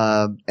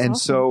 And awesome.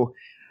 So,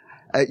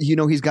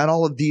 he's got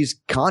all of these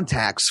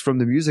contacts from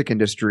the music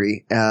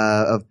industry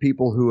of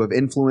people who have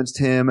influenced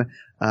him.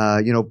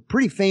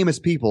 Pretty famous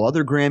people,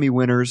 other Grammy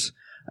winners.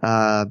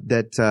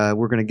 That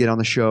we're going to get on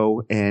the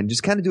show and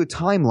just kind of do a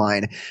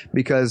timeline,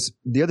 because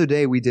the other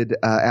day we did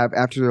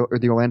after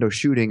the Orlando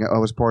shooting, I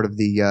was part of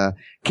the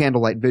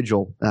candlelight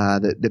vigil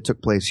that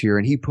took place here,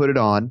 and he put it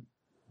on,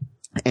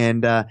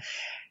 and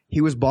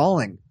he was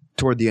bawling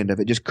toward the end of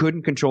it, just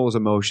couldn't control his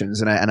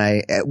emotions.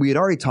 And we had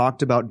already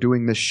talked about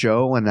doing this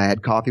show, and I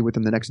had coffee with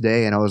him the next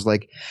day, and I was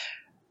like,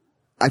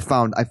 I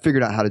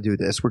figured out how to do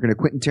this. We're going to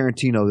Quentin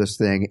Tarantino this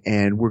thing,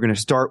 and we're going to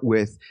start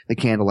with the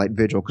candlelight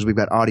vigil because we've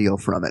got audio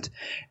from it.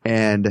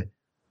 And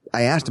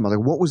I asked him, I was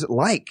like, what was it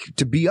like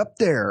to be up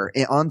there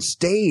on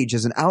stage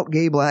as an out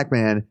gay black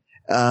man,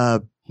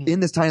 in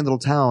this tiny little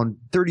town?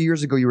 30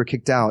 years ago, you were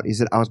kicked out. He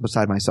said, I was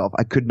beside myself.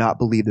 I could not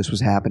believe this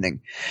was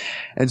happening.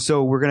 And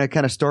so we're going to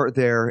kind of start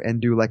there and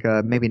do like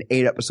maybe an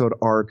 8-episode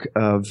arc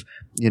of,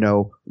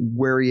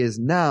 where he is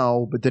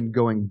now, but then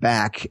going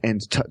back and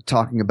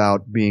talking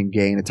about being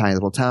gay in a tiny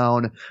little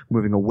town,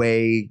 moving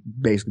away,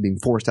 basically being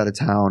forced out of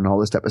town, all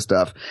this type of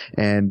stuff,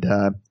 and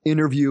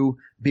interview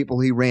people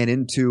he ran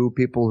into,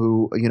 people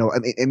who,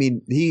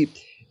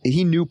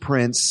 he knew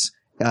Prince.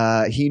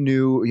 He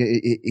knew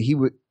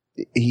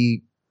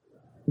he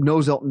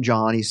knows Elton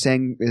John. He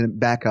sang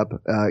backup,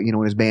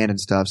 in his band and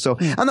stuff. So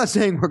I'm not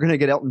saying we're going to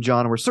get Elton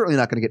John, and we're certainly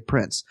not going to get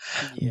Prince.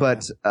 Yeah.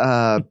 But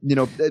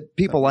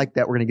people like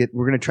that, we're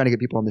going to try to get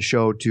people on the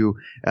show to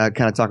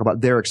kind of talk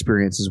about their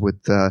experiences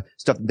with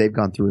stuff that they've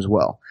gone through as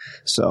well.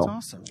 So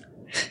that's awesome.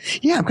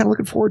 Yeah, I'm kind of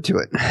looking forward to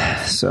it.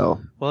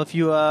 So, well, if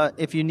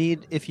you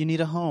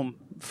need a home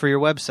for your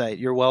website,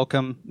 you're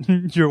welcome.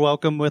 You're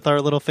welcome with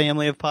our little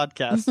family of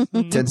podcasts.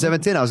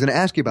 10-7-10. I was going to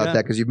ask you about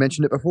that because you've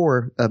mentioned it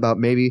before about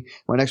maybe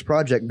my next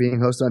project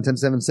being hosted on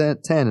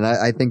 10-7-10, and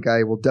I think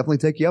I will definitely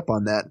take you up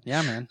on that.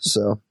 Yeah, man.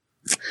 So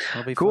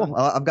that'll be cool.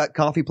 I've got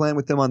coffee planned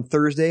with them on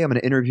Thursday. I'm going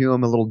to interview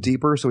him a little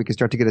deeper so we can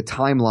start to get a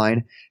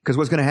timeline, because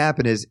what's going to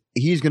happen is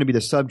he's going to be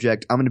the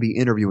subject. I'm going to be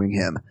interviewing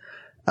him.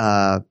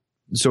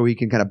 So he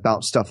can kind of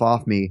bounce stuff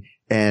off me,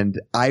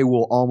 and I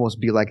will almost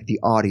be like the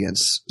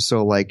audience.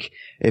 So like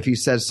if he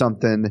says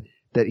something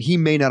that he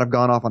may not have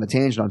gone off on a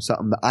tangent on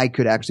something, that I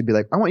could actually be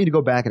like, I want you to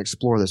go back and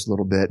explore this a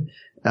little bit.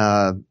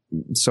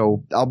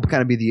 So I'll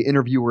kind of be the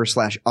interviewer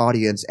 /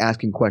 audience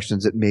asking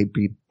questions that may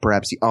be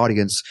perhaps the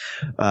audience,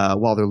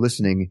 while they're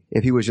listening.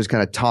 If he was just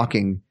kind of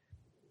talking,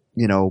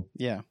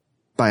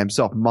 by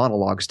himself,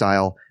 monologue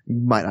style,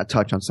 might not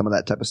touch on some of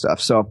that type of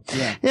stuff. So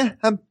yeah,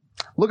 I'm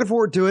looking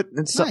forward to it.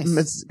 It's something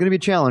that's going to be a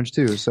challenge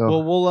too.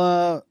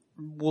 So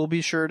we'll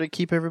be sure to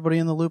keep everybody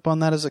in the loop on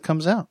that as it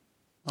comes out.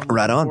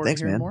 Right on.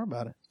 Thanks, man. More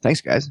about it.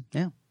 Thanks, guys.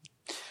 Yeah.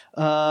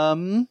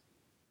 All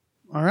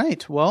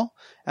right. Well,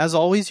 as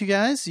always, you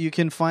guys, you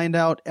can find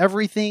out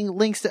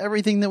links to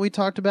everything that we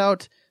talked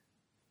about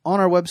on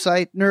our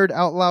website,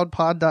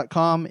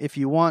 nerdoutloudpod.com. If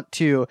you want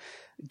to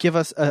give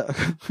us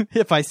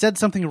if I said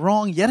something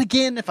wrong yet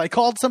again, if I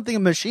called something a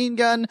machine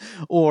gun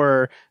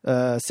or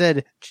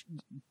said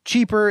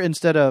cheaper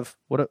instead of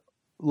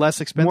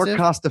less expensive, more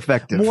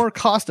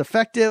cost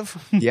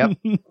effective. Yep.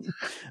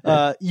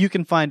 You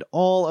can find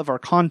all of our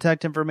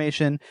contact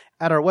information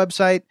at our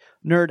website,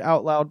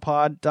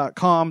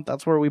 nerdoutloudpod.com.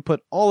 That's where we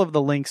put all of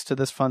the links to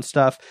this fun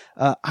stuff.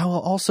 I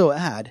will also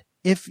add,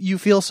 if you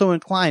feel so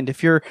inclined,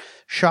 if you're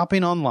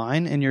shopping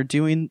online and you're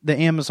doing the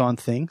Amazon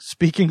thing,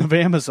 speaking of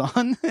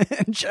Amazon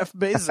and Jeff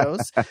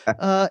Bezos,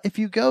 if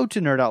you go to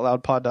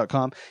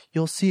nerdoutloudpod.com,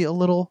 you'll see a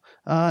little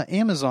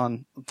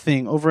Amazon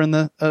thing over in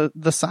the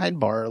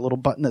sidebar, a little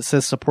button that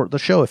says support the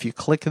show. If you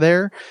click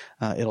there,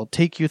 it'll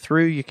take you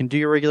through. You can do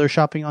your regular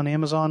shopping on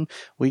Amazon.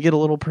 We get a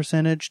little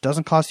percentage,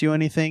 doesn't cost you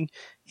anything,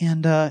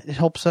 and it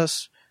helps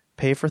us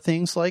pay for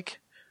things like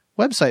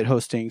website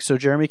hosting so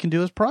Jeremy can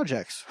do his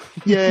projects.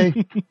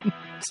 Yay.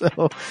 So,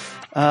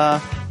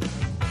 all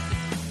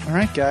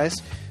right,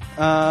 guys.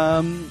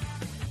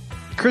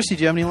 Christy,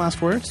 do you have any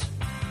last words?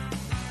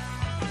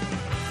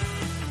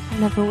 I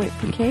never wait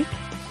for cake.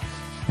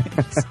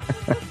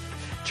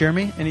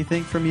 Jeremy,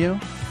 anything from you?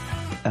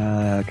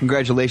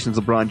 Congratulations,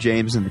 LeBron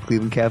James and the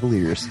Cleveland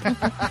Cavaliers.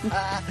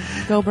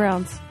 Go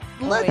Browns.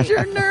 Let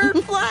your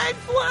nerd flag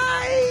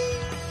fly!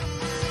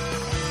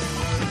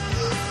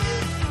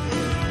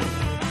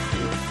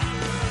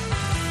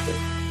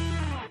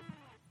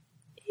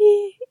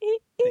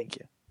 Thank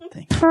you.